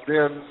stuff,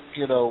 then,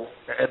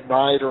 at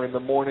night or in the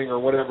morning or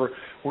whatever,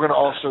 we're going to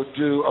also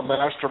do a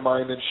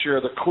mastermind and share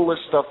the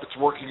coolest stuff that's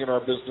working in our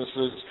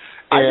businesses.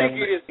 I think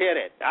you just hit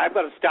it. I'm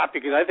going to stop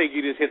you because I think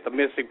you just hit the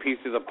missing piece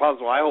of the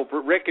puzzle. I hope,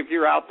 Rick, if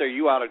you're out there,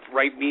 you ought to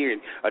write me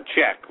a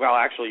check. Well,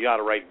 actually, you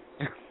ought to write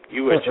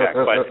you a check,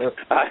 but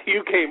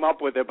you came up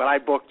with it, but I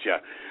booked you.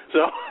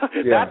 So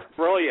that's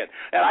brilliant.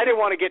 And I didn't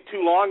want to get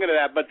too long into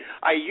that, but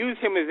I use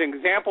him as an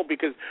example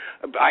because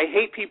I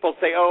hate people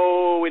say,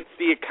 it's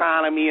the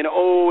economy, and, it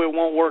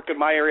won't work in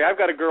my area. I've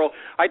got a girl,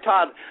 I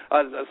taught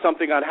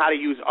something on how to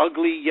use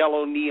ugly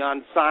yellow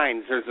neon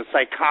signs. There's a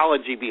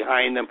psychology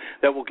behind them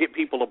that will get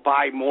people to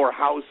buy more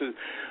houses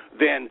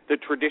than the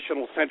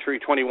traditional Century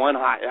 21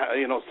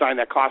 sign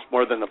that costs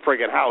more than the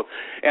friggin' house.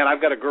 And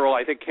I've got a girl,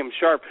 I think Kim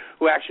Sharp,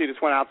 who actually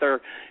just went out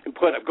there and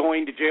put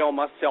going to jail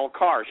must sell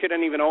car. She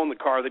didn't even own the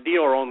car. The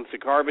dealer owns the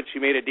car, but she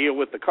made a deal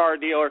with the car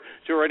dealer.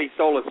 She already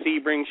sold a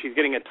Sebring. She's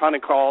getting a ton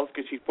of calls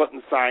because she's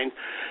putting signs.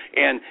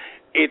 And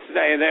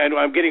and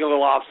I'm getting a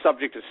little off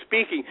subject of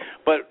speaking,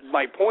 but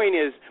my point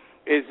is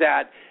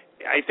that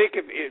I think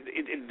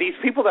if these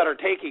people that are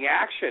taking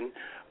action,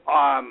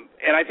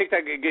 and I think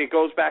that it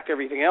goes back to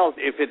everything else.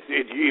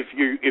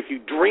 If you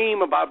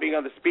dream about being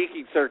on the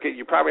speaking circuit,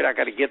 you're probably not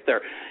going to get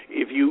there.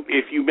 If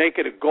you make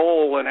it a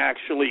goal and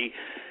actually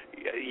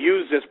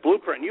use this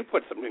blueprint, and you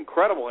put some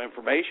incredible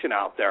information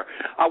out there.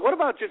 What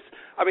about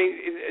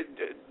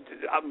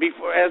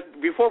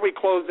before we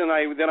close,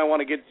 I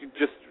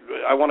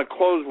want to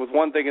close with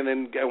one thing, and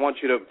then I want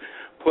you to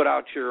put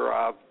out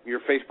your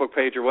Facebook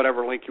page or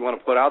whatever link you want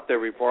to put out there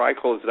before I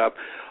close it up.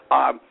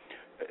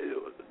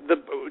 The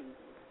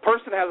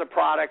person has a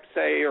product,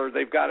 say, or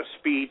they've got a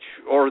speech,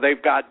 or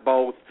they've got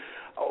both.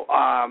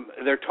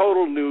 They're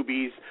total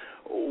newbies.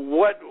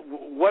 What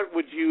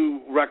would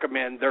you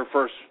recommend their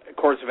first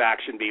course of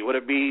action be? Would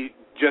it be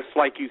just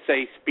like you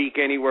say, speak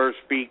anywhere,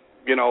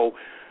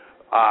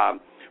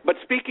 but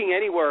speaking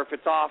anywhere, if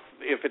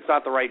it's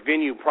not the right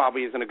venue,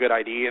 probably isn't a good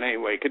idea in any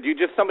way. Could you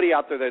just somebody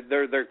out there that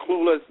they're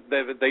clueless,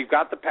 they've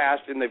got the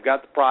passion, they've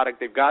got the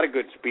product, they've got a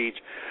good speech.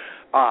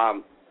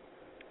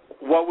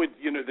 What would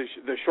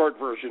the short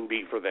version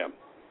be for them?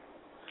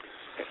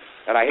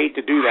 And I hate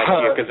to do that to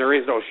you because there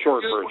is no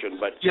short version.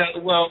 But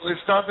well,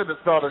 it's not that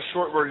it's not a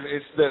short version.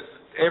 It's that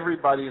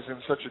everybody is in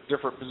such a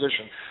different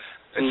position.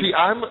 See,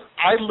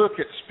 I look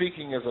at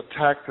speaking as a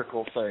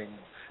tactical thing.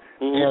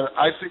 And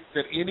I think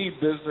that any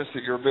business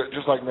that you're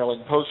just like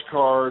mailing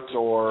postcards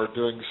or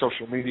doing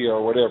social media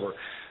or whatever.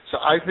 So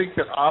I think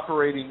that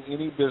operating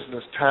any business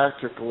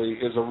tactically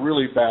is a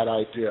really bad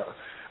idea.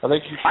 I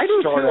think you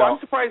should start out. I'm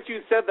surprised you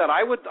said that.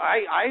 I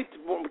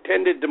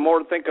tended to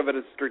more think of it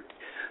as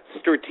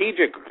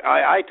strategic.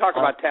 I talk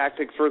about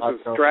tactics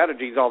versus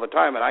strategies all the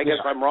time, and I guess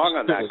I'm wrong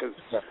on that.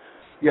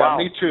 Wow.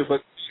 Me too.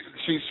 But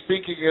see,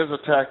 speaking is a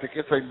tactic.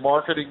 It's a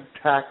marketing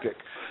tactic.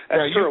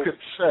 That's now true. You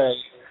could say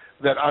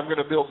that I'm going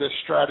to build this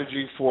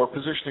strategy for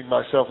positioning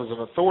myself as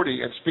an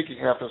authority, and speaking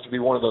happens to be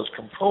one of those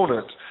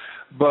components.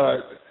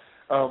 But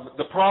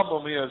the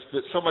problem is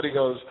that somebody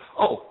goes,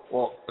 oh,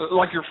 well,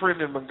 like your friend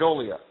in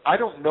Mongolia. I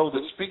don't know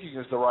that speaking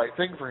is the right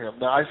thing for him.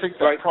 Now, I think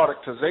that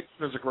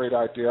productization is a great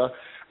idea.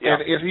 Yeah.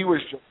 And if he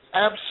was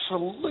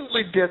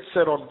absolutely dead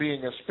set on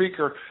being a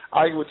speaker,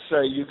 I would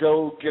say you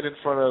go get in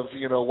front of,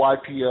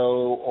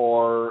 YPO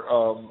or,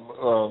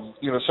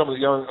 some of the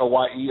young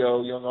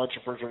YEO, Young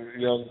Entrepreneurs,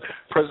 Young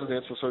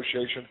Presidents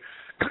Association.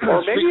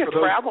 Or maybe a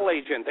travel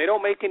agent. They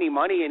don't make any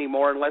money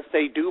anymore unless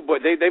they do,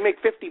 but they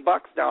make $50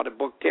 now to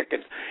book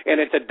tickets,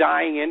 and it's a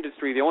dying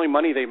industry. The only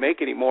money they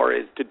make anymore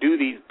is to do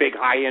these big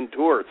high-end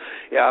tours.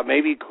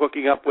 Maybe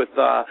hooking up with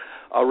a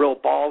real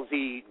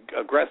ballsy,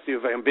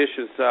 aggressive,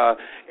 ambitious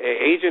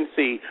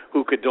agency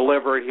who could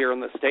deliver it here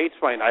in the States.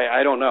 Fine,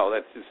 I don't know.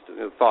 That's just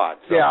a thought.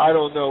 So. Yeah, I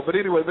don't know. But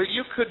anyway,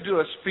 you could do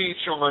a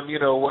speech on,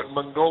 what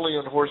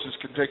Mongolian horses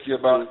can teach you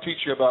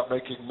about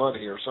making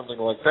money or something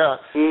like that,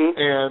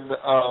 and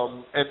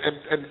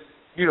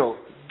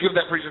give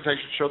that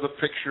presentation, show the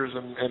pictures,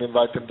 and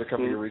invite them to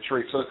come to your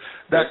retreat. So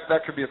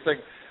that could be a thing.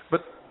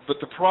 But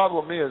the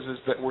problem is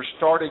that we're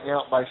starting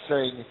out by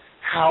saying,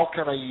 how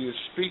can I use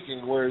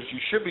speaking, whereas you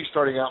should be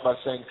starting out by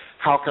saying,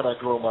 how can I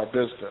grow my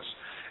business?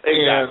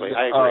 Exactly,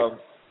 I agree.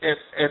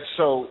 And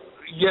so,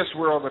 yes,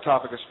 we're on the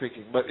topic of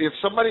speaking, but if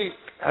somebody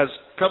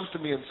comes to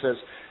me and says,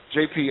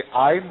 JP,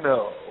 I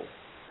know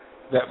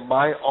that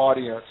my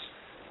audience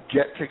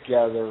get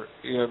together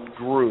in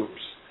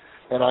groups,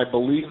 and I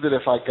believe that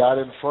if I got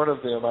in front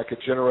of them, I could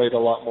generate a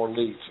lot more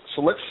leads.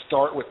 So let's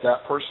start with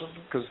that person,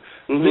 because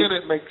then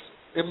it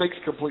makes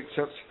complete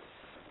sense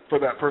for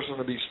that person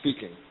to be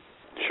speaking.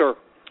 Sure.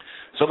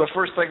 So the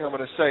first thing I'm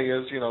going to say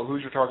is,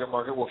 who's your target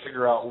market? We'll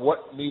figure out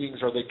what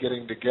meetings are they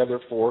getting together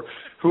for,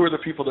 who are the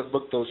people that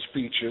book those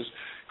speeches,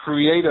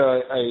 create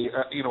a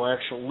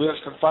actual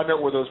list, and find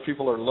out where those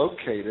people are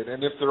located.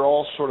 And if they're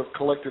all sort of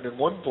collected in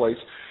one place,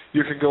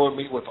 you can go and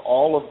meet with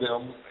all of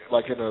them,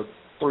 like in a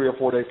 3 or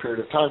 4 day period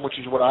of time, which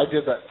is what I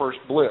did that first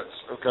blitz.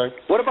 Okay.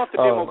 What about the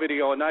demo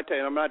video? And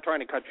I'm not trying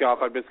to cut you off.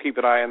 I just keep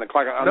an eye on the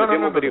clock on the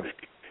demo video.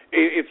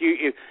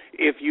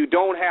 If you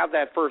don't have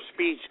that first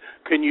speech,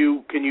 can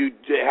you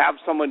have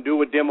someone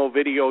do a demo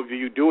video of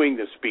you doing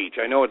the speech?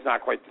 I know it's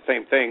not quite the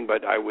same thing,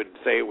 but I would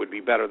say it would be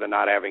better than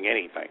not having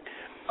anything.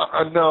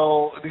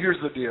 No, here's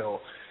the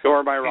deal. Or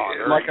am I wrong?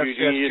 Or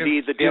you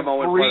need the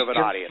demo in front of an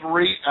audience.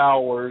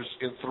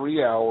 In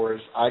 3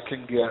 hours, I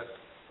can get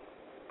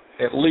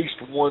at least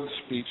one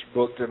speech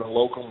booked in a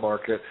local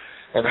market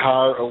and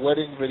hire a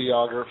wedding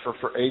videographer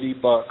for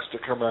 $80 to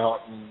come out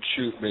and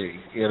shoot me,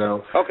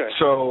 Okay.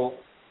 So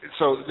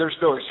there's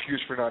no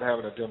excuse for not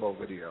having a demo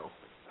video.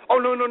 Oh,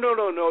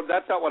 no.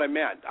 That's not what I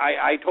meant.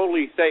 I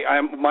totally say,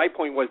 my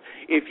point was,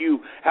 if you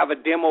have a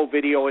demo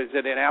video, is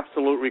it an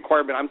absolute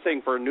requirement? I'm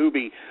saying for a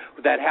newbie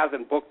that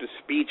hasn't booked a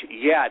speech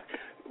yet,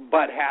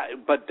 but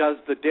does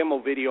the demo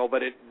video,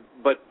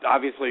 but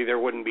obviously there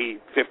wouldn't be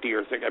 50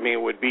 or 60. I mean,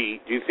 it would be,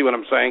 do you see what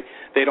I'm saying?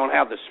 They don't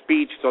have the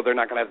speech, so they're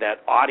not going to have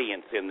that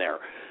audience in there.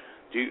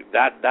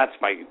 That's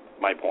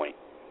my point.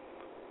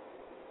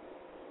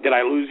 Did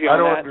I lose you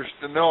on that?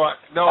 Understand. No, okay.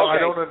 I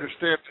don't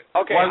understand.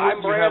 Okay, I'm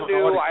brand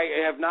new.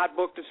 I have not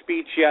booked a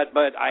speech yet,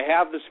 but I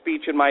have the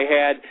speech in my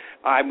head.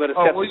 I'm going to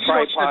set the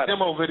tripod. You don't need a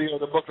demo video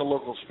to book a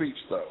local speech,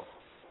 though.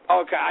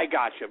 Okay, I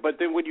got you.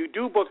 But then when you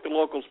do book the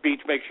local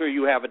speech, make sure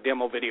you have a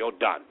demo video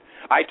done.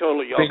 I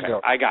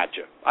got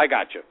you.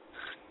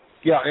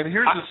 Yeah, and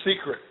here's the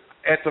secret.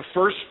 At the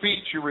first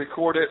speech, you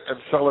record it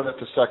and sell it at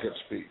the second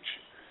speech.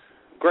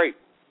 Great.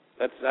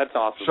 That's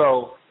awesome.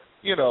 So,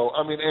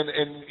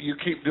 and you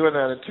keep doing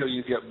that until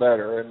you get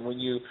better. And when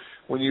you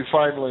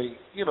finally,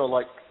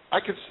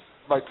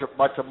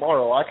 by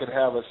tomorrow, I could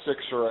have a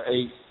 6 or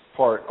 8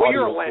 part. Well,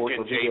 you're a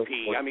legend,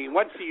 JP. I mean,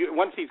 once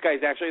these guys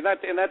actually, and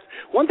that's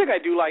one thing I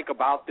do like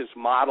about this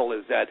model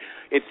is that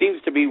it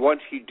seems to be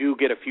once you do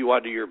get a few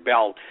under your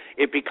belt,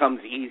 it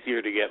becomes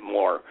easier to get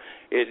more.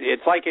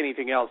 It's like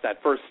anything else.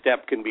 That first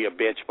step can be a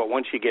bitch, but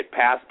once you get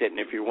past it, and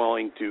if you're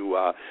willing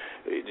to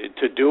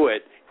do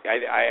it.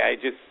 I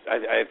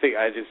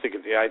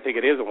think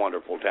it is a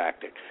wonderful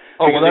tactic.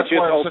 Oh, well, that's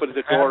why I'm opens such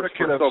the doors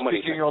advocate for so of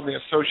many speaking on the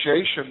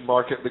association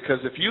market, because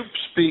if you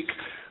speak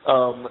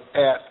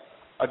at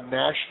a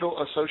national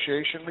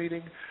association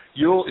meeting,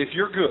 if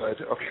you're good,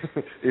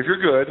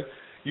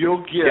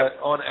 you'll get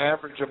on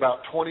average about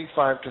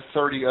 25 to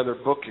 30 other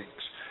bookings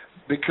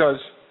because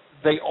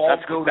they all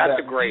go to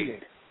that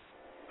meeting.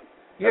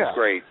 That's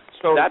great.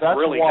 So that's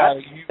really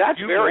why that's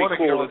you very want to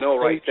cool to know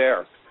right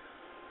there.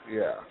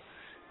 Yeah.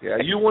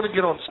 You want to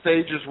get on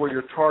stages where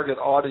your target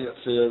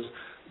audience is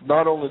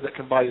not only that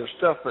can buy your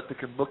stuff, but that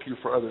can book you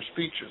for other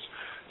speeches.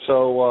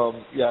 So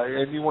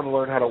and you want to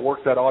learn how to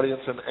work that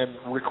audience and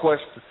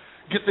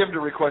get them to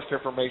request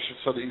information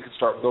so that you can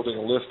start building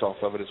a list off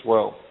of it as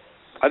well.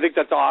 I think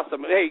that's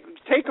awesome. Hey,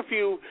 take a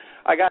few.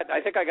 I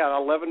think I got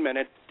 11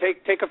 minutes.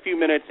 Take a few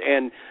minutes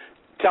and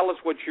tell us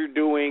what you're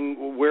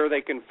doing, where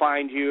they can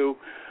find you.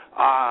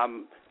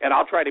 And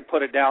I'll try to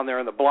put it down there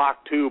in the blog,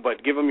 too,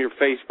 but give them your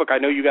Facebook. I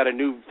know you got a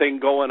new thing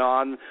going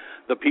on,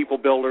 the People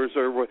Builders,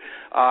 or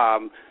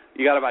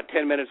you got about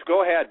 10 minutes.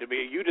 Go ahead.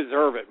 You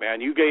deserve it,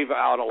 man. You gave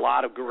out a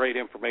lot of great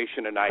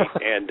information tonight,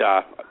 and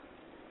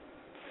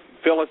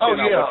fill us in on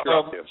what you're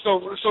up to.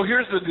 So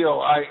here's the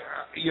deal.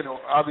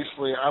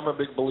 Obviously, I'm a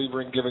big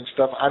believer in giving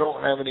stuff. I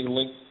don't have any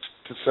link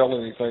to sell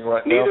anything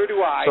right now. Neither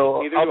do I.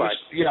 So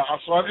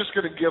I'm just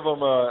going to give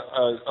them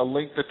a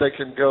link that they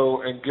can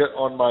go and get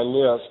on my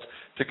list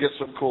to get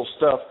some cool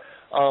stuff.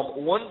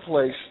 One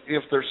place,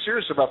 if they're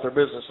serious about their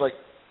business, and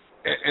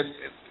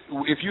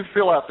if you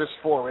fill out this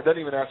form, it doesn't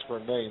even ask for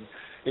a name.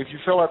 If you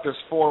fill out this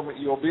form,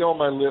 you'll be on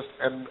my list,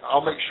 and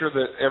I'll make sure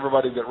that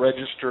everybody that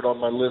registered on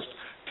my list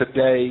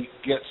today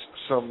gets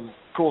some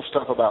cool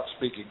stuff about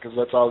speaking, because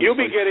that's all. You'll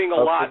be getting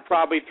a lot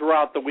probably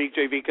throughout the week,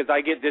 JV, because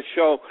I get this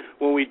show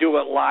when we do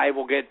it live.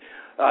 We'll get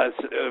a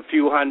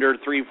few hundred,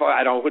 3, 4.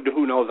 I don't.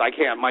 Who knows? I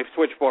can't. My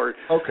switchboard.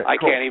 Okay, I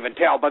can't even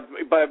tell. But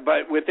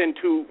within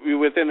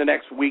the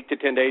next week to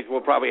 10 days,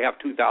 we'll probably have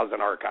 2,000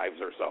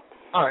 archives or so.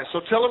 All right. So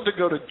tell them to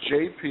go to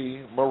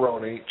JP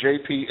Maroney,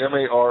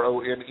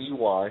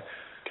 JPMaroney,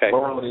 okay.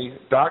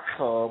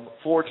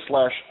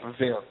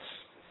 Maroney.com/Vince.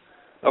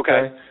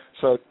 Okay.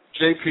 So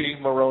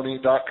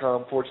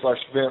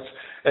jpmaroney.com/Vince,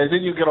 and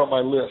then you get on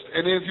my list.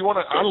 And if you want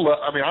to,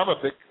 I'm a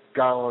big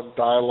guy on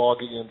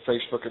dialoguing and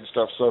Facebook and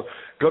stuff. So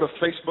go to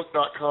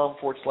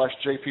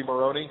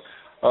facebook.com/JPMaroney.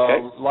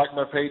 Like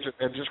my page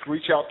and just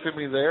reach out to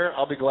me there.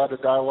 I'll be glad to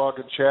dialogue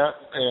and chat.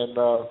 And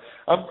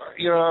I'm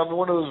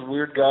one of those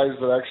weird guys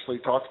that actually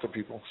talks to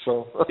people.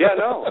 So yeah,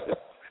 no.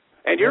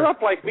 And you're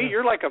up like me.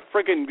 You're like a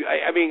friggin'.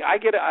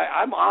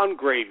 I'm on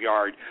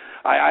Graveyard.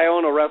 I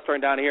own a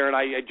restaurant down here, and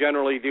I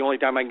generally the only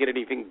time I can get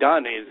anything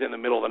done is in the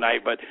middle of the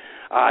night. But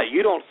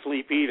you don't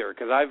sleep either,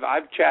 because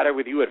I've chatted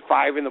with you at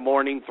 5 in the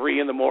morning, 3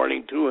 in the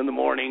morning, 2 in the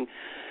morning,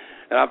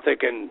 and I'm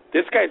thinking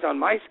this guy's on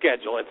my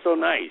schedule. It's so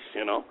nice,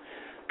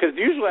 because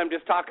usually I'm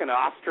just talking to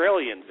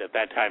Australians at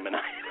that time of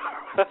night.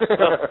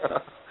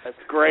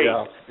 That's great.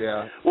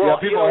 Yeah. Well,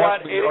 you know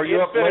what?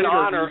 It's been an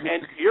honor.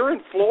 And you're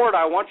in Florida.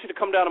 I want you to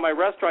come down to my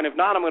restaurant. If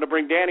not, I'm going to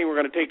bring Danny. We're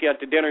going to take you out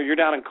to dinner. You're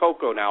down in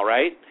Cocoa now,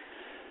 right?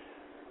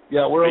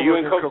 Yeah, we're over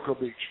in Cocoa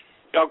Beach.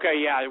 Okay,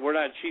 yeah. We're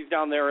not. She's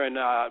down there in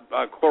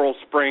Coral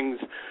Springs,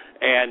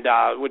 and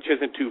which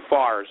isn't too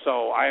far.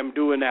 So I am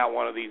doing that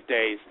one of these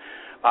days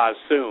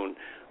soon.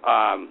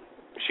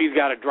 She's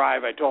got to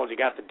drive. I told you,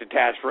 got the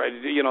detached.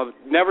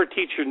 Never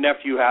teach your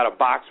nephew how to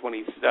box when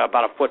he's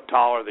about a foot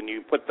taller than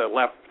you. Put the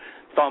left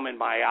thumb in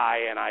my eye,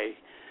 and I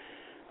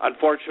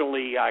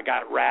unfortunately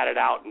got ratted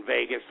out in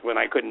Vegas when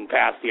I couldn't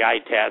pass the eye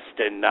test,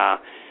 and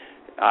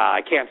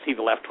I can't see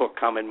the left hook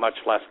coming,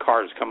 much less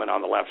cars coming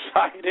on the left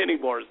side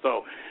anymore.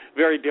 So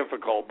very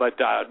difficult. But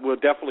we'll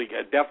definitely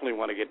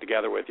want to get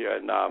together with you,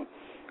 and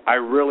I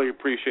really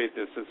appreciate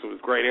this. This was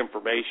great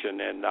information,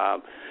 and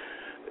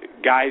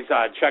guys,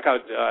 check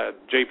out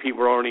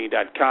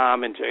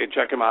jpmaroney.com and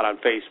check him out on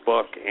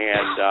Facebook.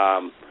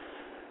 And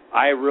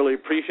I really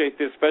appreciate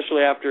this,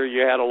 especially after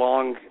you had a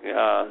long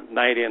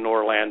night in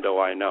Orlando,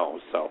 I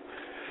know. So.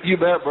 You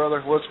bet,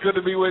 brother. Well, it's good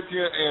to be with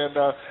you, and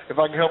if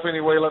I can help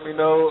any way, let me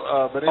know.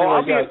 But anyway,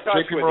 I'll be in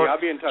touch with you. I'll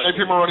be in touch.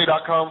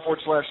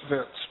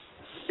 jpmaroney.com/Vince.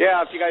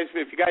 Yeah, if you guys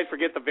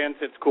forget the Vince,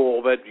 it's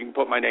cool, but you can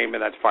put my name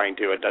in. That's fine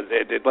too. It does.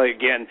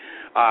 Again,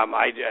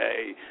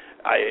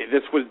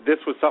 this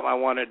was something I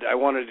wanted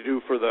to do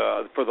for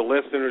the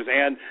listeners,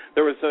 and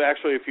there was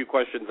actually a few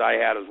questions I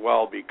had as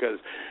well, because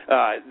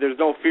there's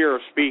no fear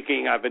of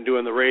speaking. I've been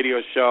doing the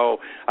radio show.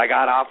 I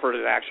got offered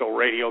an actual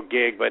radio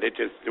gig, but it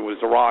was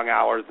the wrong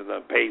hours and the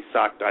pay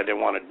sucked. I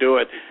didn't want to do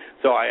it.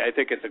 So I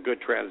think it's a good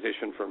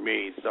transition for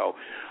me. So,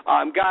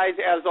 guys,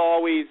 as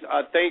always,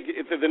 thank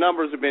you. The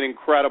numbers have been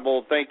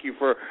incredible. Thank you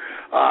for.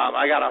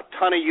 I got a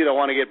ton of you that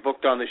want to get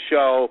booked on the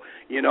show.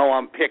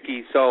 I'm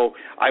picky, so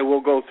I will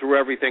go through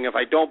everything. If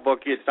I don't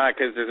book you, it's not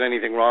because there's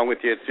anything wrong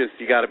with you. It's just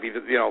you got to be the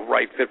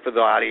right fit for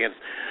the audience.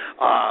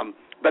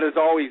 But as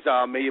always,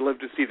 may you live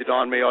to see the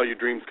dawn. May all your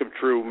dreams come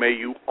true. May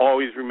you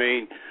always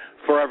remain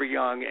forever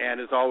young, and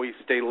as always,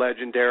 stay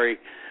legendary.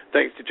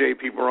 Thanks to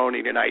JP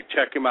Maroney tonight.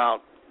 Check him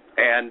out.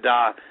 And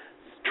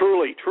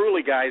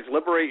truly, guys,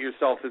 liberate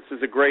yourself. This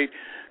is a great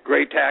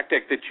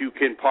tactic that you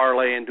can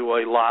parlay into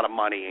a lot of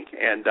money,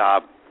 and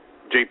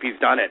JP's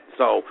done it.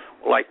 So,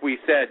 like we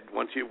said,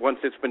 once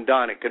it's been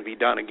done, it can be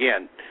done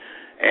again.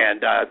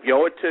 And you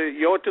owe it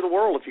to the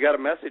world. If you got a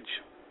message,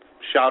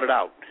 shout it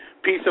out.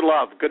 Peace and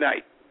love. Good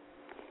night.